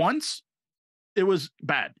 Once it was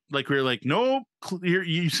bad. Like we were like, no,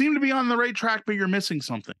 you seem to be on the right track, but you're missing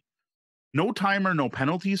something. No timer, no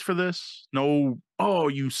penalties for this. No, oh,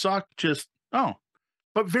 you suck. Just, oh,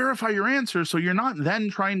 but verify your answer. So you're not then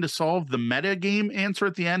trying to solve the meta game answer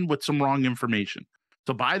at the end with some wrong information.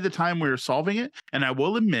 So by the time we were solving it, and I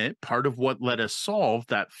will admit, part of what let us solve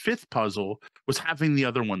that fifth puzzle was having the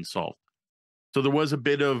other one solved. So there was a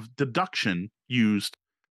bit of deduction used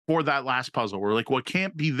for that last puzzle. We're like, well, it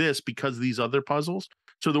can't be this because of these other puzzles.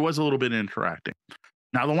 So there was a little bit of interacting.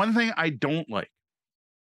 Now, the one thing I don't like,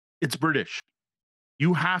 it's British.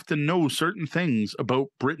 You have to know certain things about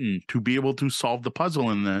Britain to be able to solve the puzzle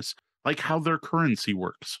in this, like how their currency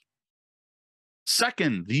works.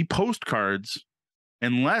 Second, the postcards,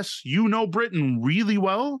 unless you know Britain really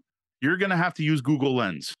well, you're going to have to use Google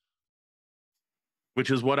Lens,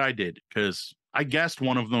 which is what I did, because I guessed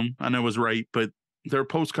one of them and I was right, but they're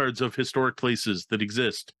postcards of historic places that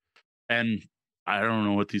exist. And I don't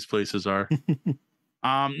know what these places are.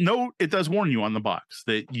 No, it does warn you on the box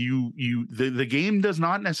that the game does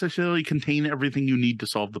not necessarily contain everything you need to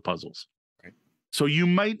solve the puzzles. Right. So you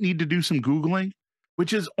might need to do some Googling,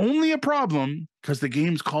 which is only a problem because the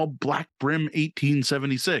game's called Black Brim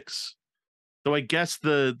 1876. So I guess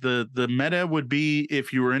the meta would be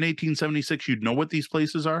if you were in 1876, you'd know what these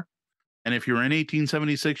places are. And if you were in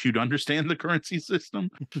 1876, you'd understand the currency system.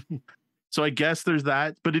 So I guess there's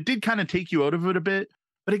that, but it did kind of take you out of it a bit.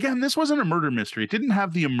 But again, this wasn't a murder mystery. It didn't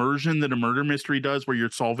have the immersion that a murder mystery does where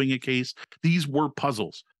you're solving a case. These were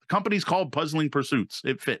puzzles. The company's called Puzzling Pursuits.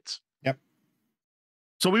 It fits. Yep.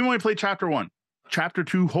 So we only played chapter 1. Chapter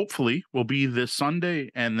 2, hopefully, will be this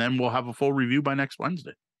Sunday, and then we'll have a full review by next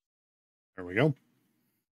Wednesday. There we go. All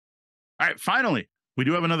right, finally, we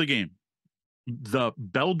do have another game. The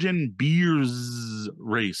Belgian Beers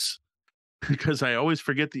Race. Because I always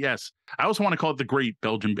forget the S. I also want to call it the Great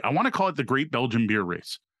Belgian. I want to call it the Great Belgian Beer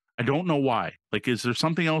Race. I don't know why. Like, is there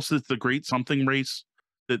something else that's the Great Something Race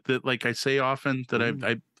that like I say often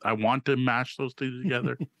that I want to mash those two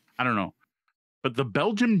together? I don't know. But the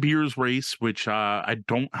Belgian Beers Race, which I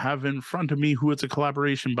don't have in front of me who it's a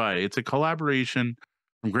collaboration by. It's a collaboration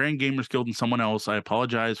from Grand Gamers Guild and someone else. I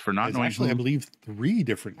apologize for not knowing. Actually, I believe 3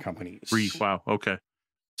 different companies. 3. Wow. Okay.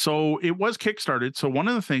 So it was kickstarted. So one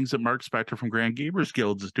of the things that Mark Spector from Grand Gamers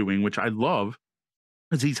Guild is doing, which I love,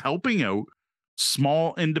 is he's helping out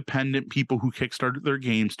small independent people who kickstarted their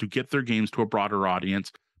games to get their games to a broader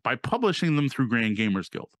audience by publishing them through Grand Gamers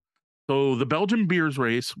Guild. So the Belgian Beers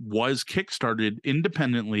Race was kickstarted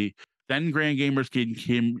independently. Then Grand Gamers Guild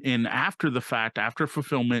came in after the fact, after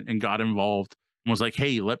fulfillment, and got involved and was like,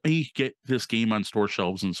 hey, let me get this game on store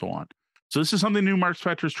shelves and so on. So this is something new Mark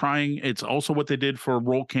Spector's trying. It's also what they did for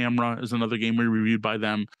Roll Camera, is another game we reviewed by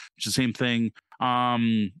them, which is the same thing.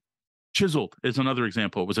 Chiseled is another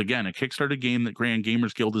example. It was, again, a Kickstarter game that Grand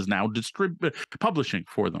Gamers Guild is now publishing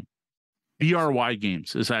for them. BRY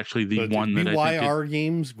Games is actually the one that BYR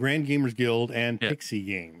Games, Grand Gamers Guild, and Pixie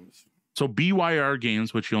Games. So BYR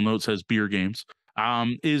Games, which you'll note says Beer Games,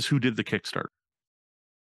 is who did the Kickstarter.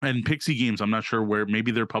 And Pixie Games, I'm not sure where. Maybe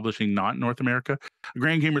they're publishing not in North America.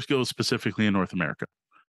 Grand Gamers Guild is specifically in North America.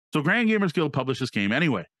 So Grand Gamers Guild published this game.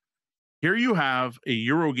 Anyway, here you have a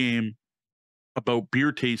Euro game about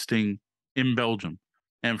beer tasting in Belgium.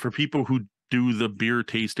 And for people who do the beer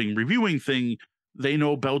tasting reviewing thing, they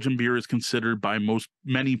know Belgian beer is considered by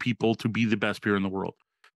many people to be the best beer in the world.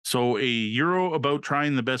 So a Euro about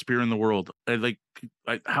trying the best beer in the world.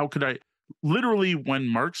 How could I? Literally, when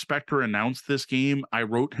Mark Spector announced this game, I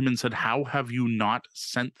wrote him and said, how have you not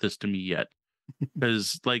sent this to me yet?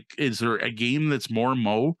 Because, like, is there a game that's more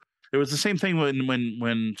Mo? It was the same thing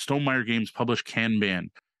when Stonemaier Games published Kanban.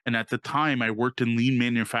 And at the time, I worked in lean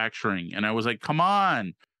manufacturing. And I was like, come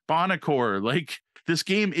on, Bonacor. Like, this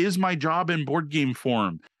game is my job in board game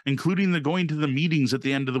form, including the going to the meetings at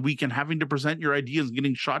the end of the week and having to present your ideas and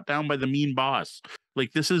getting shot down by the mean boss.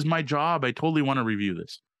 Like, this is my job. I totally want to review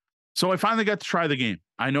this. So I finally got to try the game.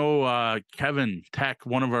 I know Kevin Tech,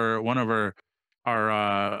 one of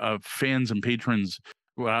our fans and patrons,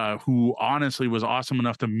 who honestly was awesome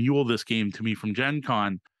enough to mule this game to me from Gen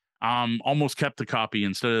Con, almost kept the copy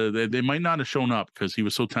instead of, they might not have shown up because he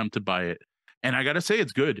was so tempted by it. And I got to say,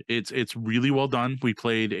 it's good. It's really well done. We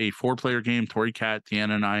played a 4-player game, Tori Cat,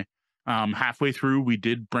 Deanna, and I. Halfway through, we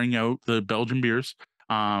did bring out the Belgian beers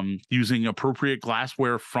using appropriate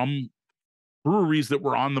glassware from breweries that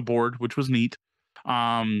were on the board, which was neat.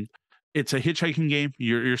 It's a hitchhiking game.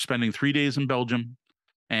 You're spending 3 days in Belgium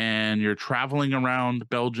and you're traveling around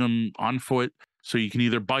Belgium on foot. So you can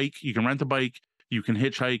either bike, you can rent a bike, you can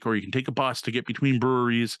hitchhike, or you can take a bus to get between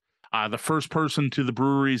breweries. The first person to the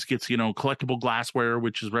breweries gets, collectible glassware,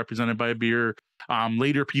 which is represented by a beer.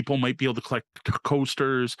 Later, people might be able to collect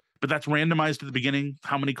coasters, but that's randomized at the beginning,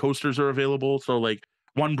 how many coasters are available. So like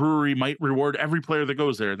one brewery might reward every player that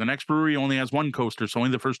goes there. The next brewery only has one coaster, so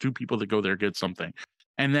only the first 2 people that go there get something.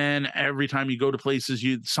 And then every time you go to places,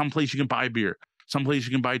 some place you can buy beer, some place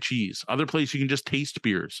you can buy cheese, other place you can just taste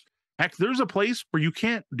beers. Heck, there's a place where you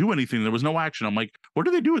can't do anything. There was no action. I'm like, what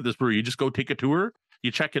do they do at this brewery? You just go take a tour,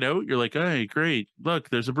 you check it out. You're like, hey, great. Look,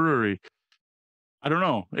 there's a brewery. I don't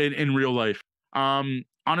know in real life.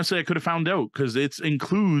 Honestly, I could have found out because it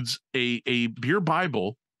includes a beer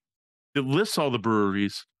Bible that lists all the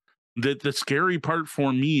breweries. The scary part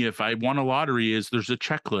for me, if I won a lottery, is there's a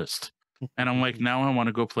checklist. And I'm like, now I want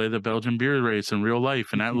to go play the Belgian beer race in real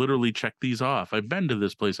life. And I literally check these off. I've been to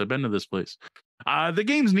this place. I've been to this place. The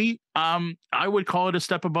game's neat. I would call it a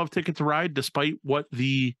step above Ticket to Ride, despite what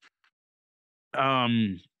the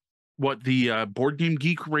Board Game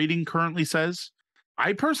Geek rating currently says.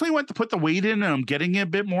 I personally went to put the weight in, and I'm getting it a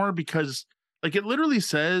bit more because like it literally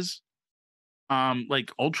says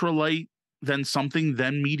like ultralight, then something,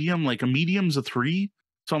 then medium. Like a medium's a 3.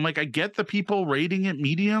 So I'm like, I get the people rating it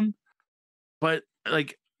medium, but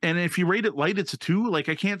like, and if you rate it light, it's a 2. Like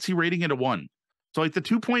I can't see rating it a 1. So like the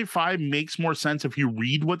 2.5 makes more sense if you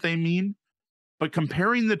read what they mean. But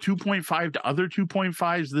comparing the 2.5 to other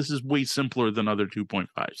 2.5s, this is way simpler than other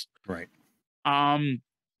 2.5s. Right.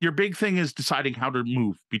 Your big thing is deciding how to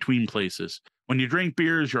move between places. When you drink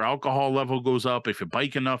beers, your alcohol level goes up. If you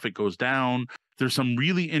bike enough, it goes down. There's some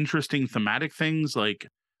really interesting thematic things like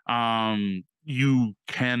you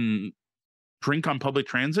can drink on public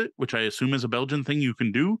transit, which I assume is a Belgian thing you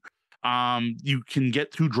can do. You can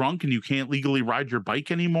get too drunk and you can't legally ride your bike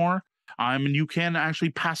anymore. And you can actually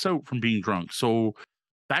pass out from being drunk. So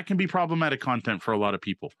that can be problematic content for a lot of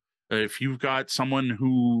people. If you've got someone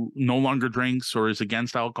who no longer drinks or is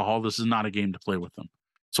against alcohol, this is not a game to play with them.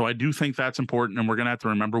 So I do think that's important. And we're going to have to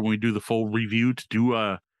remember when we do the full review to do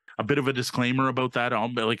a bit of a disclaimer about that,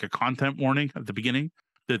 like a content warning at the beginning,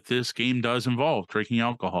 that this game does involve drinking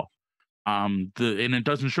alcohol. And it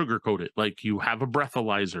doesn't sugarcoat it. Like you have a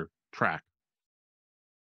breathalyzer track.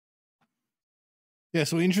 Yeah,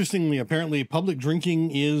 so interestingly, apparently public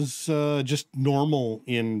drinking is just normal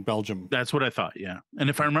in Belgium. That's what I thought, yeah. And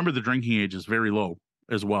if I remember, the drinking age is very low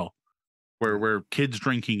as well, where kids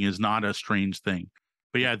drinking is not a strange thing.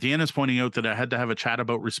 But yeah, Deanna's pointing out that I had to have a chat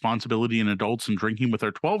about responsibility in adults and drinking with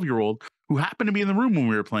our 12-year-old who happened to be in the room when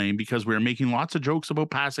we were playing because we were making lots of jokes about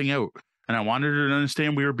passing out. And I wanted her to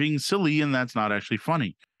understand we were being silly and that's not actually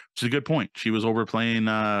funny, which is a good point. She was over playing,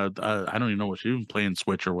 I don't even know what she was playing,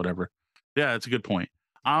 Switch or whatever. Yeah, that's a good point.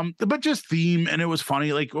 But just theme, and it was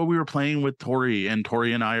funny. Like we were playing with Tori, and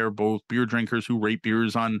Tori and I are both beer drinkers who rate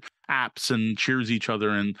beers on apps and cheers each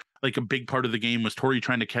other. And like a big part of the game was Tori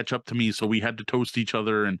trying to catch up to me, so we had to toast each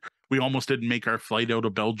other, and we almost didn't make our flight out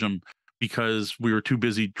of Belgium because we were too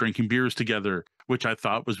busy drinking beers together, which I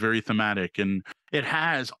thought was very thematic. And it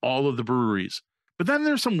has all of the breweries, but then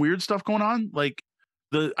there's some weird stuff going on. Like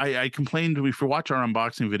I complained if you watch our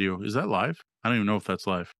unboxing video, is that live? I don't even know if that's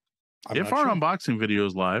live. If our unboxing video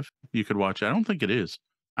is live, you could watch it. I don't think it is.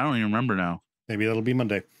 I don't even remember now. Maybe that'll be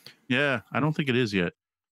Monday. Yeah, I don't think it is yet.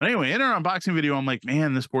 But anyway, in our unboxing video, I'm like,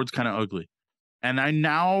 man, this board's kind of ugly. And I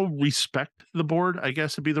now respect the board, I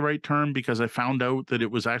guess would be the right term, because I found out that it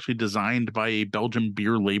was actually designed by a Belgian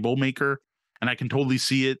beer label maker. And I can totally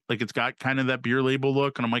see it. Like it's got kind of that beer label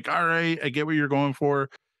look. And I'm like, all right, I get what you're going for.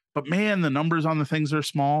 But man, the numbers on the things are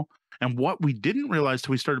small. And what we didn't realize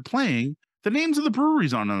till we started playing, the names of the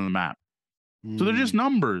breweries on the map. So they're just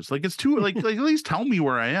numbers. Like it's too like at least tell me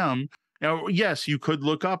where I am. Now, yes, you could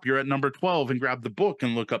look up, you're at number 12 and grab the book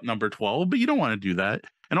and look up number 12, but you don't want to do that.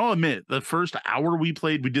 And I'll admit, the first hour we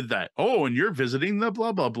played, we did that. Oh, and you're visiting the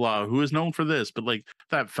blah, blah, blah, who is known for this. But like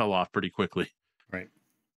that fell off pretty quickly. Right.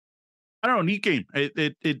 I don't know, neat game.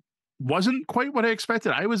 It wasn't quite what I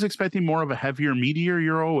expected. I was expecting more of a heavier, meatier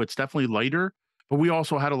Euro. It's definitely lighter, but we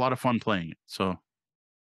also had a lot of fun playing it. So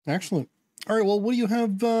excellent. All right, well, what do you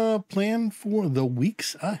have planned for the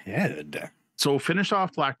weeks ahead? So finish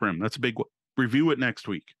off Black Brim. That's a big one. Review it next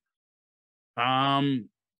week. I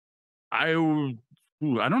don't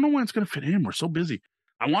know when it's going to fit in. We're so busy.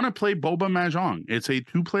 I want to play Boba Mahjong. It's a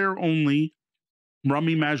 2-player only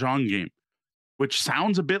rummy Mahjong game, which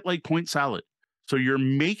sounds a bit like Point Salad. So you're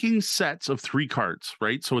making sets of 3 cards,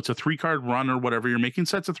 right? So it's a 3-card run or whatever. You're making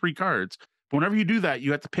sets of 3 cards. But whenever you do that,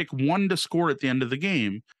 you have to pick one to score at the end of the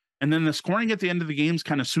game. And then the scoring at the end of the game is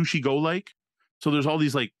kind of Sushi Go like. So there's all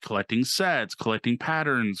these like collecting sets, collecting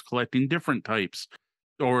patterns, collecting different types,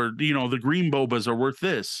 or, you know, the green bobas are worth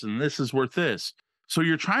this and this is worth this. So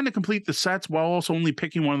you're trying to complete the sets while also only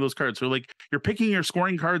picking one of those cards. So like you're picking your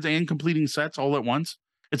scoring cards and completing sets all at once.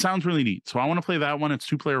 It sounds really neat. So I want to play that one. It's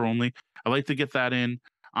 2-player only. I like to get that in.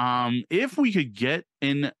 If we could get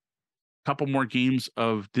in a couple more games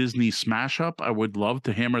of Disney Smash Up, I would love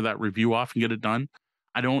to hammer that review off and get it done.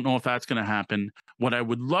 I don't know if that's going to happen. What I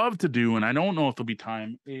would love to do, and I don't know if there'll be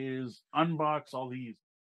time, is unbox all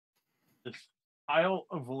this pile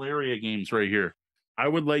of Valeria games right here. I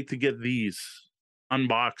would like to get these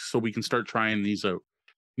unboxed so we can start trying these out.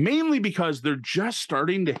 Mainly because they're just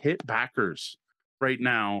starting to hit backers right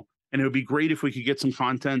now. And it would be great if we could get some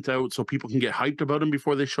content out so people can get hyped about them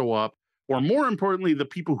before they show up. Or more importantly, the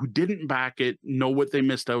people who didn't back it know what they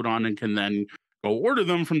missed out on and can then go order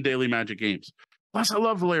them from Daily Magic Games. Plus, I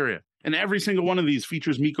love Valeria. And every single one of these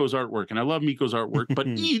features Miko's artwork. And I love Miko's artwork, but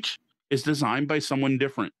each is designed by someone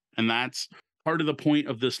different. And that's part of the point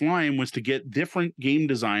of this line, was to get different game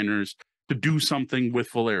designers to do something with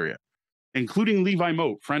Valeria, including Levi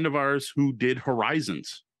Moat, friend of ours who did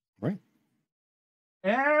Horizons. Right.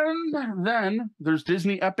 And then there's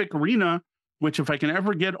Disney Epic Arena, which if I can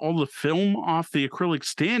ever get all the film off the acrylic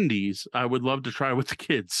standees, I would love to try with the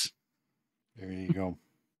kids. There you go.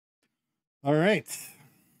 All right.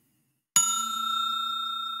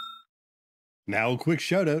 Now a quick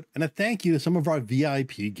shout out and a thank you to some of our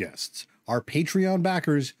VIP guests, our Patreon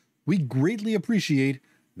backers. We greatly appreciate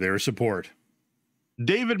their support.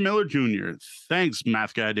 David Miller Jr. Thanks,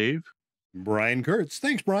 Math Guy Dave. Brian Kurtz.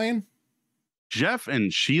 Thanks, Brian. Jeff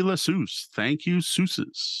and Sheila Seuss. Thank you,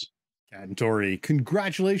 Seuss's. Kat and Tori,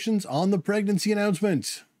 congratulations on the pregnancy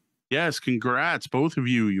announcement. Yes, congrats, both of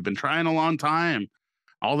you. You've been trying a long time.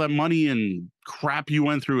 All that money and crap you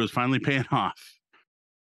went through is finally paying off.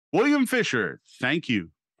 William Fisher, thank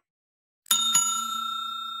you.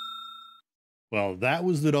 Well, that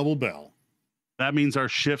was the double bell. That means our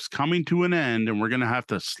shift's coming to an end, and we're going to have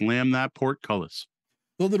to slam that portcullis.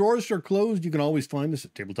 Though the doors are closed, you can always find us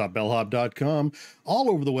at tabletopbellhop.com, all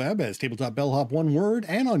over the web as Tabletop Bellhop, one word,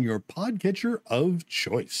 and on your podcatcher of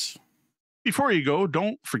choice. Before you go,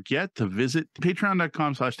 don't forget to visit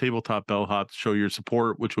patreon.com/tabletopbellhop to show your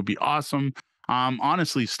support, which would be awesome.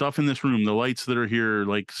 Honestly, stuff in this room, the lights that are here,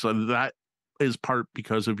 like, so that is part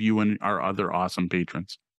because of you and our other awesome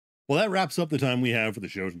patrons. Well, that wraps up the time we have for the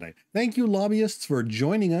show tonight. Thank you, lobbyists, for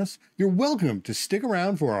joining us. You're welcome to stick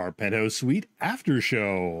around for our Penthouse Suite after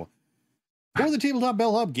show. For the Tabletop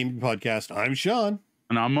Bellhop Gaming Podcast, I'm Sean.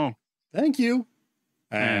 And I'm Mo. Thank you.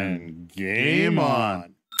 And game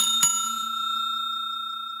on.